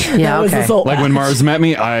a patch. soul patch. Yeah, okay. Like when Mars met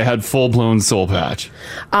me, I had full-blown soul patch.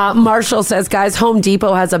 Marshall says, guys, Home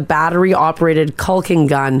Depot has a battery-operated caulking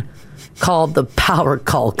gun called the Power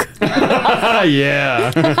Caulk.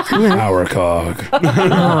 Yeah. Power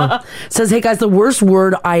cog. Says, hey, guys, the worst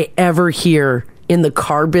word I ever hear in the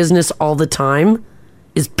car business all the time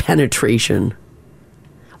is penetration.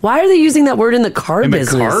 Why are they using that word in the car In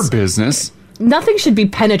business? the car business. Nothing should be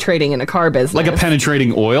penetrating in a car business. Like a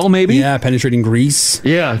penetrating oil, maybe? Yeah, penetrating grease.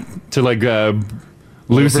 Yeah, to like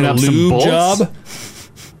loosen up some lube bolts. job.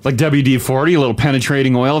 Like WD-40, a little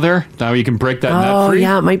penetrating oil there. Now you can break that nut Oh, free.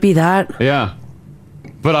 yeah, it might be that. Yeah.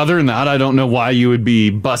 But other than that, I don't know why you would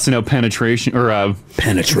be busting out penetration or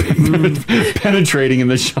penetrating in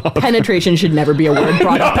the shop. Penetration should never be a word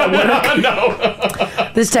brought up at work.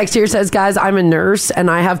 No. This text here says, guys, I'm a nurse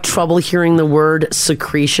and I have trouble hearing the word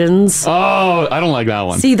secretions. Oh, I don't like that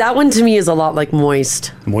one. See, that one to me is a lot like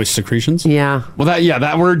moist. Moist secretions? Yeah. Well,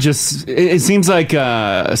 that word just, it seems like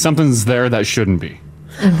something's there that shouldn't be.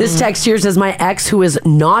 This text here says, my ex, who is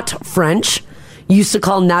not French, used to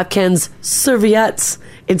call napkins serviettes.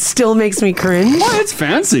 It still makes me cringe. What? It's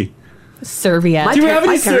fancy. Serviettes. Do you have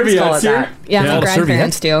any serviettes here? Yeah, my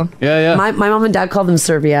grandparents do. Yeah. My mom and dad call them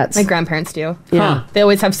serviettes. My grandparents do. Yeah. They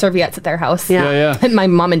always have serviettes at their house. Yeah. At my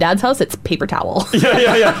mom and dad's house, it's paper towel.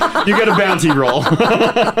 Yeah. You get a bounty roll.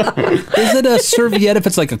 Is it a serviette if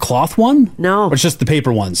it's like a cloth one? No. Or it's just the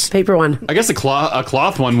paper ones? Paper one. I guess a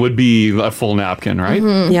cloth one would be a full napkin, right?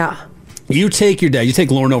 Yeah. You take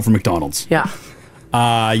Lorne over McDonald's. Yeah.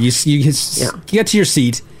 You get to your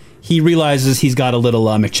seat. He realizes he's got a little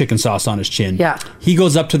McChicken sauce on his chin. Yeah. He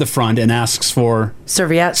goes up to the front and asks for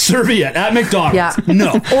Serviette at McDonald's. Yeah.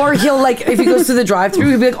 No. Or he'll if he goes to the drive-thru,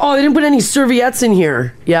 he'll be like, "Oh, they didn't put any serviettes in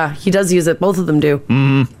here." Yeah, he does use it. Both of them do.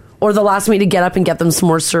 Mm-hmm. Or they'll ask me to get up and get them some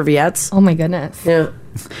more serviettes. Oh my goodness. Yeah.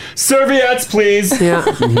 Serviettes, please. Yeah.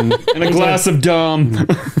 And a glass of Dom.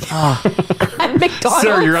 At McDonald's.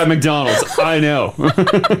 Sir, you're at McDonald's. I know.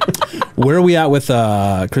 Where are we at with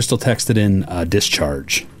Crystal texted in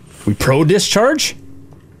discharge? We pro discharge?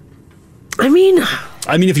 I mean,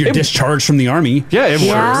 if you're discharged from the army. Yeah, it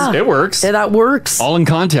works. It works. That works. All in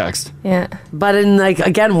context. Yeah. But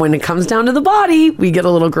again, when it comes down to the body, we get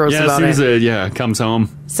a little gross Yeah, about as soon it. as it comes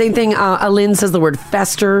home. Same thing. Alin says the word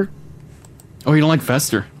fester. Oh, you don't like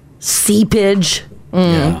fester? Seepage.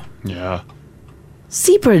 Yeah.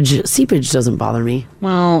 Seepage doesn't bother me.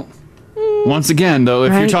 Well, once again, though,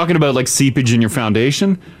 if you're Right. talking about like seepage in your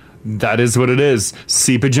foundation, that is what it is.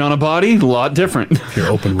 Seepage on a body, a lot different. Your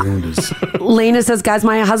open wound is. Lena says, guys,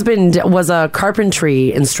 my husband was a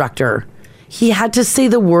carpentry instructor. He had to say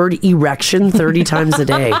the word erection 30 times a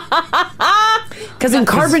day. Because in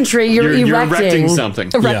carpentry, you're erecting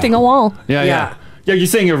something. Erecting a wall. Yeah, you're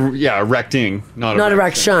saying erecting, not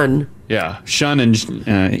erection. Yeah, shun and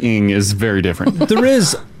ing is very different. There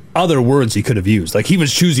is other words he could have used. Like he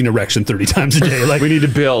was choosing erection 30 times a day. Like we need to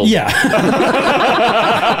build. Yeah.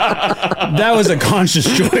 That was a conscious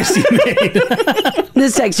choice he made.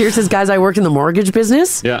 This text here says, guys, I work in the mortgage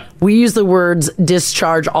business. Yeah. We use the words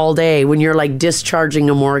discharge all day when you're like discharging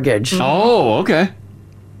a mortgage. Oh, okay.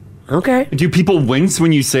 Okay. Do people wince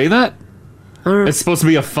when you say that? It's supposed to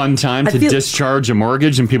be a fun time to discharge a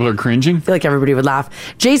mortgage and people are cringing? I feel like everybody would laugh.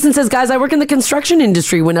 Jason says, guys, I work in the construction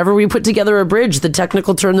industry. Whenever we put together a bridge, the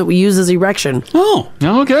technical term that we use is erection. Oh,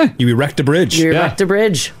 okay. You erect a bridge. You erect a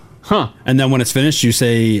bridge. Huh. And then when it's finished, you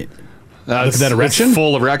say, look at that erection. It's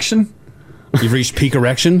full erection. You've reached peak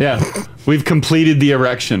erection. Yeah. We've completed the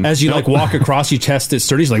erection. As you walk across, you test it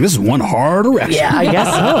sturdy. It's like, this is one hard erection. Yeah, I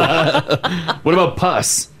guess so. What about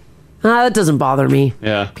pus? That doesn't bother me.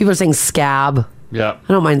 Yeah. People are saying scab. Yeah. I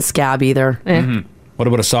don't mind scab either. What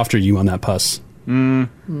about a softer U on that pus? No,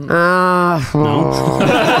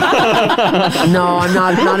 I'm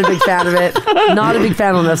not a big fan of it. Not a big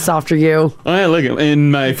fan of the softer U. Oh, yeah, look, in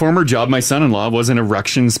my former job, my son-in-law was an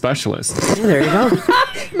erection specialist. There you go.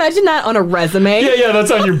 Imagine that on a resume. Yeah, that's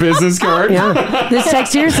on your business card. Yeah. This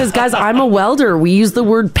text here says, guys, I'm a welder. We use the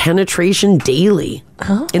word penetration daily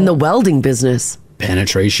in the welding business.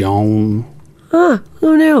 Penetration. Huh,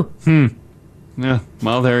 who knew? Yeah,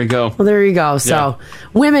 well, there you go. Well, there you go. So,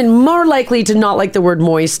 women more likely to not like the word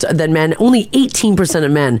moist than men. Only 18%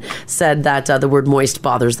 of men said that the word moist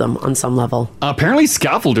bothers them on some level. Apparently,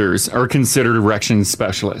 scaffolders are considered erection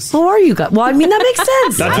specialists. How are you guys? Well, I mean, that makes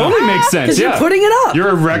sense. That totally makes sense. 'Cause Yeah, you're putting it up. You're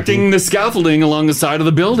erecting the scaffolding along the side of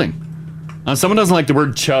the building. Someone doesn't like the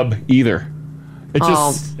word chub either. It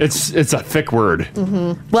just it's a thick word.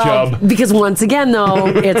 Well, Chub. because once again, though,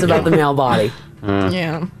 it's about the male body.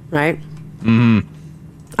 Yeah. Right? I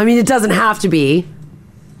mean, it doesn't have to be,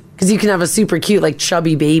 because you can have a super cute, like,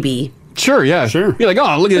 chubby baby. Sure, yeah. Sure. You're like,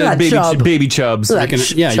 oh, look at that baby chub. baby chubs. Look at You that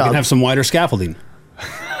can, you chub. can have some wider scaffolding.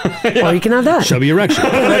 Or you can have that. Chubby erection.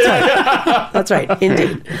 That's right. That's right.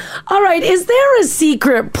 Indeed. All right. Is there a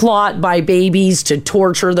secret plot by babies to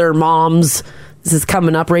torture their moms? This is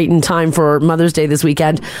coming up right in time for Mother's Day this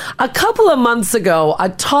weekend. A couple of months ago, a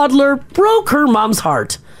toddler broke her mom's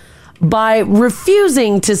heart by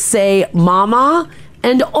refusing to say mama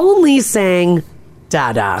and only saying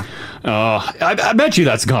dada. I bet you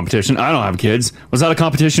that's a competition. I don't have kids. Was that a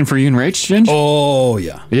competition for you and Rach, Ginge? Oh,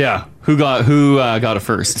 yeah. Yeah. Who got it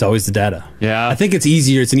first? It's always the dada. Yeah. I think it's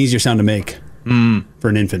easier. It's an easier sound to make for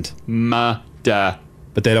an infant. Ma da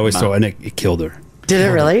But they'd always throw, and it killed her. Did it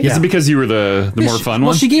really? Is it because you were the more fun one?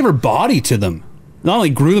 Well, she gave her body to them. Not only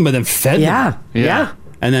grew them, but then fed them. Yeah.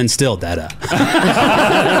 And then still, dada.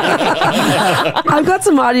 I've got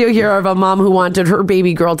some audio here of a mom who wanted her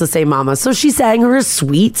baby girl to say mama. So she sang her a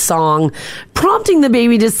sweet song, prompting the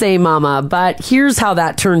baby to say mama. But here's how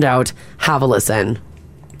that turned out. Have a listen.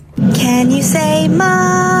 Can you say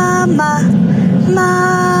mama,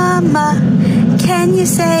 mama? Can you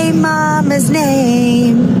say mama's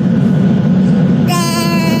name?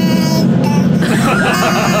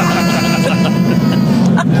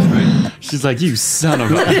 She's like, you son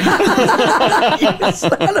of a...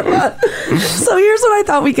 So here's what I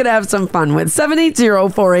thought we could have some fun with.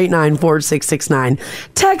 780-489-4669.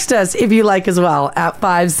 Text us if you like as well at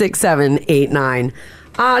 56789.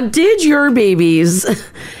 Did your babies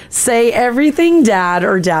say everything dad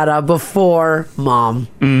or dada before mom?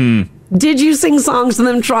 Did you sing songs to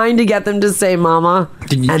them trying to get them to say mama?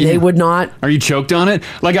 They would not? Are you choked on it?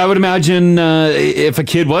 Like, I would imagine if a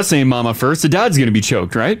kid was saying mama first, the dad's going to be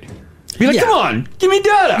choked, right? Be like, come on, give me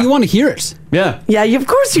dada. You want to hear it. Yeah. Yeah, of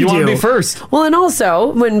course you do. You want to be first. Well, and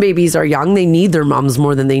also, when babies are young, they need their moms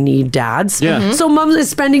more than they need dads. Yeah. So moms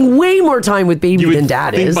is spending way more time with baby than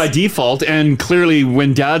dad is. By default, and clearly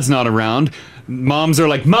when dad's not around, moms are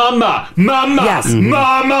like, mama, mama, Yes.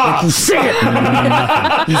 mama. You say it.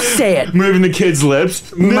 You say it. Moving the kid's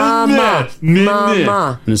lips. Mama,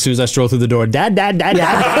 mama. And as soon as I stroll through the door, dad.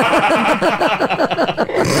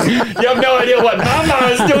 You have no idea what mama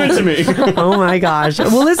is doing to me. Oh my gosh.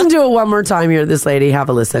 We'll listen to it one more time here, this lady. Have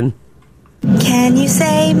a listen. Can you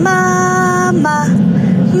say mama,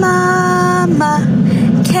 mama?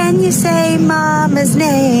 Can you say mama's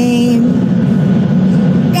name?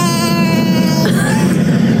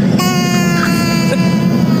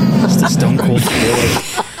 Just a stone cold feeling.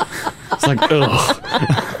 It's like, ugh.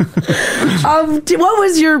 What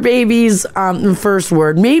was your baby's first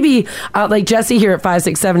word? Maybe like Jesse here at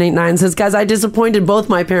 56789 says, guys, I disappointed both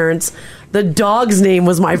my parents. The dog's name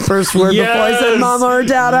was my first word before I said mama or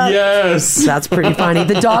dada. Yes. That's pretty funny.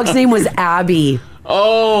 The dog's name was Abby.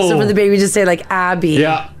 Oh. So for the baby to say like Abby.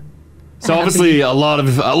 Yeah. So obviously a lot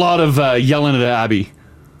of yelling at Abby.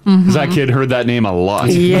 Because that kid heard that name a lot.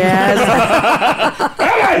 Yes.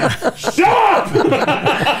 Shut up!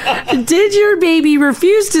 Did your baby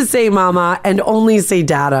refuse to say mama and only say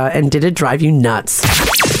dada? And did it drive you nuts?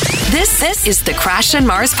 This is the Crash and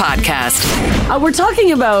Mars podcast. We're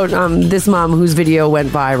talking about this mom whose video went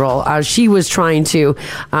viral. She was trying to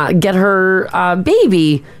get her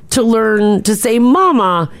baby to learn to say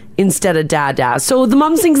mama instead of dada. So the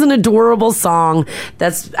mom sings an adorable song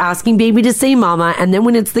that's asking baby to say mama. And then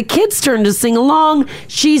when it's the kid's turn to sing along,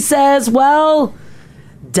 she says, well,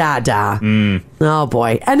 dada. Oh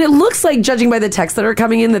boy. And it looks like, judging by the texts that are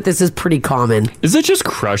coming in, that this is pretty common. Is it just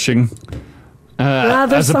crushing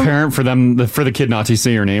as a parent for the kid not to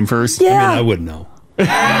say your name first? Yeah. I mean, I wouldn't know.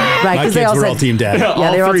 Right, My because kids they were all team dad.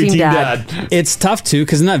 Yeah, they were all team dad. It's tough too,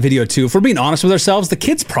 because in that video too, if we're being honest with ourselves, the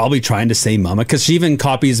kid's probably trying to say mama, because she even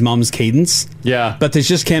copies mom's cadence. Yeah. But they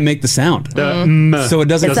just can't make the sound. So it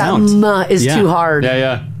doesn't It's count. that ma is too hard.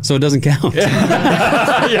 Yeah. So it doesn't count.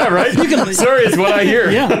 Yeah, right? Sorry, it's what I hear.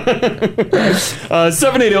 Yeah.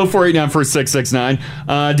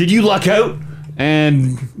 780-489-4669. Did you luck out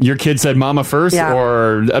and your kid said mama first? Yeah.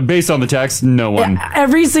 Or based on the text, no one.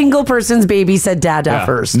 Every single person's baby said dada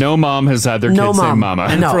first. No mom has had their kid say mama.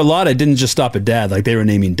 And for a lot, it didn't just stop at dad. Like they were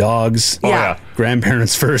naming dogs. Oh, yeah.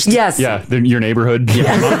 Grandparents first. Yes. Yeah, your neighborhood.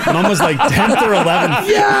 Yeah. Mom was like 10th or 11th.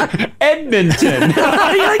 Yeah. Edmonton.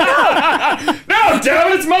 You're like, no. No, damn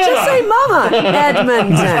it, it's mama. Just say mama.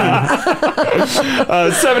 Edmonton.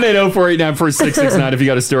 780-489-4669 if you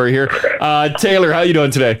got a story here. Taylor, how you doing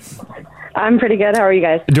today? I'm pretty good. How are you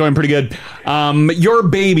guys? Doing pretty good. Your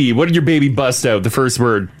baby, what did your baby bust out, the first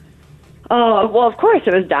word? Oh, well, of course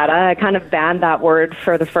it was dada. I kind of banned that word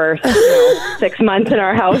for the first 6 months in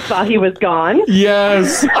our house while he was gone.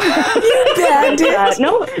 Yes. You banned it.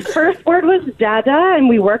 No, first word was dada, and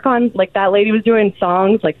we work on, like, that lady was doing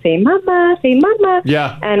songs like say mama, say mama.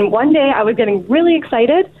 Yeah. And one day I was getting really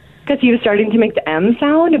excited because he was starting to make the M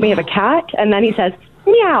sound, and we have a cat, and then he says,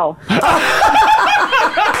 meow.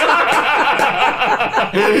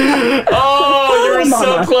 Oh, you were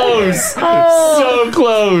so close. So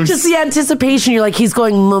close. Just the anticipation. You're like, he's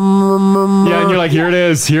going, mum. Yeah, and you're like, here it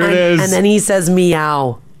is. Here it is. And then he says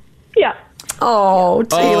meow. Yeah. Oh,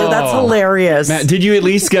 Taylor, that's hilarious. Matt, did you at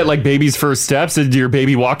least get like baby's first steps? Did your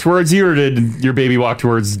baby walk towards you, or did your baby walk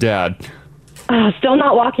towards dad? Still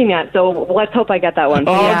not walking yet, so let's hope I get that one.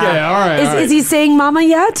 Oh, okay, all right. Is he saying mama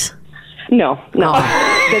yet? No.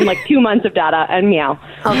 It's been like 2 months of Dada and meow.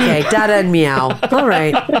 Okay, Dada and meow. All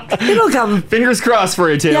right. It'll come. Fingers crossed for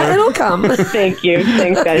you, Taylor. Yeah, it'll come. Thank you.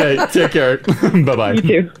 Thanks, guys. Okay, take care. Bye-bye. You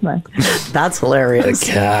too. Bye. That's hilarious. The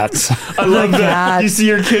cats. I love that. cat. You see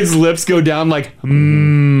your kid's lips go down like,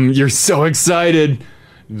 you're so excited.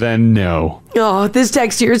 Then no. Oh, this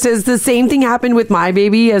text here says the same thing happened with my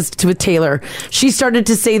baby as with Taylor. She started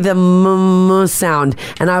to say the sound,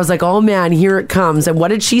 and I was like, oh man, here it comes. And what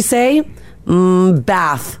did she say?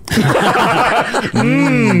 Bath.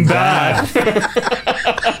 Bath.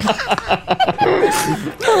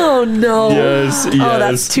 Oh no. Yes, yes. Oh,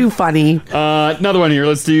 that's too funny. Another one here.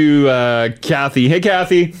 Let's do Kathy. Hey,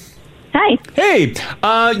 Kathy. Hi. Hey,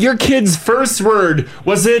 your kid's first word,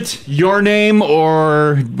 was it your name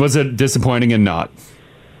or was it disappointing and not?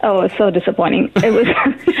 Oh, it was so disappointing. It was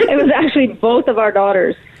it was actually both of our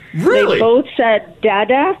daughters. Really? They both said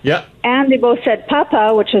Dada. Yeah. And they both said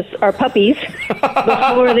Papa, which is our puppies,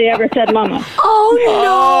 before they ever said Mama.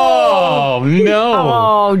 Oh no. Oh, no.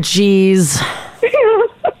 Oh, jeez.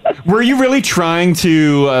 Were you really trying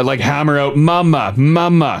to hammer out mama,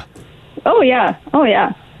 mama? Oh yeah. Oh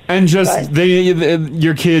yeah. And just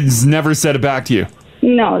your kids never said it back to you?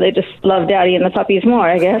 No, they just love Daddy and the puppies more,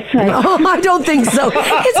 I guess. Oh, I don't think so.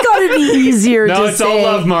 It's got to be easier to say. No, it's all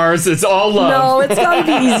love, Mars. It's all love. No, it's got to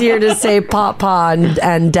be easier to say Papa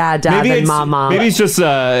and Dada than Mama. Maybe it's just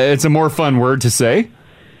it's a more fun word to say.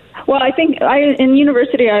 Well, I think in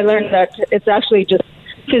university I learned that it's actually just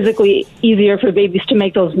physically easier for babies to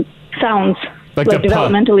make those sounds. Like Like the puh.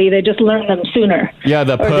 developmentally, they just learn them sooner. Yeah,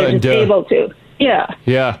 the or puh they're and just duh. able to. Yeah.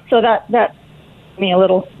 Yeah. So that me a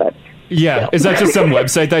little, but Yeah. Is that just some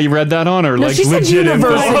website that you read that on, or No, like she said legit info?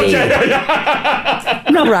 university.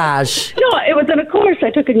 Okay. no Crash. No, it was in a course I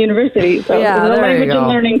took in university. So Yeah, it was a there you language and go.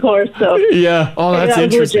 learning course. So Yeah. Oh, that's that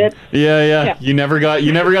was interesting. legit. Yeah. Yeah. You never got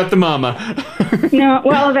the mama. No,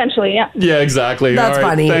 well, eventually, yeah. Yeah, exactly. That's All right.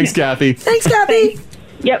 funny. Thanks, Kathy. Thanks, Kathy.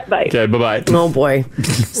 Yep, bye. Okay, bye-bye. Oh, boy.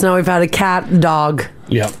 So now we've had a cat and dog.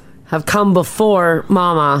 Yep. Have come before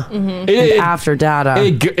Mama and after Dada.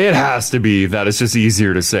 It has to be that it's just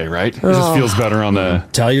easier to say, right? It just Oh. feels better on the...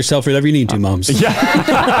 Tell yourself whatever you need to, moms. Yeah.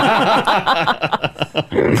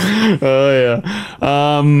 Oh,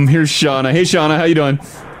 yeah. Here's Shauna. Hey, Shauna, how you doing?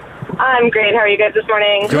 I'm great. How are you guys this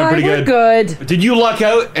morning? Doing pretty good. Good. Did you luck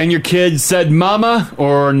out and your kid said mama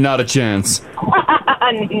or not a chance?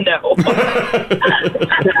 No.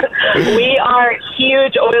 We are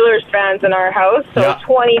huge Oilers fans in our house. So Yeah.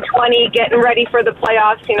 2020, getting ready for the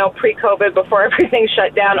playoffs, pre-COVID, before everything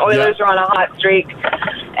shut down. Oilers Yeah. are on a hot streak.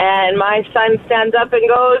 And my son stands up and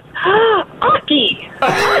goes, Hockey!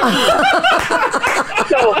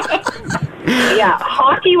 So, yeah,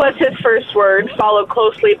 hockey was his first word, followed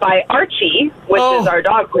closely by Archie, which is our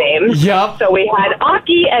dog's name. Yep. So we had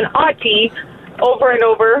Aki and Ati over and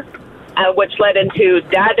over, which led into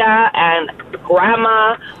Dada and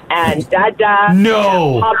Grandma and Dada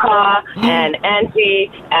No. and Papa and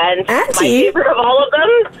Auntie and my Auntie? favorite of all of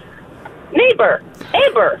them, Neighbor.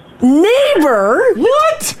 Neighbor?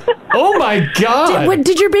 What? Oh, my God.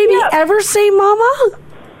 Did your baby ever say Mama?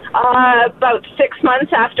 About 6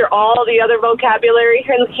 months after all the other vocabulary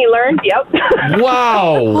he learned. Yep.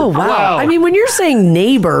 Wow. Oh, wow. I mean, when you're saying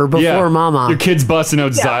neighbor before Yeah. Mama. Your kid's busting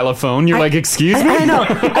out xylophone. You're like, excuse me? I know.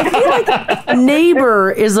 I feel like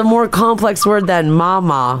neighbor is a more complex word than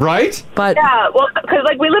Mama. Right? But yeah, well, because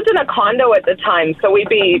we lived in a condo at the time, so we'd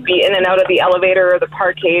be in and out of the elevator or the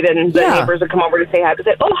parkade, and the neighbors would come over to say hi. To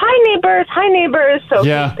say, "Oh, hi neighbors." So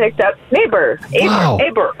Yeah. he picked up neighbor. Wow.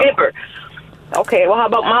 Okay, well, how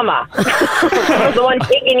about Mama? I was the one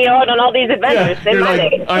taking you out on all these adventures. Say You're my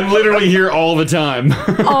like, name. I'm literally here all the time.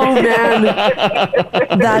 oh man,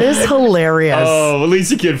 that is hilarious. Oh, at least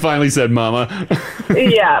your kid finally said mama.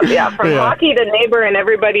 Yeah. From Yeah. hockey to neighbor and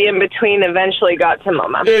everybody in between eventually got to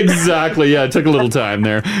Mama. Exactly. Yeah, it took a little time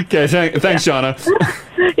there. Okay, thanks, Shauna.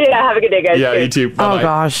 Yeah, have a good day, guys. Yeah, you too. Bye-bye. Oh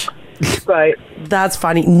gosh. Bye. That's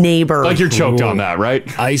funny. Neighbor. Like you're choked on that, right?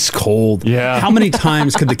 Ice cold. Yeah. How many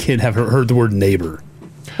times could the kid have heard the word neighbor?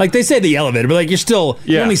 Like they say the elevator, but like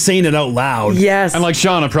you're only saying it out loud. Yes. And like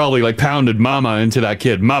Shauna probably like pounded mama into that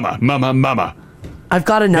kid. Mama. I've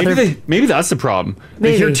got another. Maybe that's the problem.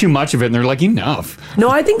 They Maybe. hear too much of it and they're like, enough. No,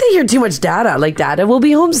 I think they hear too much Dada. Like Dada will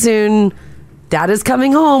be home soon. Dada's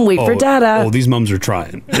coming home. Wait for Dada. Oh, these mums are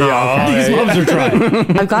trying. Yeah, These mums are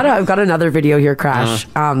trying. I've got another video here, Crash.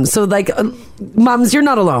 So like, moms, you're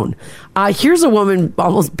not alone. Here's a woman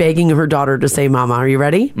almost begging her daughter to say "Mama." Are you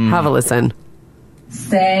ready? Have a listen.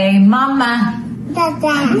 Say Mama.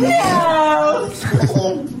 Dada. No.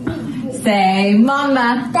 Say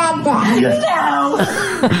Mama. Dada. No.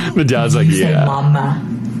 The dad's like, Say yeah. Mama.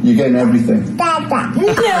 You're getting everything. Dada.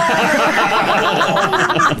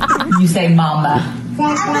 You say mama.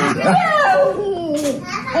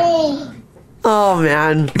 Oh,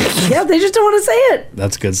 man. Yeah, they just don't want to say it.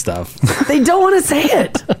 That's good stuff. They don't want to say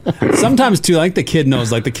it. Sometimes, too, like the kid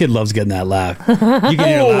knows, like the kid loves getting that laugh. You can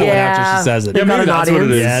hear the laugh after she says it. Yeah, maybe that's what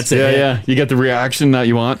it is. Yeah, that's it. Yeah. You get the reaction that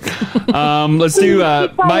you want. Let's do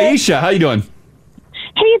Maisha. How you doing?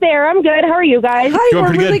 Hey there, I'm good. How are you guys? Hi, Doing we're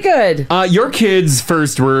pretty really good. Your kid's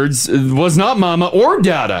first words was not mama or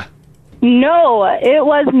dada. No, it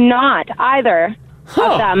was not either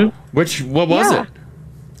of them. What was it?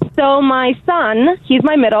 So my son, he's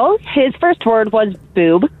my middle, his first word was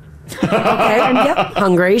boob. Okay, and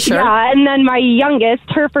hungry, sure. Yeah, and then my youngest,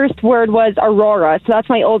 her first word was Aurora, so that's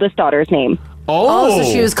my oldest daughter's name. Oh,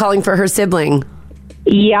 so she was calling for her sibling.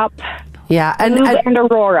 Yep. Yeah, and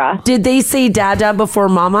Aurora. Did they say dada before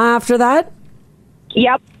mama after that?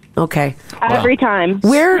 Yep. Okay. Every time.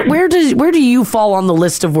 Where do you fall on the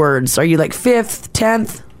list of words? Are you like 5th,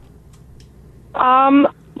 10th?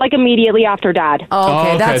 Like immediately after dad. Oh,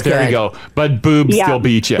 okay, that's there good. you go. But boob still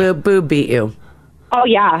beat you. Boob beat you. Oh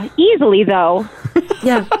yeah, easily though.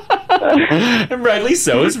 Yeah. And rightly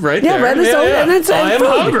so. It's right Yeah, there. rightly so. And it's I am food.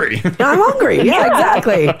 hungry. I'm hungry. Yeah,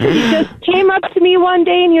 exactly. He just came up to me one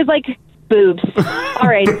day and he was like, boobs. All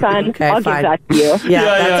right, son. I'll fine. give that to you.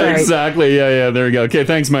 Yeah, exactly. Yeah. There you go. Okay,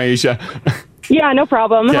 thanks, Maisha. Yeah, no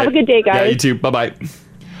problem. Okay. Have a good day, guys. Yeah, you too. Bye-bye.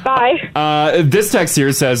 Bye. This text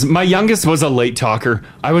here says, my youngest was a late talker.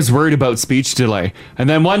 I was worried about speech delay. And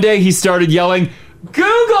then one day he started yelling,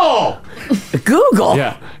 Google! Google?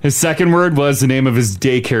 Yeah. His second word was the name of his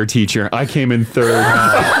daycare teacher. I came in third.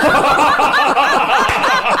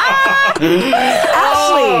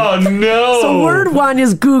 Ashley. Oh, no. So word 1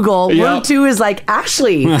 is Google. Yep. Word 2 is like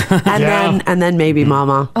Ashley. And then maybe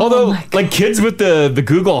mama. Although, like kids with the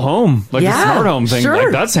Google Home, like the smart home thing, sure.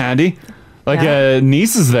 like that's handy. Like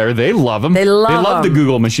nieces there, they love them. They love the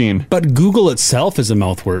Google machine. But Google itself is a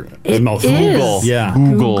mouth word. It mouth is. Google. Yeah.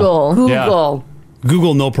 Google. Yeah. Google.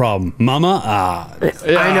 Google, no problem. Mama,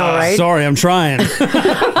 I know, right? Sorry, I'm trying.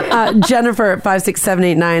 Jennifer at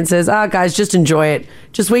 56789 says, guys, just enjoy it.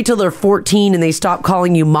 Just wait till they're 14 and they stop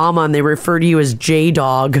calling you mama and they refer to you as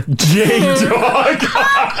J-Dog. J-Dog?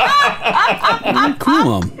 Cool,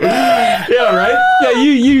 Mom. Yeah, right? Yeah,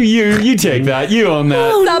 you take that. You own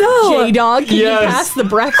that. What's up, J-Dog? Can you pass the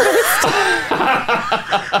breakfast?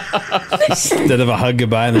 Instead of a hug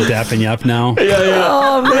goodbye and then dapping you up now. Yeah.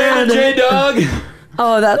 Oh, man. J-Dog.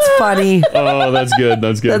 Oh, that's funny. Oh, that's good.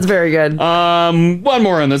 That's good. That's very good. One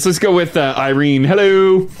more on this. Let's go with Irene.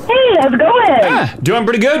 Hello. Hey, how's it going? Doing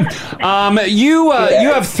pretty good. You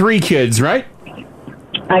have 3 kids, right?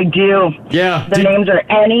 I do. Yeah. Their names are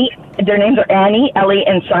Annie, Ellie,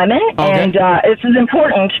 and Simon. Okay. And this is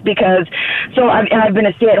important because I've been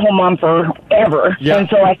a stay-at-home mom forever. Yeah. And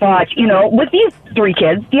so I thought, with these 3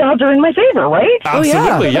 kids, the odds are in my favor, right?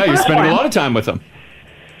 Absolutely. Yeah, you're The first spending a one- lot of time with them.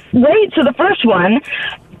 Right. So the first one,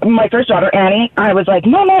 my first daughter, Annie, I was like,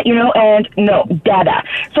 Mama, and no, Dada.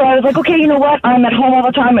 So I was like, okay, you know what? I'm at home all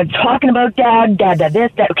the time. I'm talking about Dad,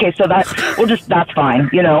 this, that. Okay, so that's fine,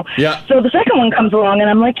 Yeah. So the second one comes along and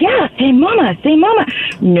I'm like, yeah, say Mama.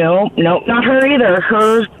 No, not her either.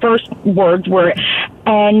 Her first words were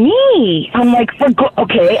Annie. I'm like,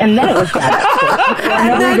 okay, and then it was Dada.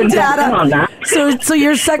 And then Dada. On that. So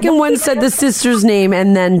your second one said the sister's name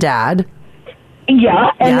and then Dad. Yeah,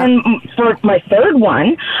 and then for my third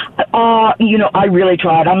one, I really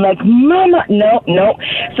tried. I'm like, Mama, no.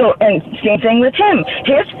 So, and same thing with him.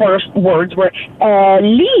 His first words were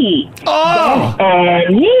Ellie. Oh! Then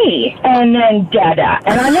Annie. And then Dada.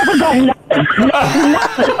 And I never got nothing.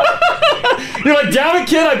 You're like, damn it,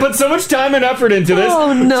 kid, I put so much time and effort into this.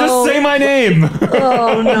 Oh, no. Just say my name.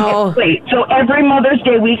 Oh, no. Wait, so every Mother's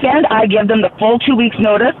Day weekend, I give them the full 2 weeks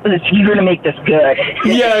notice that you're going to make this good.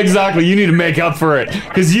 Yeah, exactly. You need to make up for it.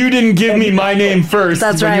 Because you didn't give me my name first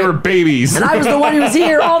That's when right. you were babies. And I was the one who was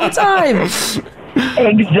here all the time.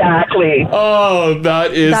 Exactly. Oh,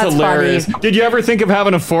 that's hilarious. funny. Did you ever think of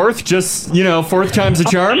having a fourth? Just, fourth time's a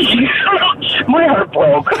charm? My heart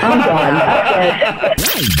broke. I'm done.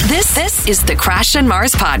 That's it. This is the Crash and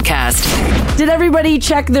Mars podcast. Did everybody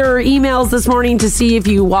check their emails this morning to see if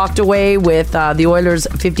you walked away with the Oilers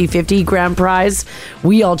 50-50 grand prize?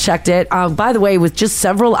 We all checked it. By the way, with just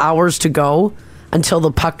several hours to go until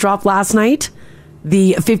the puck drop last night,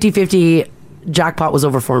 the 50-50 jackpot was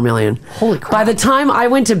over 4 million. Holy crap. By the time I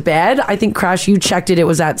went to bed, I think, Crash, you checked it, it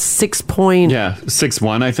was at 6 point... Yeah,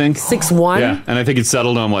 6-1, I think. 6-1? Yeah, and I think it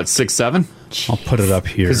settled on, what, 6-7? I'll put it up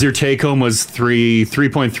here. Because your take-home was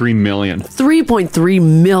 3.3 million.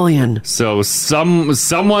 3.3 million. So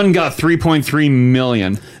someone got 3.3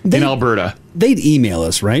 million in Alberta. They'd email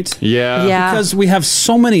us, right? Yeah. Because we have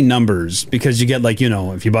so many numbers, because you get, like, you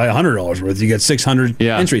know, if you buy $100 worth, you get 600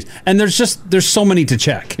 entries. And there's so many to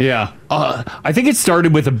check. Yeah. I think it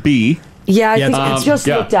started with a B. Yeah, I think I just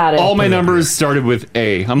looked at it. All my numbers started with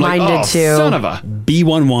A. I'm Mine like, did oh, too. son of a...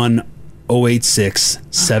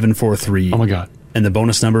 B11086-743. Oh, my God. And the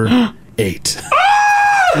bonus number, 8.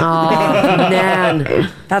 Oh,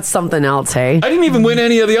 man. That's something else, hey? I didn't even win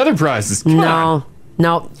any of the other prizes. Come on.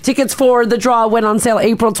 No. Tickets for the draw went on sale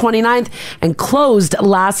April 29th and closed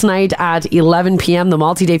last night at 11 p.m. The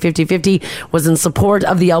multi-day 50-50 was in support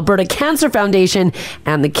of the Alberta Cancer Foundation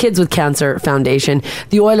and the Kids with Cancer Foundation.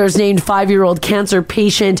 The Oilers named 5-year-old cancer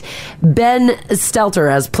patient Ben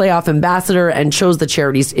Stelter as playoff ambassador and chose the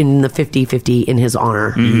charities in the 50-50 in his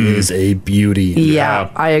honor. He is a beauty. Yeah,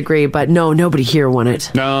 I agree. But nobody here won it.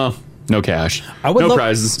 No cash. No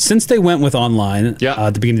prizes. Since they went with online at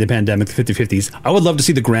the beginning of the pandemic, the 50-50s, I would love to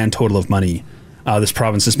see the grand total of money this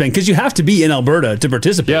province has spent, because you have to be in Alberta to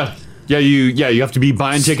participate. You have to be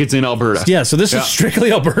buying tickets in Alberta. Yeah, so this is strictly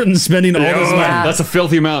Albertans spending all this money. That's a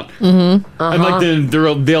filthy amount. Mm-hmm. And like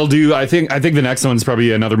they'll do. I think the next one's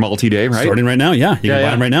probably another multi-day, right? Starting right now. Yeah, you can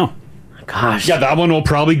buy them right now. Gosh. Yeah, that one will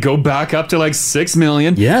probably go back up to like 6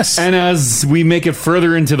 million. Yes. And as we make it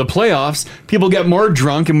further into the playoffs, people get more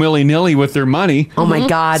drunk and willy-nilly with their money. Oh my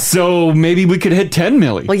God. So maybe we could hit 10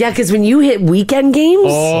 million. Well, yeah, because when you hit weekend games...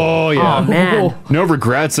 Oh, yeah. Oh, man. No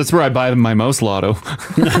regrets. That's where I buy my most lotto.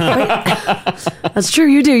 That's true,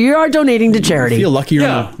 you do. You are donating to charity. I feel luckier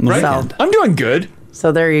Yeah, on the right? weekend. I'm doing good.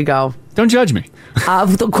 So there you go. Don't judge me.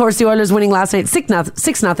 Of course, the Oilers winning last night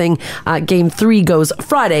 6-0. Game 3 goes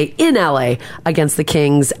Friday in LA against the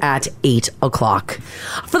Kings at 8 o'clock.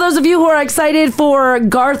 For those of you who are excited for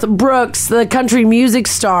Garth Brooks, the country music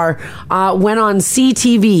star, went on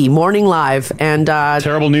CTV Morning Live and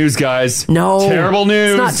terrible news, guys. No, terrible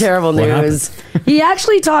news. It's not terrible news. He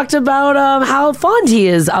actually talked about how fond he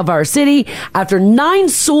is of our city after 9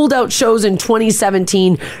 sold-out shows in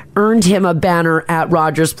 2017 earned him a banner at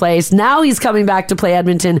Rogers Place. Now he's coming back to play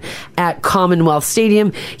Edmonton at Commonwealth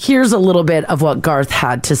Stadium. Here's a little bit of what Garth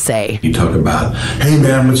had to say. You talk about, hey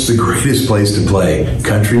man, what's the greatest place to play?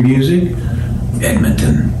 Country music?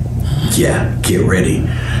 Edmonton. Yeah, get ready.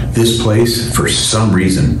 This place, for some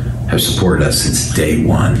reason, has supported us since day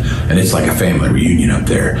one. And it's like a family reunion up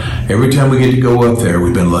there. Every time we get to go up there,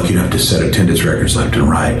 we've been lucky enough to set attendance records left and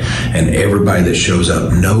right. And everybody that shows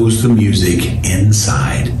up knows the music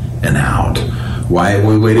inside and out. Why have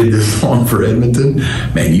we waited this long for Edmonton?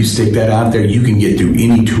 Man, you stick that out there, you can get through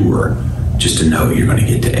any tour just to know you're going to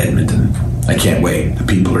get to Edmonton. I can't wait. The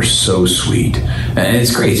people are so sweet. And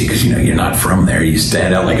it's crazy because, you know, you're not from there. You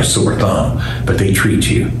stand out like a sore thumb. But they treat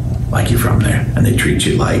you like you're from there. And they treat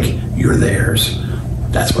you like you're theirs.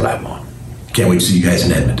 That's what I want. Can't wait to see you guys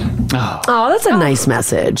in Edmonton. Oh, that's a nice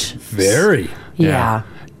message. Very. Yeah.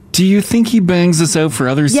 Do you think he bangs us out for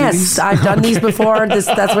other cities? Yes, I've done these before.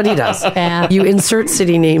 That's what he does. You insert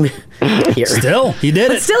city name here. Still, he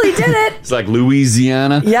did it. Still, he did it. It's like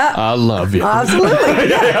Louisiana. Yeah. I love you. Absolutely.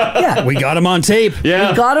 Yeah. We got him on tape.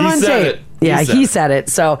 Yeah. We got him he on said tape. it. Yeah, he said it.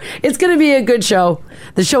 So it's going to be a good show.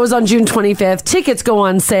 The show is on June 25th. Tickets go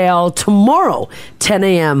on sale tomorrow, 10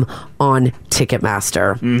 a.m. on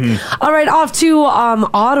Ticketmaster. All right, off to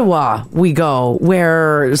Ottawa we go,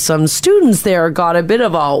 where some students there got a bit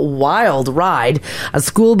of a wild ride. A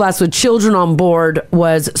school bus with children on board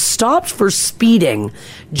was stopped for speeding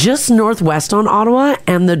just northwest on Ottawa,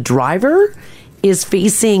 and the driver is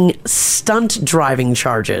facing stunt driving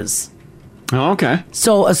charges. Oh, okay.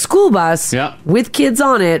 So a school bus with kids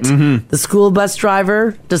on it, the school bus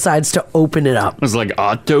driver decides to open it up. It was like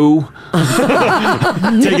Otto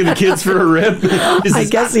taking the kids for a rip. I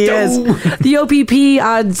guess he is. The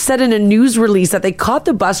OPP said in a news release that they caught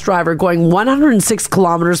the bus driver going 106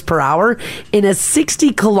 kilometers per hour in a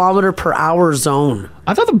 60 kilometer per hour zone.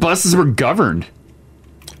 I thought the buses were governed.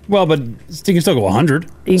 Well, but you can still go 100.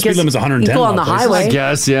 Speed limit is 110. You go on the highway. I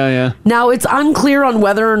guess, yeah. Now, it's unclear on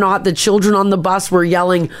whether or not the children on the bus were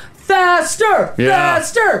yelling, faster,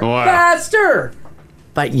 faster, faster.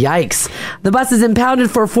 But yikes. The bus is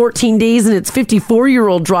impounded for 14 days and its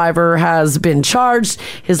 54-year-old driver has been charged.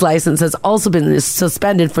 His license has also been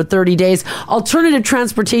suspended for 30 days. Alternative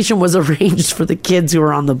transportation was arranged for the kids who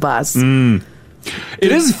were on the bus.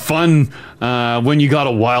 It is fun when you got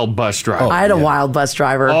a wild bus driver. I had a wild bus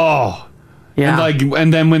driver. Oh, Yeah.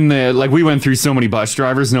 And then when we went through so many bus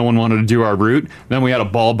drivers, no one wanted to do our route. Then we had a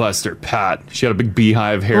ball buster, Pat. She had a big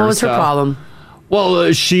beehive hairstyle. What was her problem?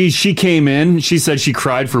 Well, she came in. She said she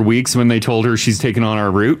cried for weeks when they told her she's taking on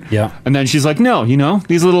our route. Yeah. And then she's like, no,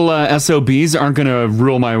 these little SOBs aren't going to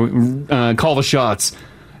rule my call the shots.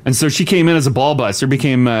 And so she came in as a ball buster,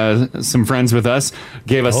 became some friends with us,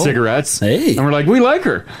 gave us cigarettes. Hey. And we're like, we like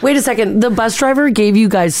her. Wait a second. The bus driver gave you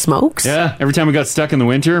guys smokes? Yeah. Every time we got stuck in the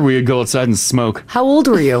winter, we would go outside and smoke. How old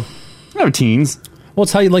were you? Teens. Well,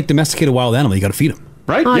 it's how you domesticate a wild animal. You got to feed them.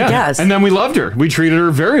 Right? I Yeah. guess. And then we loved her. We treated her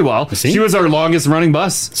very well. See? She was our longest running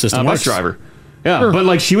bus System works. driver. Yeah.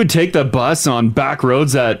 But she would take the bus on back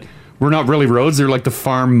roads that were not really roads. They're like the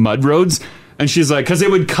farm mud roads. And she's like, because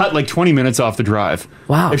it would cut 20 minutes off the drive.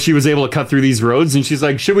 Wow. If she was able to cut through these roads. And she's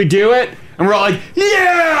like, should we do it? And we're all like,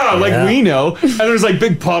 yeah! Like, we know. And there's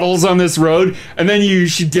big puddles on this road. And then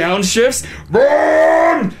she downshifts.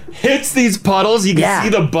 Boom! Hits these puddles. You can see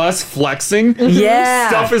the bus flexing. Yeah.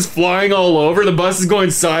 Stuff is flying all over. The bus is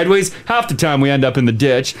going sideways. Half the time we end up in the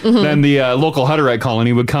ditch. Then the local Hutterite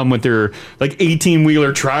colony would come with their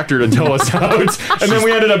 18-wheeler tractor to tow us out. And then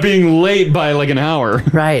we ended up being late by an hour.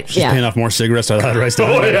 Right. She's paying off more cigarettes to Hutterite stuff.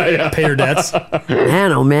 Oh, yeah. Pay her debts.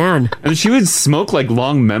 Man, oh man. And she would smoke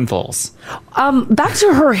long menthols. Back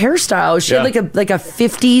to her hairstyle. She had like a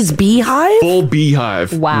 50s beehive? Full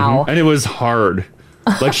beehive. Wow. And it was hard.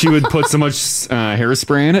 She would put so much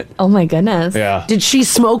hairspray in it. Oh my goodness. Yeah. Did she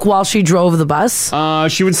smoke while she drove the bus?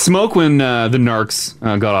 She would smoke when the narcs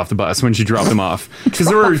got off the bus, when she dropped them off. Because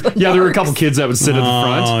there were a couple kids that would sit at the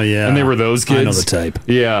front. Oh, yeah. And they were those kids. I know the type.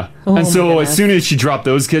 Yeah. Oh, and so my as goodness. soon as she dropped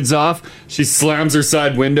those kids off, she slams her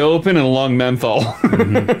side window open and a long menthol.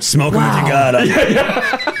 Smoke them if you got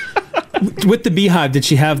With the beehive, did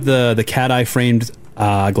she have the cat eye framed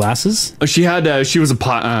glasses? She had she was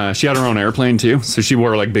she had her own airplane too, so she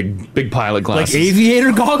wore big pilot glasses. Like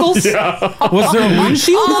aviator goggles? Yeah. Was there a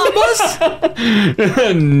windshield on the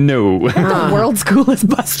bus? No. The world's coolest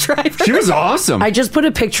bus driver. She was awesome. I just put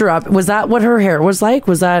a picture up. Was that what her hair was like?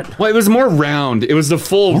 Was that? Well, it was more round. It was the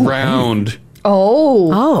full round.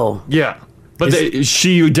 Oh. Yeah. But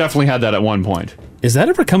she definitely had that at one point. Is that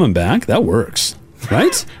ever coming back? That works.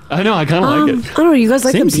 Right? I know. I kind of like it. I don't know. You guys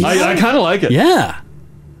like Seems- the beehive? I kind of like it. Yeah.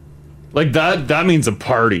 That means a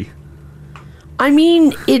party. I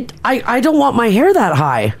mean, I don't want my hair that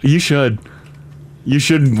high. You should. You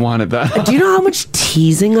should want it that. Do you know how much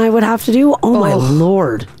teasing I would have to do? Oh my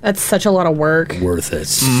lord. That's such a lot of work. Worth it.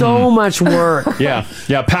 So much work. Yeah.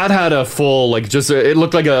 Pat had a full it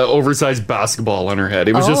looked like a oversized basketball on her head.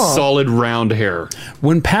 It was just solid round hair.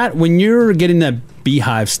 When you're getting that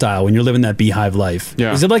beehive style, when you're living that beehive life,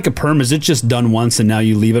 is it like a perm? Is it just done once and now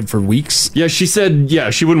you leave it for weeks? Yeah, she said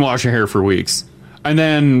she wouldn't wash her hair for weeks. And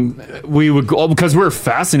then we would go, because we're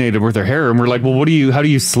fascinated with her hair, and we're like, well, how do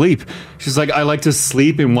you sleep? She's like, I like to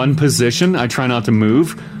sleep in one position. I try not to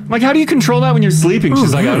move. I'm like, how do you control that when you're sleeping?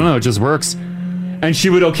 She's like, I don't know, it just works. And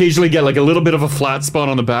she would occasionally get a little bit of a flat spot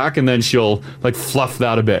on the back, and then she'll fluff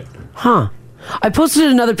that a bit. Huh. I posted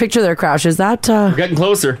another picture there, Crash. Is that We're getting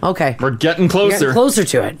closer. Okay. We're getting closer. Getting closer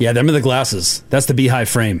to it. Yeah, them are the glasses. That's the beehive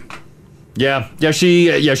frame. Yeah. She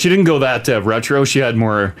didn't go that retro. She had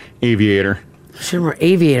more aviator. She had more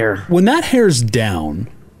aviator. When that hair's down,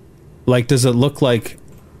 does it look like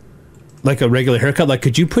a regular haircut?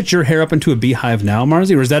 Could you put your hair up into a beehive now,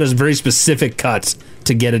 Marzi? Or is that a very specific cut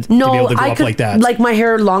to get it to be able to go up like that? Like my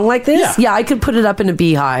hair long like this? Yeah, I could put it up in a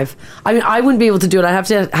beehive. I mean, I wouldn't be able to do it. I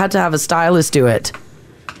had to have a stylist do it.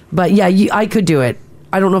 But yeah, I could do it.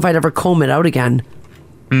 I don't know if I'd ever comb it out again.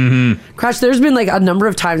 Mm-hmm. Crash, there's been a number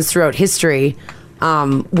of times throughout history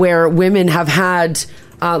where women have had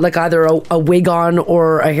either a wig on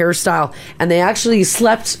or a hairstyle, and they actually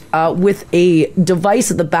slept with a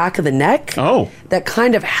device at the back of the neck. Oh. That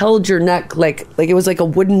kind of held your neck like it was like a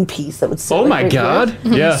wooden piece that would sit. Oh my right God.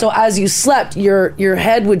 here. Yeah. So as you slept, your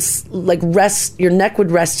head would rest, your neck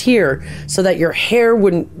would rest here, so that your hair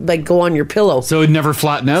wouldn't go on your pillow. So it'd never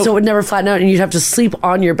flatten out. So it would never flatten out, and you'd have to sleep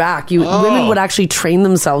on your back. Women would actually train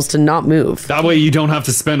themselves to not move. That way you don't have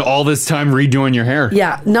to spend all this time redoing your hair.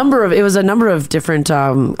 Yeah, it was a number of different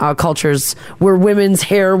cultures where women's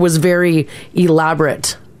hair was very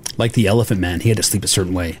elaborate. Like the Elephant Man, he had to sleep a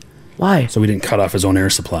certain way. Why? So we didn't cut off his own air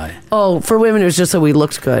supply. Oh, for women, it was just so we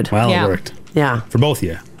looked good. Well, it worked. Yeah. For both of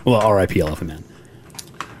you. Well, R.I.P. Elephant Man.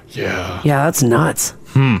 Yeah. Yeah, that's nuts.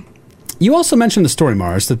 You also mentioned the story,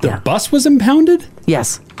 Mars, that the bus was impounded?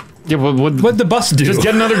 Yes. Yeah, what'd the bus do? Just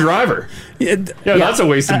get another driver. Yeah, that's a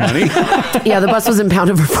waste of money. Yeah, the bus was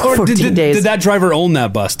impounded for 14 days. Did that driver own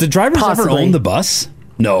that bus? Did drivers ever Possibly. own the bus?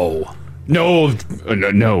 No. No.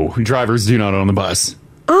 Drivers do not own the bus.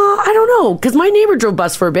 I I don't know, because my neighbor drove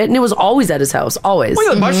bus for a bit, and it was always at his house, always.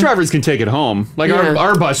 Well, bus drivers can take it home. Like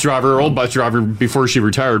our bus driver, our old bus driver, before she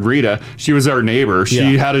retired, Rita, she was our neighbor.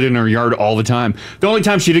 She had it in her yard all the time. The only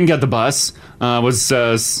time she didn't get the bus was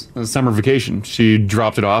summer vacation. She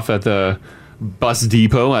dropped it off at the bus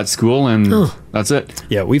depot at school, and that's it.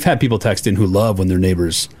 Yeah, we've had people text in who love when their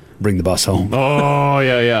neighbors bring the bus home. Oh,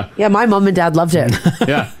 yeah. Yeah, my mom and dad loved it.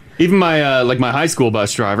 Yeah. Even my my high school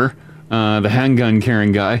bus driver, the handgun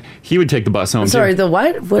carrying guy, he would take the bus home. Sorry, too. the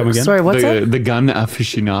what? Sorry, what's that? The gun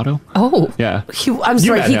aficionado. Oh. Yeah. I'm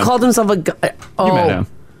sorry, he called himself a... You met him.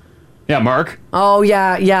 Yeah, Mark. Oh,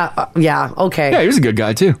 yeah, okay. Yeah, he was a good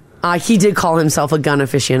guy, too. He did call himself a gun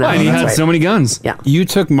aficionado. And he That's had right. so many guns. Yeah. You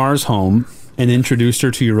took Mars home and introduced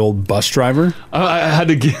her to your old bus driver? I had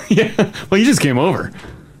to yeah. Well, he just came over.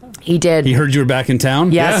 He did. He heard you were back in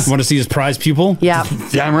town? Yes. Want to see his prize pupil? Yeah.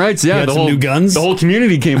 Damn right. He Yeah. had some new guns? The whole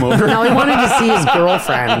community came over. No, he wanted to see his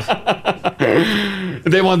girlfriend.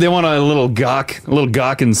 They want a little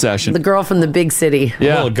gawking session. The girl from the big city.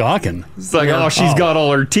 Yeah. A little gawking. It's like, she's got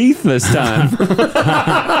all her teeth this time.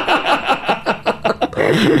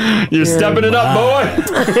 You're stepping it up, boy.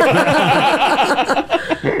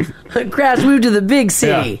 Crash moved to the big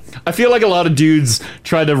city. Yeah. I feel like a lot of dudes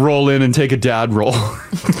tried to roll in and take a dad role.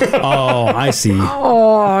 Oh, I see.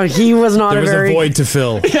 Oh, he was not There was very... a void to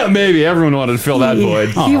fill. Yeah, maybe. Everyone wanted to fill that void.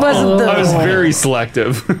 He wasn't the... I was very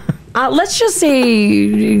selective. Let's just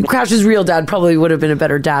say Crash's real dad probably would have been a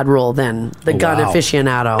better dad role than the gun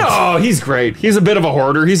aficionado. Oh, he's great. He's a bit of a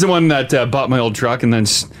hoarder. He's the one that bought my old truck and then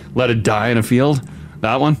let it die in a field.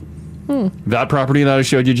 That one. That property that I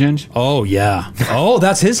showed you, Ginge. Oh, yeah. Oh,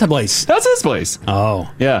 that's his place. That's his place.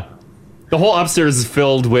 Oh. Yeah. The whole upstairs is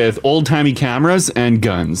filled with old-timey cameras and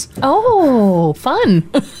guns Oh, fun.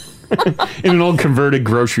 in an old converted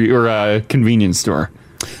grocery or convenience store.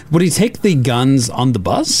 Would he take the guns on the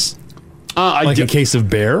bus? In case of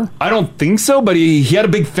bear? I don't think so, but he had a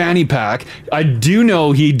big fanny pack. I do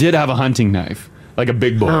know he did have a hunting knife. Like a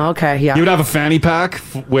big boy. Oh, okay, yeah. He would have a fanny pack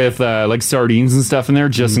with like sardines and stuff in there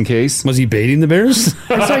just in case. Was he baiting the bears?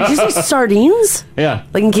 I'm sorry, did you say sardines? Yeah.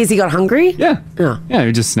 Like in case he got hungry? Yeah. Yeah. Yeah, he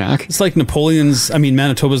would just snack. It's like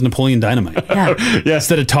Manitoba's Napoleon Dynamite. Yeah. Yeah.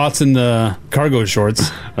 Instead of tots in the cargo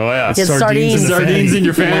shorts. Oh, yeah. He had sardines. Sardines in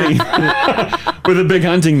your fanny. With a big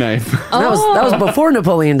hunting knife. That was before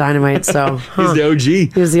Napoleon Dynamite, so... He's the OG.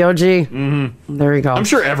 He was the OG. Mm-hmm. There you go. I'm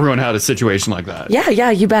sure everyone had a situation like that.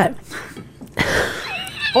 Yeah, you bet.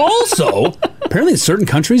 Also, apparently in certain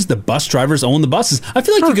countries, the bus drivers own the buses. I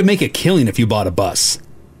feel like you could make a killing if you bought a bus.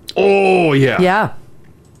 Oh, yeah. Yeah.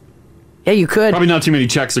 Yeah, you could. Probably not too many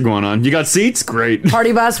checks are going on. You got seats? Great.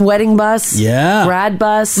 Party bus, wedding bus. Yeah. Grad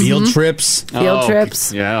bus. Field trips. Field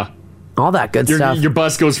trips. Yeah. All that good stuff. Your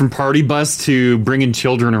bus goes from party bus to bringing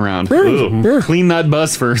children around. Really? Ooh. Yeah. Clean that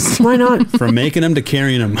bus first. Why not? From making them to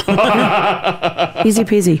carrying them. Easy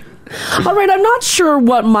peasy. All right, I'm not sure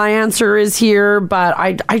what my answer is here, but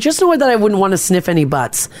I just know that I wouldn't want to sniff any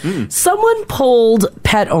butts. Someone polled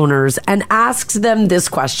pet owners and asked them this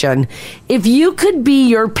question. If you could be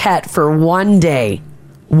your pet for one day,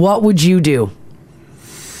 what would you do?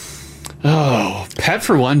 Oh, pet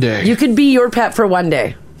for one day. You could be your pet for one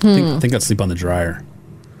day. I think I'd sleep on the dryer.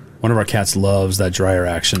 One of our cats loves that dryer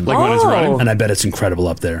action. Like when it's running? And I bet it's incredible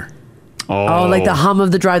up there. Oh, like the hum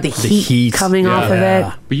of the dryer, the heat coming off of it.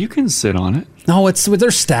 But you can sit on it. No,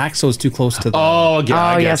 they're stacked, so it's too close to the... Oh, yeah,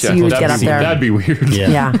 I yeah, getcha. so you would get up there. That'd be weird.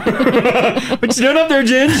 Yeah. What you doing up there,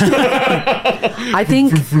 Ginge? I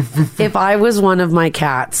think if I was one of my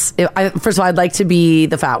cats, first of all, I'd like to be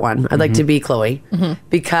the fat one. I'd like to be Chloe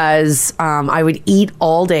because I would eat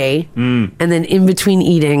all day and then in between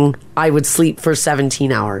eating, I would sleep for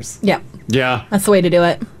 17 hours. Yeah. Yeah. That's the way to do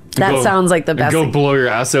it. That sounds like the best Go thing. blow your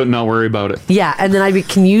ass out and not worry about it. Yeah, and then I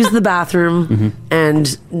can use the bathroom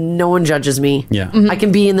and no one judges me. Yeah. I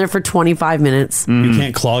can be in there for 25 minutes. You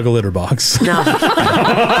can't clog a litter box. No.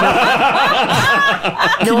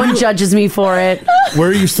 No one judges me for it. Where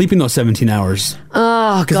are you sleeping those 17 hours?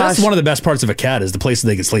 Oh, Because gosh. that's one of the best parts of a cat is the place that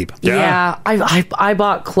they can sleep. Yeah, I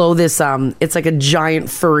bought Chloe this, it's like a giant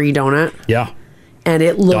furry donut. Yeah. And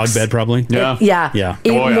it looks... Dog bed, probably. Yeah. Yeah.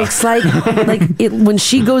 It looks like it when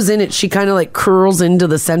she goes in it, she kind of like curls into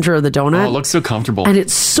the center of the donut. Oh, it looks so comfortable. And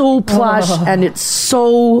it's so plush and it's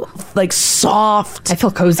so like soft. I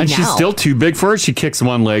feel cozy And now. she's still too big for it. She kicks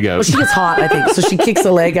one leg out. Well, she gets hot, I think. So she kicks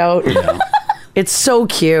a leg out. Yeah. It's so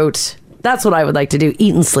cute. That's what I would like to do.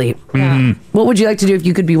 Eat and sleep. What would you like to do if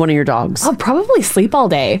you could be one of your dogs? I'll probably sleep all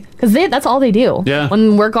day because that's all they do. Yeah.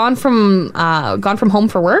 When we're gone from home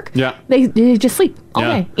for work, Yeah. they just sleep all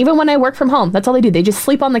day. Even when I work from home, that's all they do. They just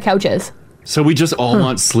sleep on the couches. So we just all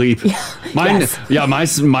want sleep. Mine,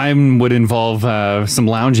 mine would involve some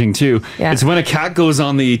lounging too. Yeah. It's when a cat goes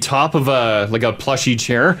on the top of a plushy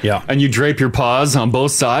chair, and you drape your paws on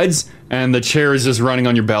both sides, and the chair is just running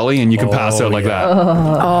on your belly, and you can pass out like that.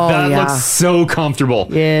 That looks so comfortable.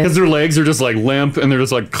 Yeah, because their legs are just like limp, and they're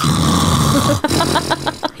just like.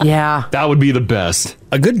 Yeah, that would be the best.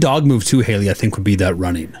 A good dog move too, Haley, I think, would be that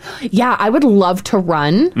running. Yeah, I would love to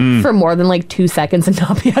run for more than like 2 seconds and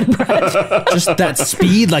not be out of breath. Just that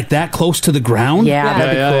speed, like that close to the ground. Yeah,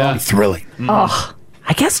 that'd be cool. Thrilling. Oh,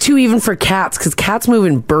 I guess too, even for cats, because cats move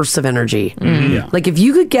in bursts of energy. Yeah. Like if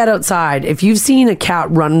you could get outside, if you've seen a cat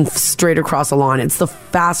run straight across a lawn, it's the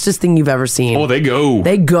fastest thing you've ever seen. Oh, they go.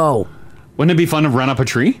 They go. Wouldn't it be fun to run up a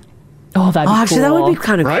tree? Oh, that'd be actually, that cool. would be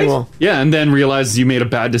kind of Right? cool. Yeah, and then realize you made a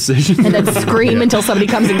bad decision. And then scream until somebody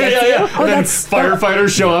comes and gets you. Oh, And then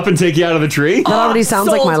firefighters show up and take you out of the tree. That already sounds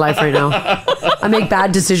like my life right now. I make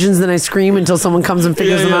bad decisions, then I scream until someone comes and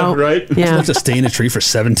figures them out. Right? Yeah. Have to stay in a tree for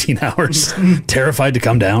 17 hours, terrified to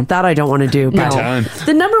come down. That I don't want to do. No. But Time.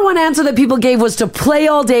 the number one answer that people gave was to play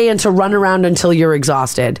all day and to run around until you're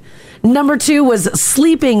exhausted. Number 2 was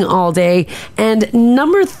sleeping all day. And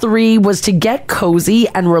number 3 was to get cozy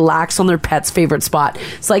and relax on their pet's favorite spot.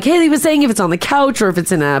 It's like Haley was saying, if it's on the couch or if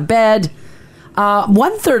it's in a bed.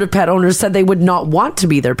 1/3 of pet owners said they would not want to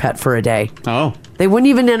be their pet for a day. Oh. They wouldn't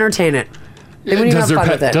even entertain it. They wouldn't even have fun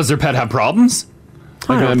with it. Does their pet have problems?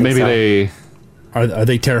 I don't think maybe so. they... Are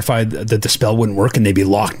they terrified that the spell wouldn't work and they'd be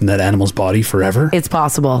locked in that animal's body forever? It's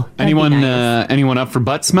possible. Anyone up for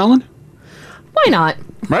butt smelling? Why not?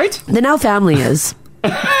 Right? The Now family is.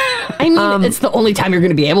 I mean, it's the only time you're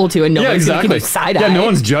going to be able to, and no one's going to give you side eye. Yeah, no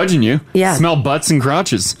one's judging you. Yeah. Smell butts and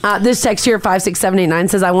crotches. This text here, 56789,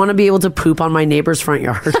 says, I want to be able to poop on my neighbor's front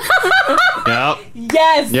yard. Yeah.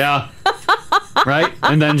 Yes. Yeah. Right?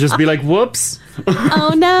 And then just be like, whoops.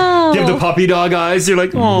 Oh, no. Give the puppy dog eyes. You're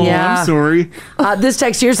like, oh, Yeah. I'm sorry. This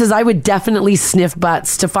text here says, I would definitely sniff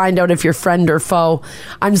butts to find out if you're friend or foe.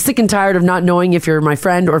 I'm sick and tired of not knowing if you're my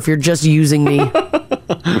friend or if you're just using me.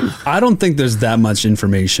 I don't think there's that much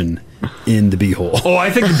information in the beehole. Oh, I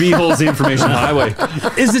think the beehole's the information highway.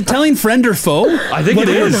 Is it telling friend or foe? I think it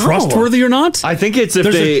is. Trustworthy or not? I think it's if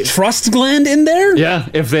There's they... a trust gland in there? Yeah,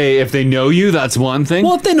 if they know you, that's one thing.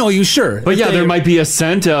 Well, if they know you, sure. But If yeah, they- there might be a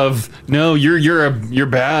scent of, no, you're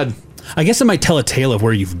bad. I guess it might tell a tale of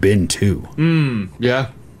where you've been, too. Yeah.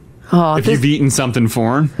 Oh, If you've eaten something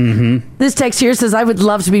foreign. Mm-hmm. This text here says, I would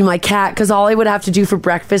love to be my cat because all I would have to do for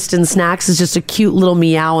breakfast and snacks is just a cute little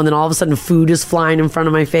meow, and then all of a sudden food is flying in front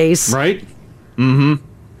of my face. Right? Mm-hmm.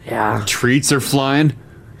 Yeah. Treats are flying.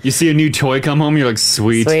 You see a new toy come home, you're like,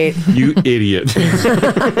 sweet. Sweet. You idiot.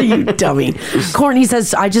 You dummy. Courtney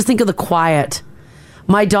says, I just think of the quiet.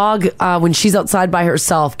 My dog, when she's outside by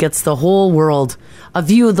herself, gets the whole world. A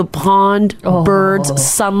view of the pond, birds,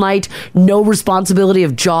 sunlight, no responsibility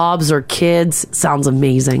of jobs or kids. Sounds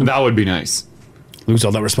amazing. That would be nice. Lose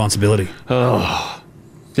all that responsibility. Oh.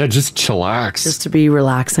 Yeah, just chillax. Just to be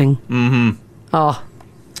relaxing. Mm-hmm. Oh.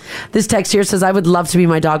 This text here says, I would love to be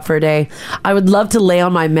my dog for a day. I would love to lay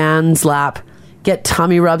on my man's lap, get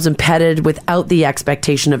tummy rubs and petted without the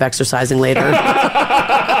expectation of exercising later.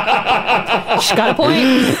 She got a point.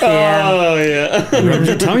 Yeah. Oh, yeah. Rubs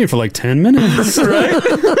your tummy for like 10 minutes. Right?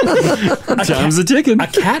 Time's a ticking. A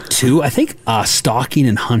cat, too. I think stalking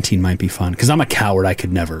and hunting might be fun. Because I'm a coward. I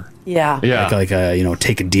could never. Yeah. Yeah.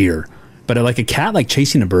 Take a deer. But like a cat, like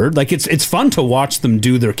chasing a bird, like it's fun to watch them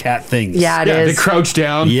do their cat things. Yeah, it is. They crouch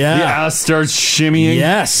down. Yeah. The ass starts shimmying.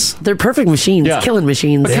 Yes. They're perfect machines. Yeah. Killing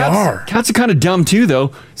machines. But cats are kind of dumb too,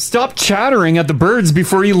 though. Stop chattering at the birds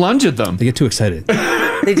before you lunge at them. They get too excited.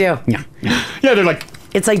 They do. Yeah. Yeah, they're like...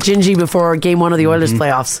 It's like Gingy before game 1 of the Oilers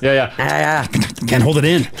playoffs. Yeah. Can't hold it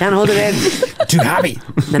in. Can't hold it in. Too happy.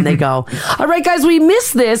 Then they go. All right, guys, we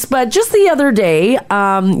missed this, but just the other day,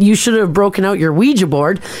 you should have broken out your Ouija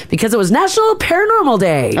board because it was National Paranormal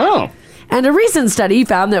Day. Oh. And a recent study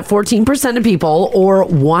found that 14% of people, or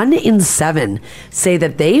 1 in 7, say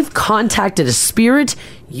that they've contacted a spirit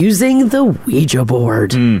using the Ouija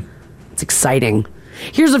board. It's exciting.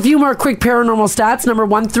 Here's a few more quick paranormal stats. Number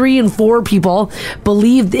 1, 3, and 4 people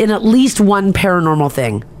believed in at least one paranormal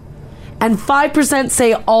thing. And 5%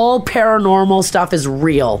 say all paranormal stuff is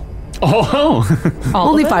real. Oh.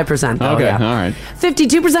 Only 5%. Though, Okay, yeah. all right.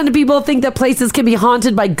 52% of people think that places can be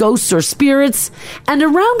haunted by ghosts or spirits. And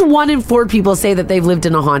around 1 in 4 people say that they've lived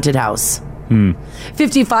in a haunted house.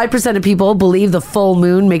 55% of people believe the full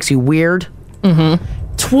moon makes you weird.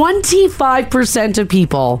 25% of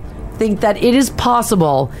people think that it is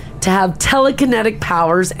possible to have telekinetic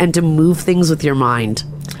powers and to move things with your mind.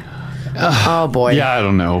 Oh boy. Yeah, I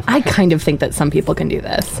don't know. I kind of think that some people can do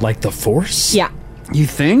this. Like the Force? Yeah. You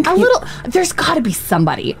think? A little. There's got to be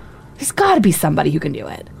somebody. There's got to be somebody who can do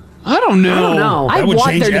it. I don't know. I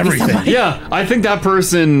want there to be somebody. Yeah, I think that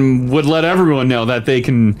person would let everyone know that they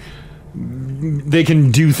can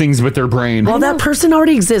do things with their brain. Well, that person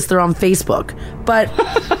already exists. They're on Facebook, but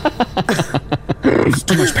it's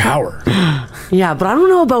too much power. Yeah, but I don't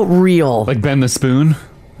know about real. Like Ben the Spoon.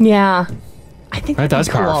 Yeah. I think Right, that's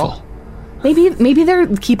cool. powerful. Maybe they're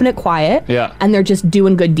keeping it quiet. Yeah. And they're just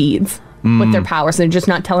doing good deeds with their power, so they're just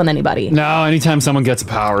not telling anybody. No, anytime someone gets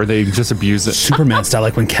power, they just abuse it. Superman style,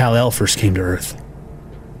 like when Kal-El first came to Earth.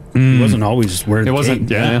 He wasn't always wearing It wasn't,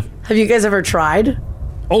 cape. yeah. Have you guys ever tried?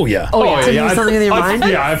 Oh, yeah. To do something with your mind?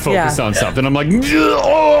 I focus on something. I'm like, Like,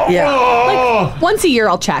 once a year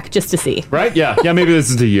I'll check just to see. right? Yeah, maybe this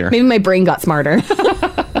is the year. Maybe my brain got smarter.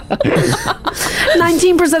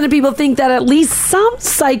 19% of people think that at least some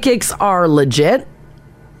psychics are legit.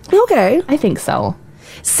 Okay. I think so.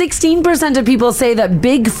 16% of people say that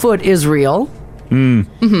Bigfoot is real.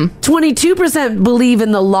 22% believe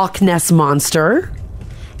in the Loch Ness Monster.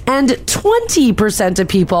 And 20% of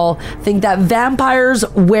people think that vampires,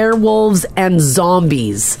 werewolves, and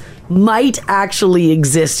zombies might actually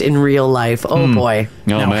exist in real life. Oh, boy.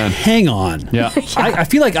 Oh, man. Hang on. Yeah. I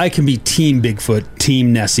feel like I can be Team Bigfoot,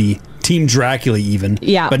 Team Nessie, Team Dracula even.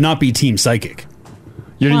 Yeah. But not be Team Psychic.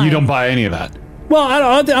 You don't buy any of that. Well,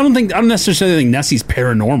 I don't necessarily think Nessie's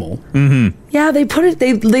paranormal. Mm-hmm. Yeah, they put it.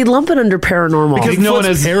 They lump it under paranormal. Because no one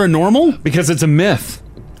has paranormal. Because it's a myth.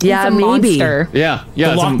 Yeah, It's a maybe. monster. Yeah.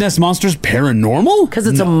 The Loch Ness Monster's paranormal? Because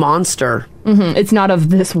it's a monster. It's not of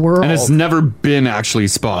this world. And it's never been actually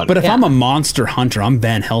spotted. But if I'm a monster hunter, I'm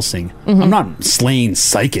Van Helsing. I'm not slaying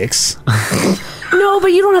psychics. No, but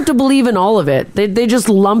you don't have to believe in all of it. They just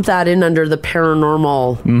lump that in under the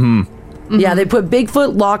paranormal. Yeah, they put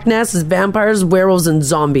Bigfoot, Loch Ness, as vampires, werewolves, and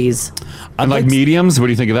zombies. And like mediums, what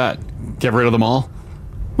do you think of that? Get rid of them all?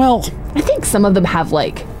 Well, I think some of them have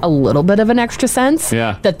like a little bit of an extra sense.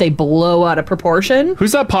 Yeah. That they blow out of proportion.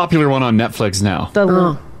 Who's that popular one on Netflix now?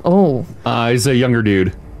 He's a younger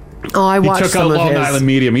dude. Oh, I watched He took some out of Long his. Island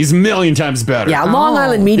Medium. He's a million times better. Yeah, Long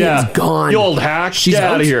Island Medium's gone. You old hack. Get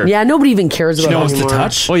out of here. Yeah, nobody even cares She about knows it to anymore.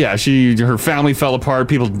 touch. Oh yeah, her family fell apart.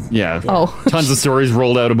 People, tons of stories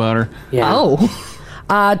rolled out about her. Yeah.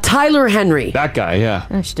 Oh. Tyler Henry. That guy, yeah.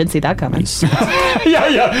 I she didn't see that coming.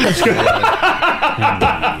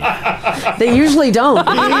 They usually don't.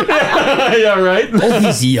 Yeah, right? Oh,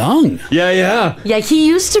 he's young. Yeah. Yeah, he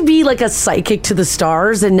used to be like a psychic to the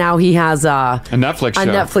stars, and now he has a Netflix show.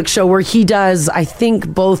 Netflix show where he does, I think,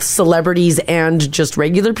 both celebrities and just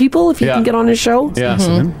regular people. If you can get on his show. Yeah.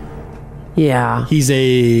 Yeah. He's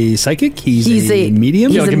a psychic? He's a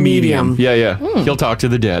medium? he's a medium. Yeah. He'll talk to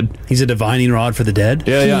the dead. He's a divining rod for the dead?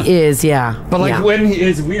 Yeah. He is, yeah. But like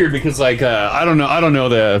it's weird because like I don't know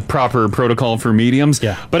the proper protocol for mediums.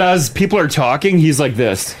 Yeah. But as people are talking, he's like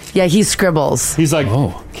this. Yeah, he scribbles. He's like,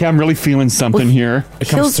 okay, I'm really feeling something here. It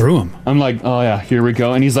comes through him. I'm like, oh yeah, here we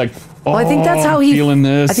go. And he's like, oh, Well, I think that's how I'm feeling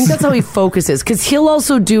this. I think that's how he focuses, because he'll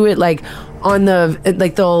also do it like on the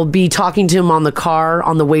they'll be talking to him on the car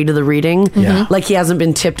on the way to the reading. Yeah. Like he hasn't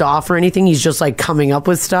been tipped off or anything. He's just like coming up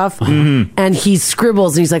with stuff, Mm-hmm. and he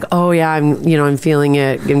scribbles. And he's like, "Oh yeah, I'm feeling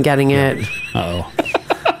it. I'm getting it." Oh.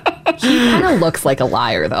 He kind of looks like a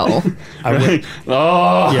liar though. Yeah.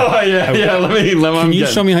 Let him. Can you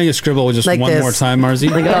show me how you scribble with just Like one this. more time, Marzi?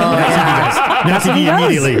 Like, Not to be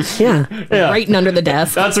immediately. Yeah. Writing under the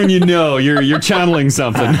desk. That's when you know you're channeling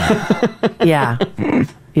something. Yeah.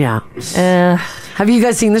 Yeah. Have you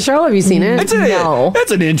guys seen the show? Have you seen it?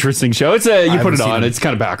 It's an interesting show. You put haven't it seen on. it. It's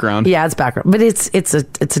kind of background. Yeah, it's background, but it's a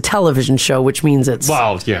television show, which means it's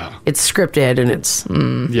yeah. it's scripted and it's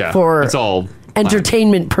Yeah. for it's all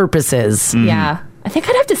entertainment purposes. Yeah. I think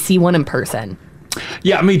I'd have to see one in person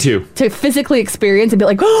Yeah, me too. to physically experience and be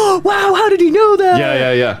like, oh, wow, how did he know that?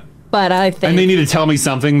 Yeah. But I think. And they need to tell me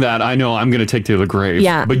something that I know I'm going to take to the grave.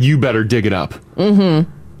 Yeah. But you better dig it up. Mm-hmm.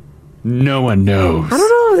 No one knows. I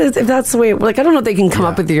don't know if that's the way. Like, I don't know if they can come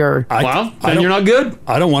up with your. Well, then you're not good.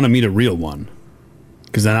 I don't want to meet a real one.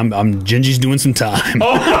 Because then I'm Gingy's doing some time.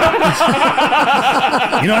 Oh.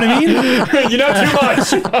 You know what I mean? You know too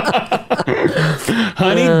much.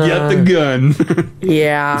 Honey, get the gun.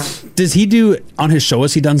 Yeah. Does he do, on his show,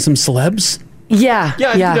 has he done some celebs? Yeah.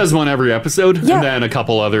 Yeah, he does one every episode. Yeah. And then a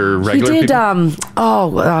couple other He regular did. people.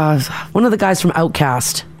 One of the guys from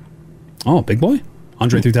Outcast. Oh, big boy?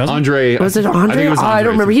 Andre 3000? Andre. Was it Andre? I think it was Andre. I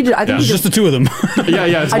don't remember. He did. I think It's he just did, the two of them.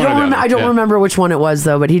 Yeah. It's I one or don't. the Remember, other. I don't Yeah. remember which one it was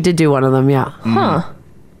though, but he did do one of them. Yeah. Huh.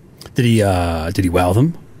 Did he wow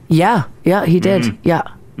them? Yeah. He did. Yeah.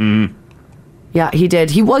 Yeah, he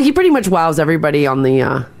did. He pretty much wows everybody on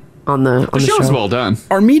the show's show. well done.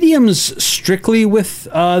 Are mediums strictly with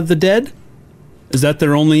the dead? Is that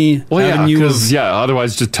their only avenue? Because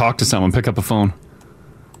otherwise just talk to someone, pick up a phone.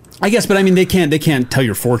 I guess, but I mean, they can't tell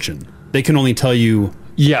your fortune. They can only tell you.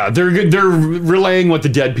 Yeah, they're relaying what the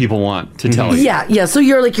dead people want to tell you. Yeah. So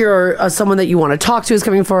you're someone that you want to talk to is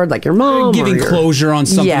coming forward, like your mom, giving closure on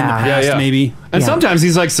something in the past, maybe. And sometimes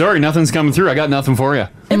he's like, "Sorry, nothing's coming through. I got nothing for you,"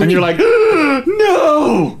 and you're like,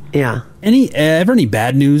 "No." Yeah. Any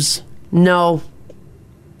bad news? No.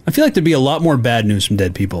 I feel like there'd be a lot more bad news from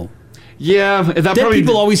dead people. Yeah, that dead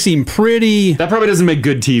people always seem pretty. That probably doesn't make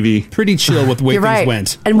good TV. Pretty chill with the way You're things right.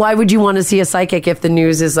 went. And why would you want to see a psychic if the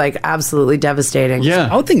news is like absolutely devastating? Yeah,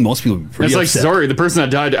 I would think most people would be pretty It's like, upset. sorry, the person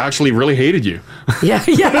that died actually really hated you. Yeah.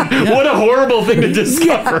 What a horrible thing to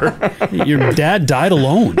discover. Your dad died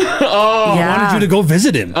alone. Oh, I wanted you to go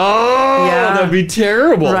visit him. Oh, that'd be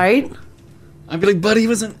terrible. Right? I'd be like, buddy, he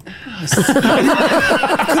was an ass.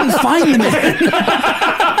 I couldn't find the man.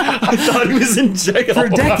 I thought he was in jail for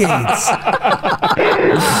decades.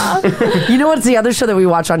 You know what's the other show that we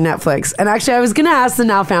watch on Netflix? And actually, I was going to ask the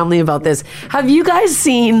Now family about this. Have you guys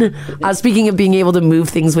seen, speaking of being able to move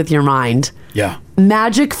things with your mind, Yeah.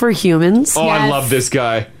 Magic for Humans? Oh, I love this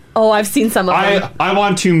guy. Oh, I've seen some of them. I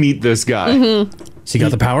want to meet this guy. Mhm. Has he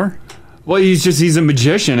got the power? Well, he's a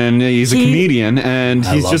magician and he's a comedian and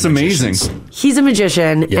he's just amazing. He's a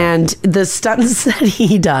magician, and the stunts that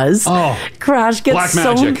he does, Crash Black gets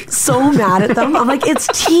so magic. mad at them. I'm like, it's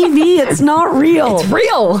TV, it's not real. It's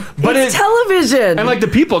real. But it's television. And like the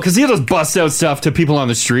people, because he does bust out stuff to people on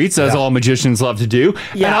the streets, as all magicians love to do.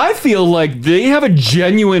 Yeah. And I feel like they have a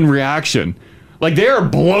genuine reaction. Like they are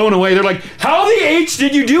blown away. They're like, "How the H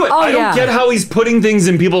did you do it?" I don't get how he's putting things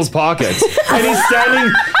in people's pockets. And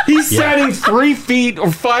he's standing 3 feet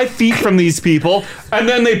or 5 feet from these people, and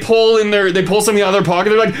then they pull some in the other pocket.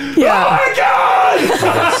 They're like, "Oh my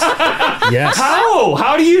god!" Yes.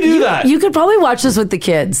 How do you do that? You could probably watch this with the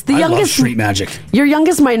kids. The I love youngest street magic. Your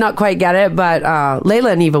youngest might not quite get it, but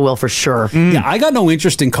Layla and Eva will for sure. Yeah, I got no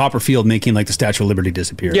interest in Copperfield making like the Statue of Liberty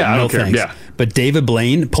disappear. Yeah, I no don't care. thanks. Yeah. But David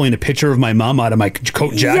Blaine pulling a picture of my mom out of my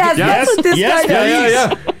coat jacket. Yes, that's what this guy does.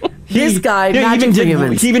 Yeah. This guy, he Magic for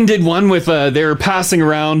Humans. He even did one with they were passing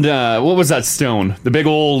around what was that stone? The big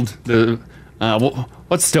old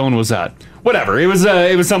what stone was that? Whatever. It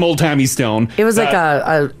was some old timey stone. It was like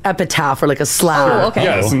a epitaph or like a slab.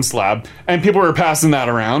 Yeah, some slab. And people were passing that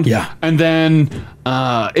around. Yeah. And then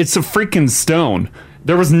it's a freaking stone.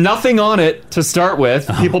 There was nothing on it to start with.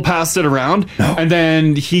 People passed it around. And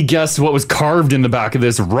then he guessed what was carved in the back of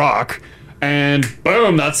this rock. And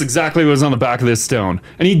boom, that's exactly what was on the back of this stone.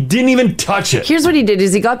 And he didn't even touch it. Here's what he did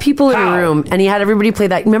is he got people in a room and he had everybody play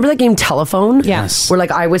that. Remember that game Telephone? Yes. Where like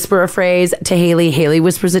I whisper a phrase to Haley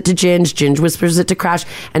whispers it to Ginge whispers it to Crash,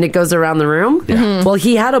 and it goes around the room. Yeah. Mhm. Well,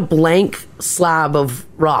 he had a blank slab of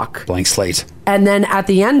rock. Blank slate. And then at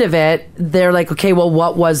the end of it, they're like, okay, well,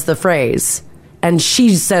 what was the phrase? And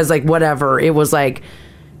she says like, whatever. It was like,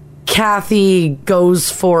 Kathy goes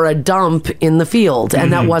for a dump in the field,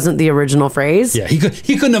 and that wasn't the original phrase. Yeah, he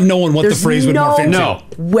couldn't have known what the phrase would morph into. No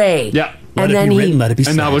way. Yeah. And then let it be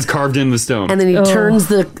and that was carved in the stone. And then he turns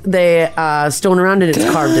the stone around and it's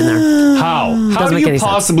carved in there. How Doesn't do make you any sense.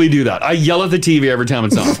 possibly do that? I yell at the TV every time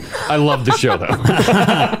it's on. I love the show though.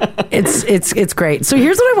 It's great. So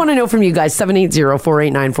here's what I want to know from you guys.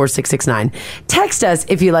 780-489-4669. Text us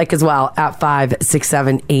if you like as well at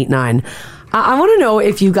 56789. I want to know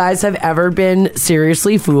if you guys have ever been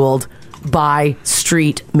seriously fooled by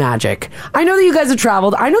street magic. I know that you guys have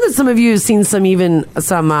traveled. I know that some of you have seen some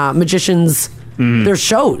magicians, their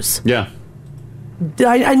shows. Yeah.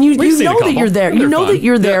 And you We've seen a know that couple. you're there. You They're know fun. that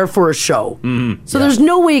you're there for a show. So there's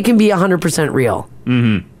no way it can be 100% real.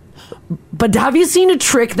 But have you seen a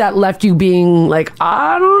trick that left you being like,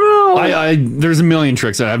 I don't know? There's a million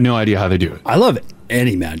tricks. I have no idea how they do it. I love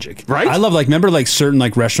any magic. Right? I love remember certain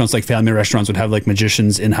restaurants, like family restaurants would have like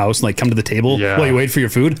magicians in house and like come to the table while you wait for your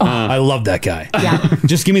food. I love that guy. Yeah.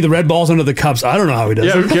 Just give me the red balls under the cups. I don't know how he does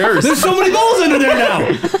it. Yeah, who cares? There's so many balls under there now.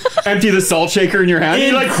 Empty the salt shaker in your hand.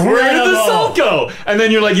 You're like, where did the salt go? And then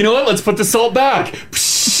you're like, you know what? Let's put the salt back.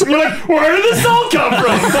 You're like, where did the salt come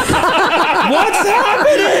from? What's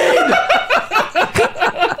happening?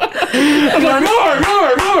 I'm like, more.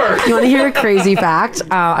 You want to hear a crazy fact?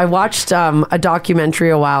 I watched a documentary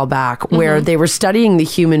a while back where they were studying the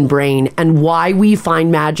human brain and why we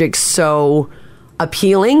find magic so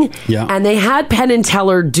appealing. Yeah. And they had Penn and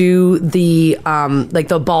Teller do the like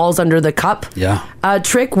the balls under the cup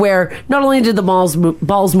trick, where not only did the balls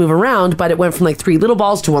move around, but it went from like 3 little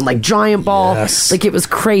balls to one like giant ball. Yes. Like it was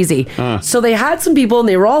crazy. So they had some people and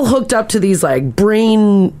they were all hooked up to these like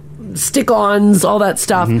brain stick-ons, all that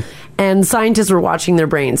stuff. And scientists were watching their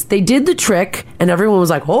brains. They did the trick, and everyone was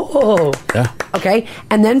like, oh. Yeah. Okay.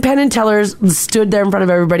 And then Penn and Teller stood there in front of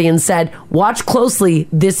everybody and said, watch closely.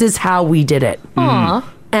 This is how we did it.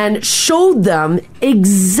 Aw. And showed them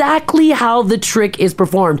exactly how the trick is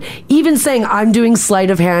performed. Even saying, I'm doing sleight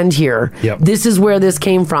of hand here. Yep. This is where this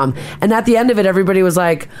came from. And at the end of it, everybody was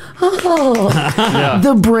like, oh.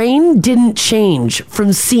 The brain didn't change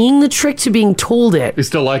from seeing the trick to being told it. They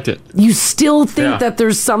still liked it. You still think that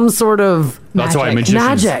there's some sort of That's why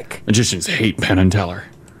magic. magicians hate Penn and Teller.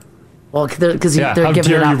 Well, because they're how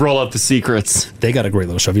giving it dare up. you roll out the secrets? They got a great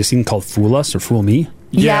little show. Have you seen called Fool Us or Fool Me?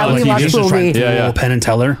 Yeah, we watched Fool Me. Yeah. Penn and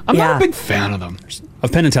Teller. I'm not a big fan of them.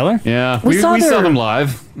 Of Penn and Teller? Yeah, We saw we saw their- them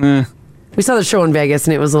live. We saw the show in Vegas,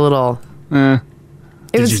 and it was a little. Did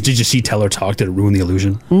you see Teller talk? Did it ruin the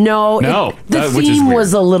illusion? No, the which is theme weird.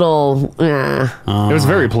 was a little. It was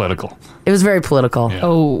very political. It was very political.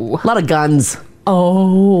 Oh, a lot of guns.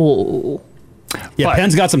 Oh. Yeah,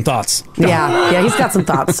 Penn's got some thoughts. Yeah, he's got some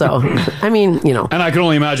thoughts. So, I mean, you know. And I can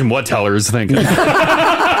only imagine what Teller is thinking.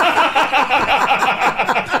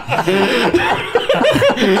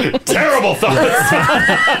 Terrible thoughts.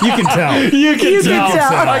 You can tell. You can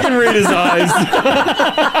tell. I can read his eyes.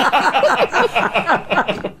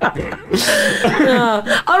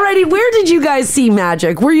 Alrighty, where did you guys see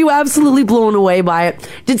magic? Were you absolutely blown away by it?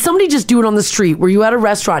 Did somebody just do it on the street? Were you at a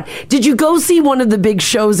restaurant? Did you go see one of the big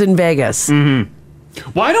shows in Vegas?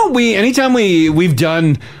 Why don't we, anytime we've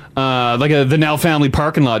done the Now Family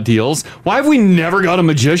parking lot deals, why have we never got a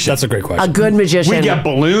magician? That's a great question. A good magician. We get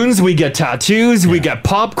balloons, we get tattoos, we get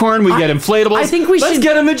popcorn, we get inflatables. I think let's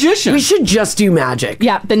get a magician. We should just do magic.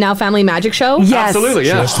 Yeah, the Now Family Magic Show? Yes. Absolutely,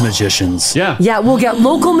 yeah. Just magicians. Yeah. Yeah, we'll get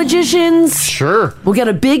local magicians. Sure. We'll get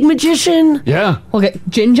a big magician. Yeah. We'll get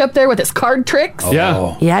Ginge up there with his card tricks.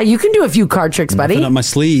 Yeah. Yeah, you can do a few card tricks, buddy. Nothing up my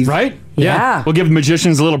sleeve. Right? Yeah. We'll give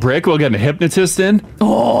magicians a little break. We'll get a hypnotist in.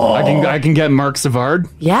 Oh. I can get Mark Savard.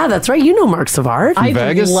 Yeah, that's right. You know Mark Savard. I'd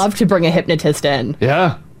Vegas. love to bring a hypnotist in.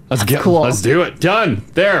 Yeah. Cool. Let's do it. Done.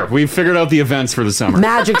 There. We've figured out the events for the summer.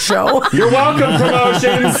 Magic show. You're welcome,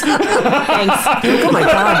 promotions. Thanks. Oh my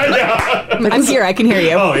God. Yeah. I'm here. I can hear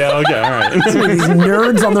you. Oh, yeah. Okay. All right. Some of these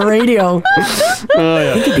nerds on the radio. Oh,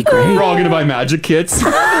 yeah. It could be great. We're all going to buy magic kits.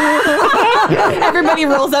 Everybody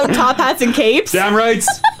rolls out top hats and capes. Damn right.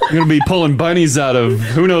 You're going to be pulling bunnies out of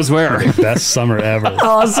who knows where. Best summer ever.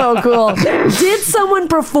 Oh, so cool. Did someone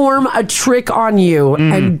perform a trick on you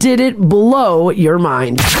and did it blow your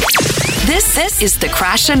mind? This is the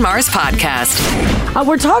Crash and Mars podcast.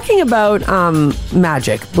 We're talking about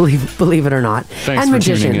magic, believe it or not, Thanks and for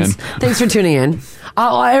tuning magicians. in. Thanks for tuning in.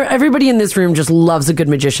 Everybody in this room just loves a good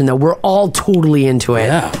magician, though. We're all totally into it.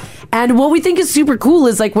 Yeah. And what we think is super cool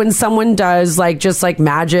is like when someone does just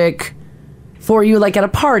magic for you, like at a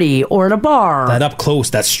party or at a bar. That up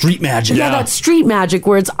close, that street magic. Yeah, that street magic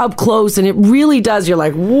where it's up close and it really does. You're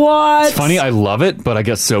like, what? It's funny. I love it, but I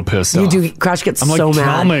get so pissed off. You do. Crash gets I'm like, so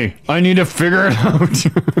tell mad. me. I need to figure it out.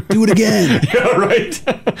 Do it again. Yeah, right.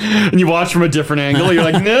 And you watch from a different angle. You're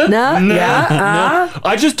like, nah, Nah, nah, yeah, nah.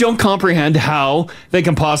 I just don't comprehend how they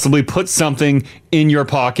can possibly put something in your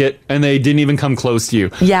pocket and they didn't even come close to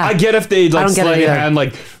you. Yeah. I get if they I like don't get sleight it of either. hand,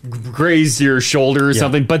 like graze your shoulder or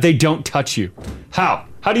something, but they don't touch you. How?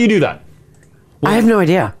 How do you do that? I have no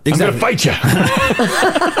idea. I'm gonna fight you.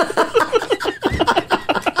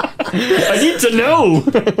 I need to know.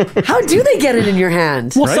 How do they get it in your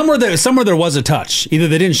hand? Well, somewhere there was a touch. Either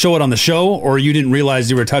they didn't show it on the show, or you didn't realize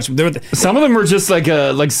you were touched. Some of them were just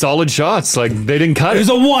like solid shots. Like they didn't cut. It was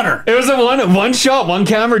a oneer. It was a one shot, one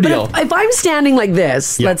camera deal. If I'm standing like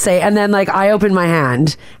this, let's say, and then like I open my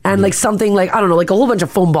hand and like something like, I don't know, like a whole bunch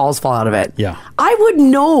of foam balls fall out of it. Yeah. I would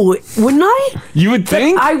know, wouldn't I? You would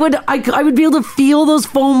think? I would be able to feel those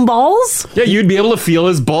foam balls. Yeah, you'd be able to feel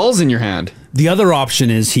his balls in your hand. The other option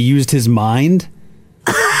is he used his mind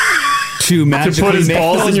to magically put his make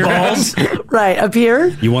balls those in your balls. Right, up here.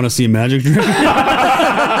 You want to see a magic trick? Down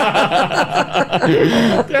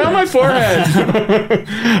my forehead.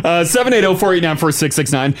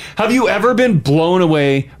 780-489-4669. Have you ever been blown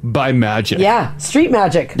away by magic? Yeah, street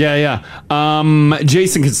magic. Yeah.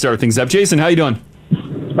 Jason can start things up. Jason, how you doing?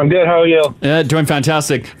 I'm good. How are you? Doing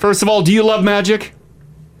fantastic. First of all, do you love magic?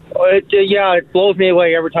 It blows me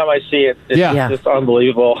away every time I see it. It's just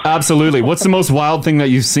unbelievable. Absolutely. What's the most wild thing that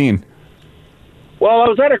you've seen? Well, I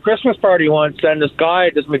was at a Christmas party once, and this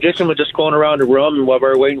magician was just going around the room, and while we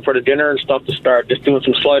were waiting for the dinner and stuff to start, just doing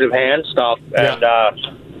some sleight of hand stuff. And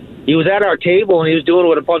he was at our table, and he was doing it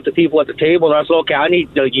with a bunch of people at the table. And I said, "Okay,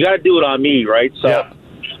 you got to do it on me, right?" So,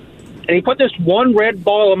 and he put this one red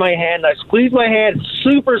ball in my hand. I squeezed my hand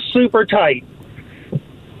super, super tight,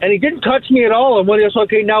 and he didn't touch me at all. And when he was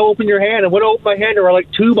okay, now open your hand. And when I opened my hand, there were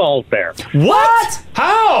like 2 balls there. What?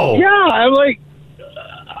 How? Yeah, I'm like,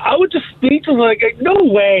 I was just speechless. Like, no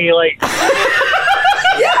way. Like, yeah.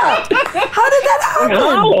 How did that happen?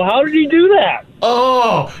 How did he do that?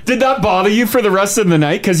 Oh, did that bother you for the rest of the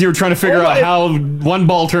night because you were trying to figure out how 1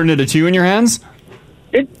 ball turned into 2 in your hands?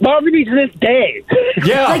 It bothered me to this day.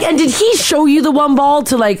 Yeah. Like, and did he show you the 1 ball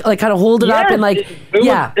to like kind of hold it up and like?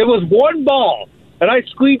 It was 1 ball, and I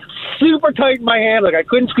squeezed super tight in my hand. Like I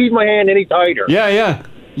couldn't squeeze my hand any tighter. Yeah.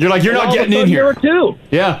 You're like, you're And not all of a getting in sudden here. there were 2.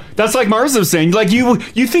 Yeah, that's like Mars was saying. Like you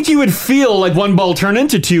think you would feel like 1 ball turn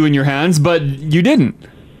into 2 in your hands, but you didn't.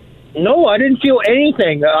 No, I didn't feel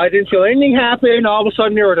anything. I didn't feel anything happen. All of a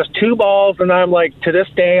sudden, there were just 2 balls, and I'm like, to this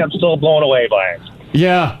day, I'm still blown away by it.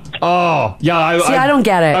 Yeah. Oh, yeah. I don't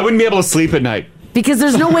get it. I wouldn't be able to sleep at night. Because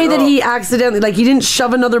there's no way that he accidentally, like, he didn't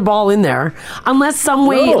shove another ball in there. Unless some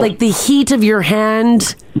way, like, the heat of your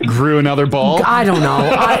hand grew another ball. I don't know.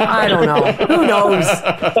 I don't know. Who knows?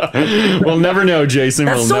 We'll never know, Jason.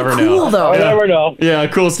 That's we'll so never cool, know. though. I'll never know. Yeah,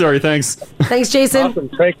 cool story. Thanks. Thanks, Jason. Awesome.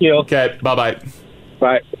 Thank you. Okay, bye-bye.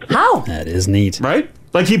 Bye. How? That is neat. Right?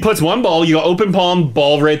 Like he puts 1 ball, you open palm,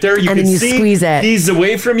 ball right there. You And can then you see squeeze it. he's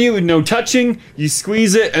away from you, no touching. You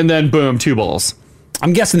squeeze it, and then boom, 2 balls.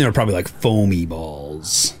 I'm guessing they were probably like foamy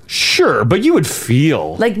balls. Sure, but you would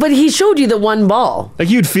feel Like, but he showed you the 1 ball. like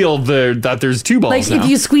you'd feel that there's 2 balls. Like, now. if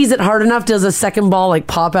you squeeze it hard enough, does a second ball, like,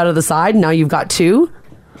 pop out of the side? Now you've got 2?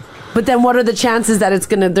 But then what are the chances that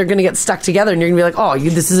they're gonna get stuck together and you're gonna be like, oh,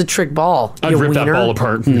 this is a trick ball. I'd rip that ball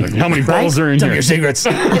apart. Like, how many balls are in Tell here? me your secrets.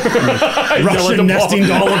 Russian Russian nesting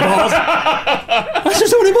doll of balls. Why is there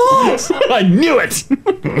so many balls? I knew it.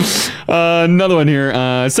 Another one here.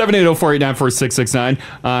 780-489-4669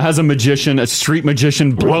 has a street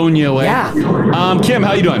magician blown you away. Yeah. Kim,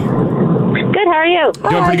 how you doing? Good, how are you?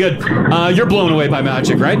 Doing pretty good. You're blown away by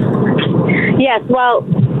magic, right? Yes, well,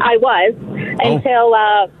 I was until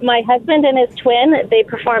my husband and his twin, they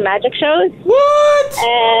perform magic shows. What?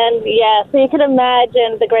 And yeah, so you can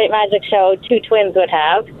imagine the great magic show 2 twins would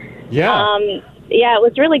have. Yeah. Yeah, it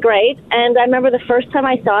was really great. And I remember the first time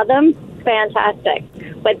I saw them, fantastic.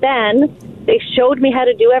 But then they showed me how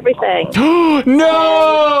to do everything.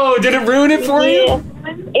 No! Did it ruin it for you?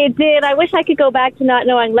 It did. I wish I could go back to not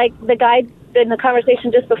knowing. Like the guy in the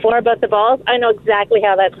conversation just before about the balls, I know exactly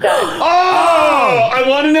how that's done. Oh! I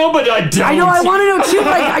want to know, but I don't. I know, I want to know too,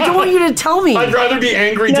 but I don't want you to tell me. I'd rather be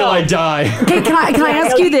angry till I die. Okay, can I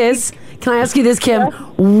ask you this? Can I ask you this, Kim?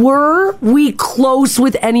 Were we close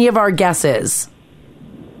with any of our guesses?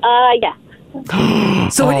 Yeah.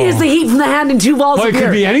 So it is the heat from the hand and 2 balls Well, of it beer.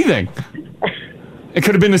 could be anything. It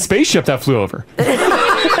could have been the spaceship that flew over.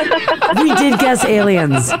 We did guess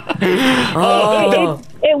aliens. Oh.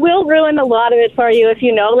 It will ruin a lot of it for you if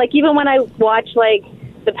you know. Like, even when I watch, like,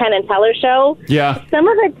 the Penn and Teller show, Yeah. some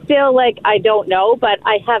of it's still, like, I don't know, but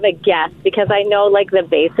I have a guess because I know, like, the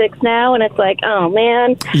basics now, and it's like, oh,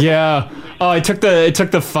 man. Yeah. Oh, it took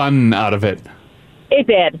the fun out of it. It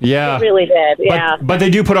did. Yeah. It really did, yeah. But they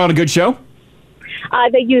do put on a good show?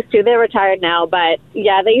 They used to. They're retired now, but,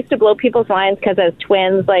 yeah, they used to blow people's minds because as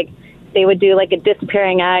twins, like, they would do, like, a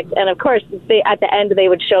disappearing act, and, of course, at the end, they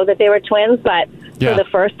would show that they were twins, but for the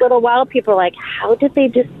first little while, people were like, how did they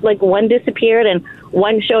just, like, one disappeared and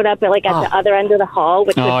one showed up at the other end of the hall,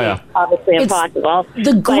 which would be obviously impossible.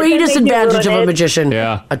 The greatest advantage of a magician.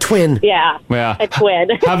 Yeah. A twin. Yeah. Yeah. A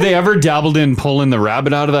twin. Have they ever dabbled in pulling the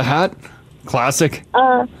rabbit out of the hat? Classic.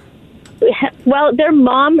 Well, their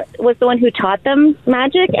mom was the one who taught them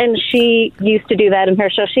magic, and she used to do that in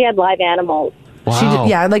her show. She had live animals. Wow. She did,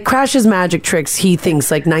 yeah, like Crash's magic tricks, he thinks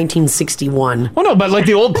like 1961. Oh, no, but like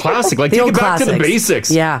the old classic. Like, The take old it back to the classics. basics.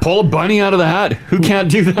 Yeah. Pull a bunny out of the hat. Who can't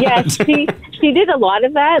do that? Yeah, she did a lot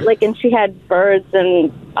of that, like, and she had birds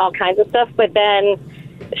and all kinds of stuff, but then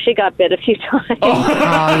she got bit a few times.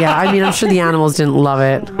 Oh, yeah. I mean, I'm sure the animals didn't love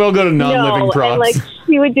it. We'll go to non-living No, props. and, like,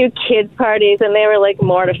 she would do kids' parties, and they were, like,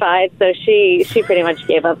 mortified, so she pretty much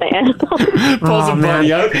gave up the animals. Pulls a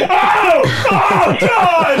bunny out. Oh,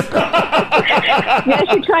 God!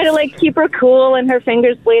 Yeah, she tried to, like, keep her cool, and her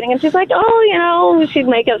fingers bleeding, and she's like, oh, you know, she'd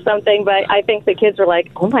make up something, but I think the kids were like,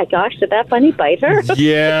 oh, my gosh, did that bunny bite her?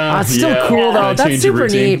 Yeah. That's still yeah. cool, though. Gotta That's change your super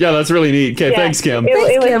routine. neat. Yeah, that's really neat. Okay, Yeah, thanks, Kim.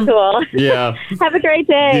 It was cool. Yeah. Have a great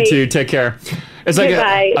day. You too. Take care. It's like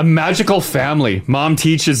Goodbye. a magical family. Mom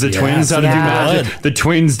teaches the twins how to do magic. The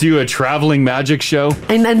twins do a traveling magic show.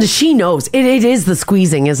 And she knows. It is the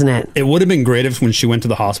squeezing, isn't it? It would have been great if when she went to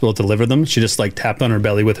the hospital to deliver them, she just like tapped on her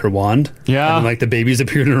belly with her wand. Yeah. And like the babies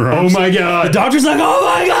appeared in her Oh arms. my God. The doctor's like, oh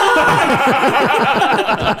my God.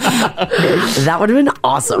 That would have been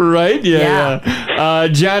awesome. Right? Yeah.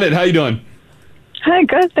 Janet, how you doing? Hi,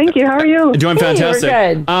 good. Thank you. How are you? Doing fantastic.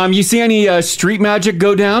 You see any street magic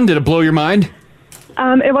go down? Did it blow your mind?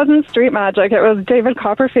 It wasn't street magic. It was David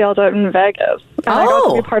Copperfield out in Vegas. And I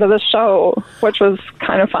got to be part of the show, which was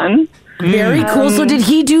kind of fun. Very cool. So did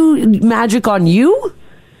he do magic on you?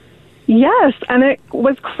 Yes, and it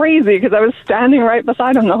was crazy because I was standing right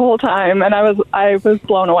beside him the whole time, and I was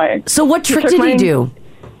blown away. So what trick did he do?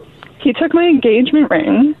 He took my engagement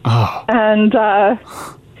ring, and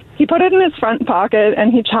he put it in his front pocket,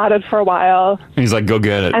 and he chatted for a while. He's like, go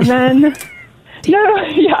get it. And then,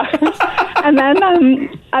 and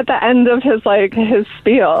then at the end of his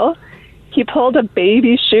spiel, he pulled a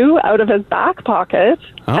baby shoe out of his back pocket,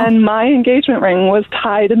 and my engagement ring was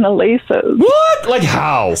tied in the laces. What? Like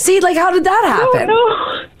how? See, like how did that happen?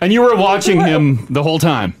 No. And you were watching him the whole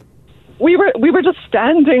time? We were just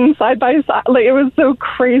standing side by side. Like, it was the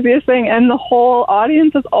craziest thing, and the whole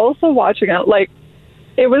audience is also watching it. Like,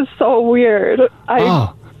 it was so weird.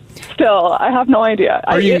 I have no idea.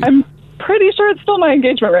 I'm pretty sure it's still my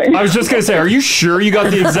engagement ring. I was just going to say, are you sure you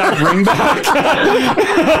got the exact ring back?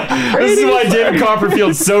 This is why David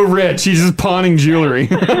Copperfield's so rich. He's just pawning jewelry.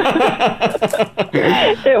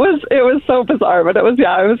 It was so bizarre, but it was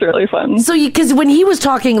really fun. So, because when he was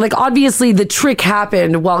talking, like, obviously the trick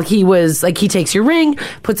happened while he was, like, he takes your ring,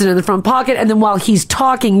 puts it in the front pocket, and then while he's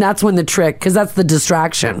talking, that's when the trick, because that's the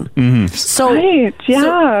distraction. Mm-hmm. So, right,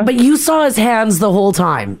 yeah. But you saw his hands the whole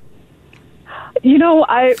time. You know,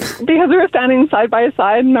 because we were standing side by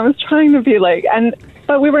side, and I was trying to be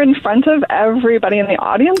but we were in front of everybody in the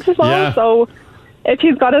audience as well. Yeah. So if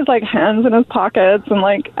he's got his hands in his pockets and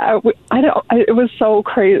it was so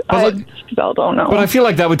crazy. I still don't know. But I feel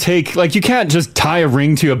like that would take, you can't just tie a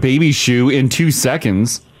ring to a baby shoe in 2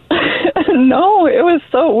 seconds. No, it was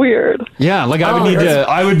so weird. Yeah,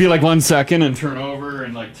 I would be 1 second and turn over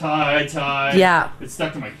and tie. Yeah. It's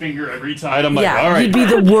stuck to my finger, I retied. I'm like, Yeah, all right. you'd be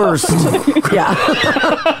the worst. Yeah.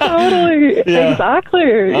 Totally. Yeah.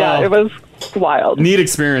 Exactly. Yeah, it was wild. Neat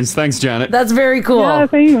experience. Thanks, Janet. That's very cool. Yeah,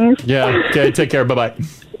 thanks. Yeah. Okay, take care. Bye-bye.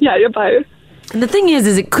 Yeah, bye. And the thing is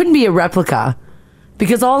it couldn't be a replica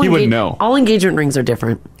because all He wouldn't know. all engagement rings are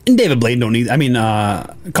different. And David Blaine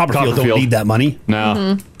Copperfield don't need that money. No.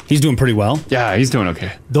 Mm-hmm. He's doing pretty well. Yeah, he's doing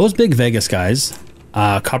okay. Those big Vegas guys,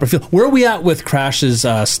 Copperfield. Where are we at with Crash's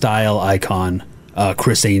style icon,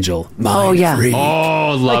 Chris Angel? Oh, yeah. Freak.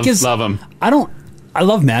 Oh, love him. I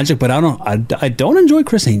love magic, but I don't enjoy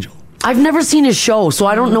Chris Angel. I've never seen his show, so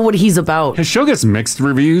I don't know what he's about. His show gets mixed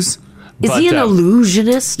reviews. Is he an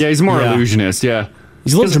illusionist? Yeah, he's more illusionist, yeah.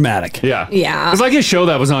 He's a little dramatic. Yeah. Yeah. It's like his show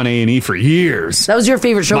that was on A&E for years. That was your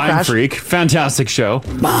favorite show, Mind Crash? Freak. Fantastic show.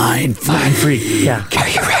 Mind Freak. Yeah. Are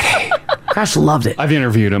you ready? Crash loved it. I've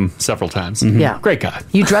interviewed him several times. Yeah. Great guy.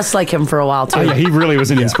 You dressed like him for a while, too. Oh, yeah, he really was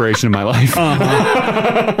an inspiration in my life.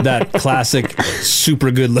 That classic, super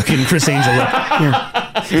good looking Chris Angel.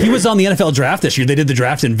 He was on the NFL draft this year. They did the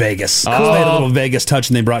draft in Vegas. So they had a little Vegas touch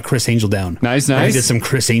and they brought Chris Angel down. Nice. And they did some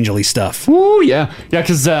Chris Angel-y stuff. Ooh, yeah. Yeah,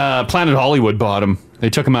 because Planet Hollywood bought him. They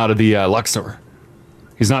took him out of the Luxor.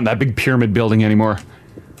 He's not in that big pyramid building anymore.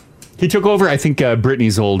 He took over, I think,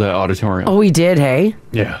 Britney's old auditorium. Oh, he did, hey?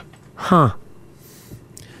 Yeah. Huh.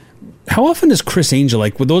 How often does Chris Angel,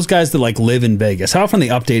 with those guys that live in Vegas, how often are they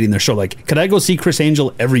updating their show? Could I go see Chris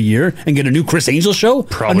Angel every year and get a new Chris Angel show?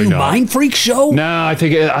 Probably a new not. Mind Freak show? No,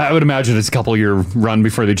 I would imagine it's a couple-year run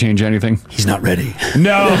before they change anything. He's not ready.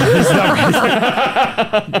 No, he's not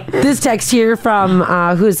ready. This text here from,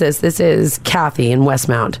 who is this? This is Kathy in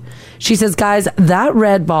Westmount. She says, guys, that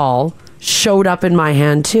red ball showed up in my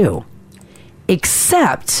hand too.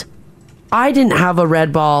 Except I didn't have a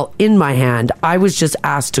red ball in my hand. I was just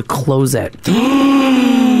asked to close it.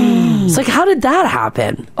 It's like, how did that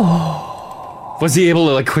happen? Was he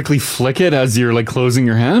able to quickly flick it as you're closing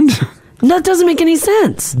your hand? That doesn't make any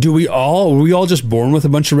sense. Were we all just born with a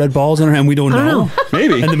bunch of red balls in our hand? We don't know.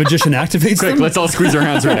 Maybe. And the magician activates Quick, them? let's all squeeze our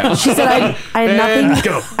hands right now. She said, I had Let's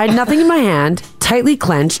go. nothing. I had nothing in my hand, tightly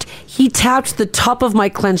clenched. He tapped the top of my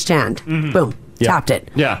clenched hand. Boom. Tapped it.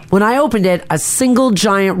 Yeah. When I opened it, a single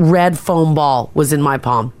giant red foam ball was in my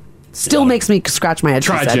palm. Still makes me scratch my head.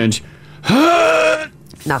 Try, Ginge.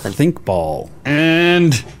 Nothing. Think ball.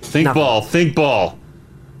 And think Nothing. ball. Think ball.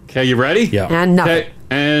 Okay, you ready? Yeah. And nothing. Okay,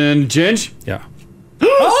 and Ginge? Yeah.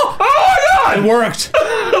 Oh my God! It worked.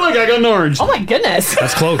 Look, I got an orange. Oh my goodness.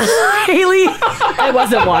 That's close. Haley. I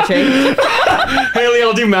wasn't watching. Haley,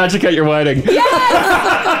 I'll do magic at your wedding. Yes!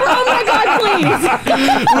 Oh my God, please.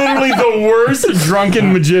 Literally the worst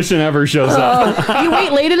drunken magician ever shows up. You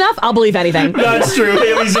wait late enough, I'll believe anything. That's true.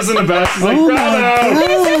 Haley's just in the best. She's like, bravo.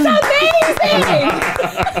 This is amazing.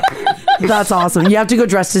 That's awesome. You have to go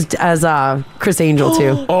dressed as Chris Angel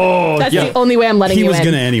too. Oh, That's the only way I'm letting He you was in.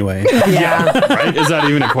 gonna anyway. Yeah. Right? Is that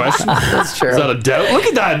even a question? That's true. Is that a doubt? Look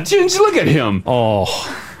at that. Ginge, look at him. Oh.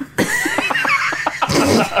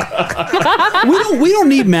 we don't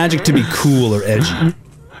need magic to be cool or edgy.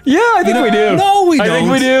 Yeah, I think we do. No, we don't. I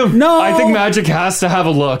think we do. No. I think magic has to have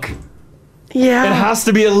a look. Yeah. It has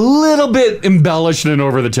to be a little bit embellished and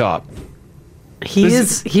over the top.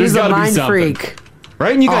 He's there's a gotta be mind something. freak.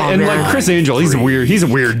 Right? And you got and man. like Chris Angel, he's a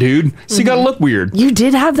weird dude. So you gotta look weird. You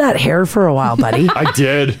did have that hair for a while, buddy. I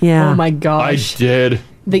did. Yeah. Oh my I gosh. did.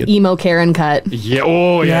 The emo Karen cut. Yeah.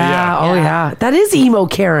 Oh yeah. Oh yeah. That is emo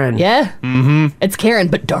Karen. Yeah. Mm-hmm. It's Karen,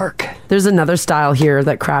 but dark. There's another style here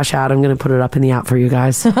that Crash had. I'm gonna put it up in the app for you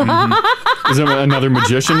guys. Is it another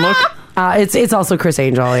magician look? It's also Chris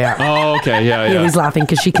Angel. Yeah. Oh, okay. Yeah. Haley's laughing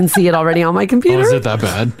because she can see it already on my Oh, computer. is it that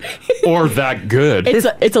bad? Or that good?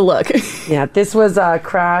 It's a look. Yeah. This was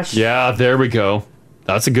Crash. Yeah, there we go.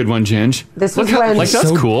 That's a good one, Ginge. This Look was how, when- like that's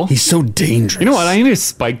So- cool. He's so dangerous. You know what? I need a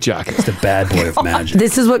spike jacket. He's the bad boy of magic.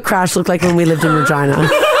 This is what Crash looked like when we lived in Regina.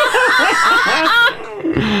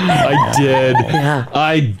 I did. Yeah.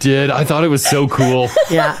 I did. I thought it was so cool.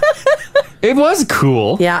 Yeah. It was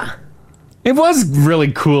cool. Yeah. It was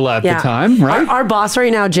really cool at Yeah. the time, right? Our boss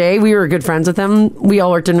right now, Jay, we were good friends with him. We all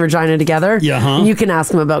worked in Regina together. Yeah, huh? And you can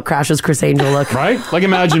ask him about Crash's Chris Angel look. Right? Like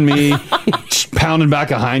imagine me pounding back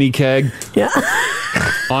a Heine keg Yeah.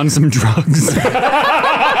 on some drugs.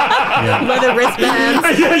 Leather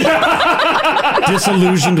wristbands.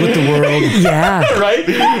 Disillusioned with the world. Yeah. Right?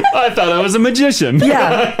 I thought I was a magician.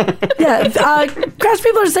 Yeah. Yeah. Crash,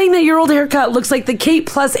 people are saying that your old haircut looks like the Kate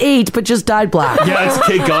 +8, but just dyed black. Yeah, it's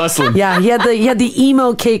Kate Gosselin. Yeah, he had the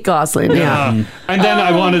emo Kate Gosselin. Yeah. And then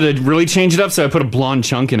I wanted to really change it up, so I put a blonde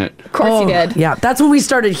chunk in it. Of course you did. Yeah, that's when we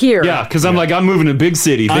started here. Yeah, because I'm like, I'm moving to a big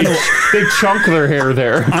city. They chunk their hair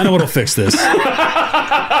there. I know what'll fix this.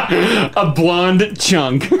 A blonde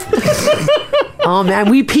chunk. Oh man,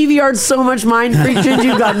 we PVR'd so much mind freaking,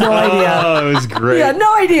 you got no idea. Oh, it was great. You got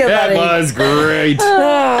no idea, buddy. That was great.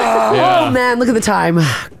 Oh man, look at the time.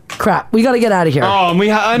 Crap, we got to get out of here. Oh,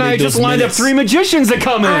 and I just lined up 3 magicians to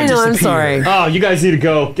come in. I know, I'm sorry. Oh, you guys need to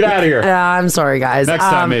go. Get out of here. Yeah, I'm sorry, guys. Next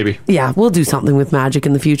time, maybe. Yeah, we'll do something with magic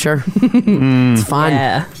in the future. It's fun.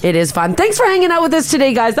 Yeah. It is fun. Thanks for hanging out with us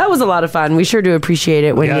today, guys. That was a lot of fun. We sure do appreciate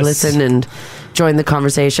it when you Yes. listen and join the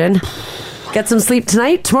conversation. Get some sleep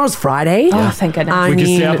tonight. Tomorrow's Friday. Oh, thank goodness. We can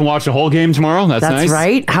stay up and watch the whole game tomorrow. That's nice.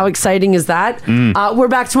 right. How exciting is that? We're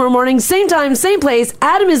back tomorrow morning, same time, same place.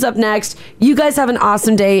 Adam is up next. You guys have an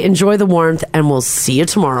awesome day. Enjoy the warmth, and we'll see you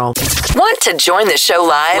tomorrow. Want to join the show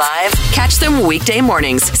live? Catch them weekday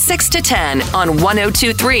mornings, 6 to 10 on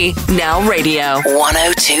 102.3 Now Radio.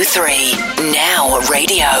 102.3 Now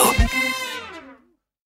Radio.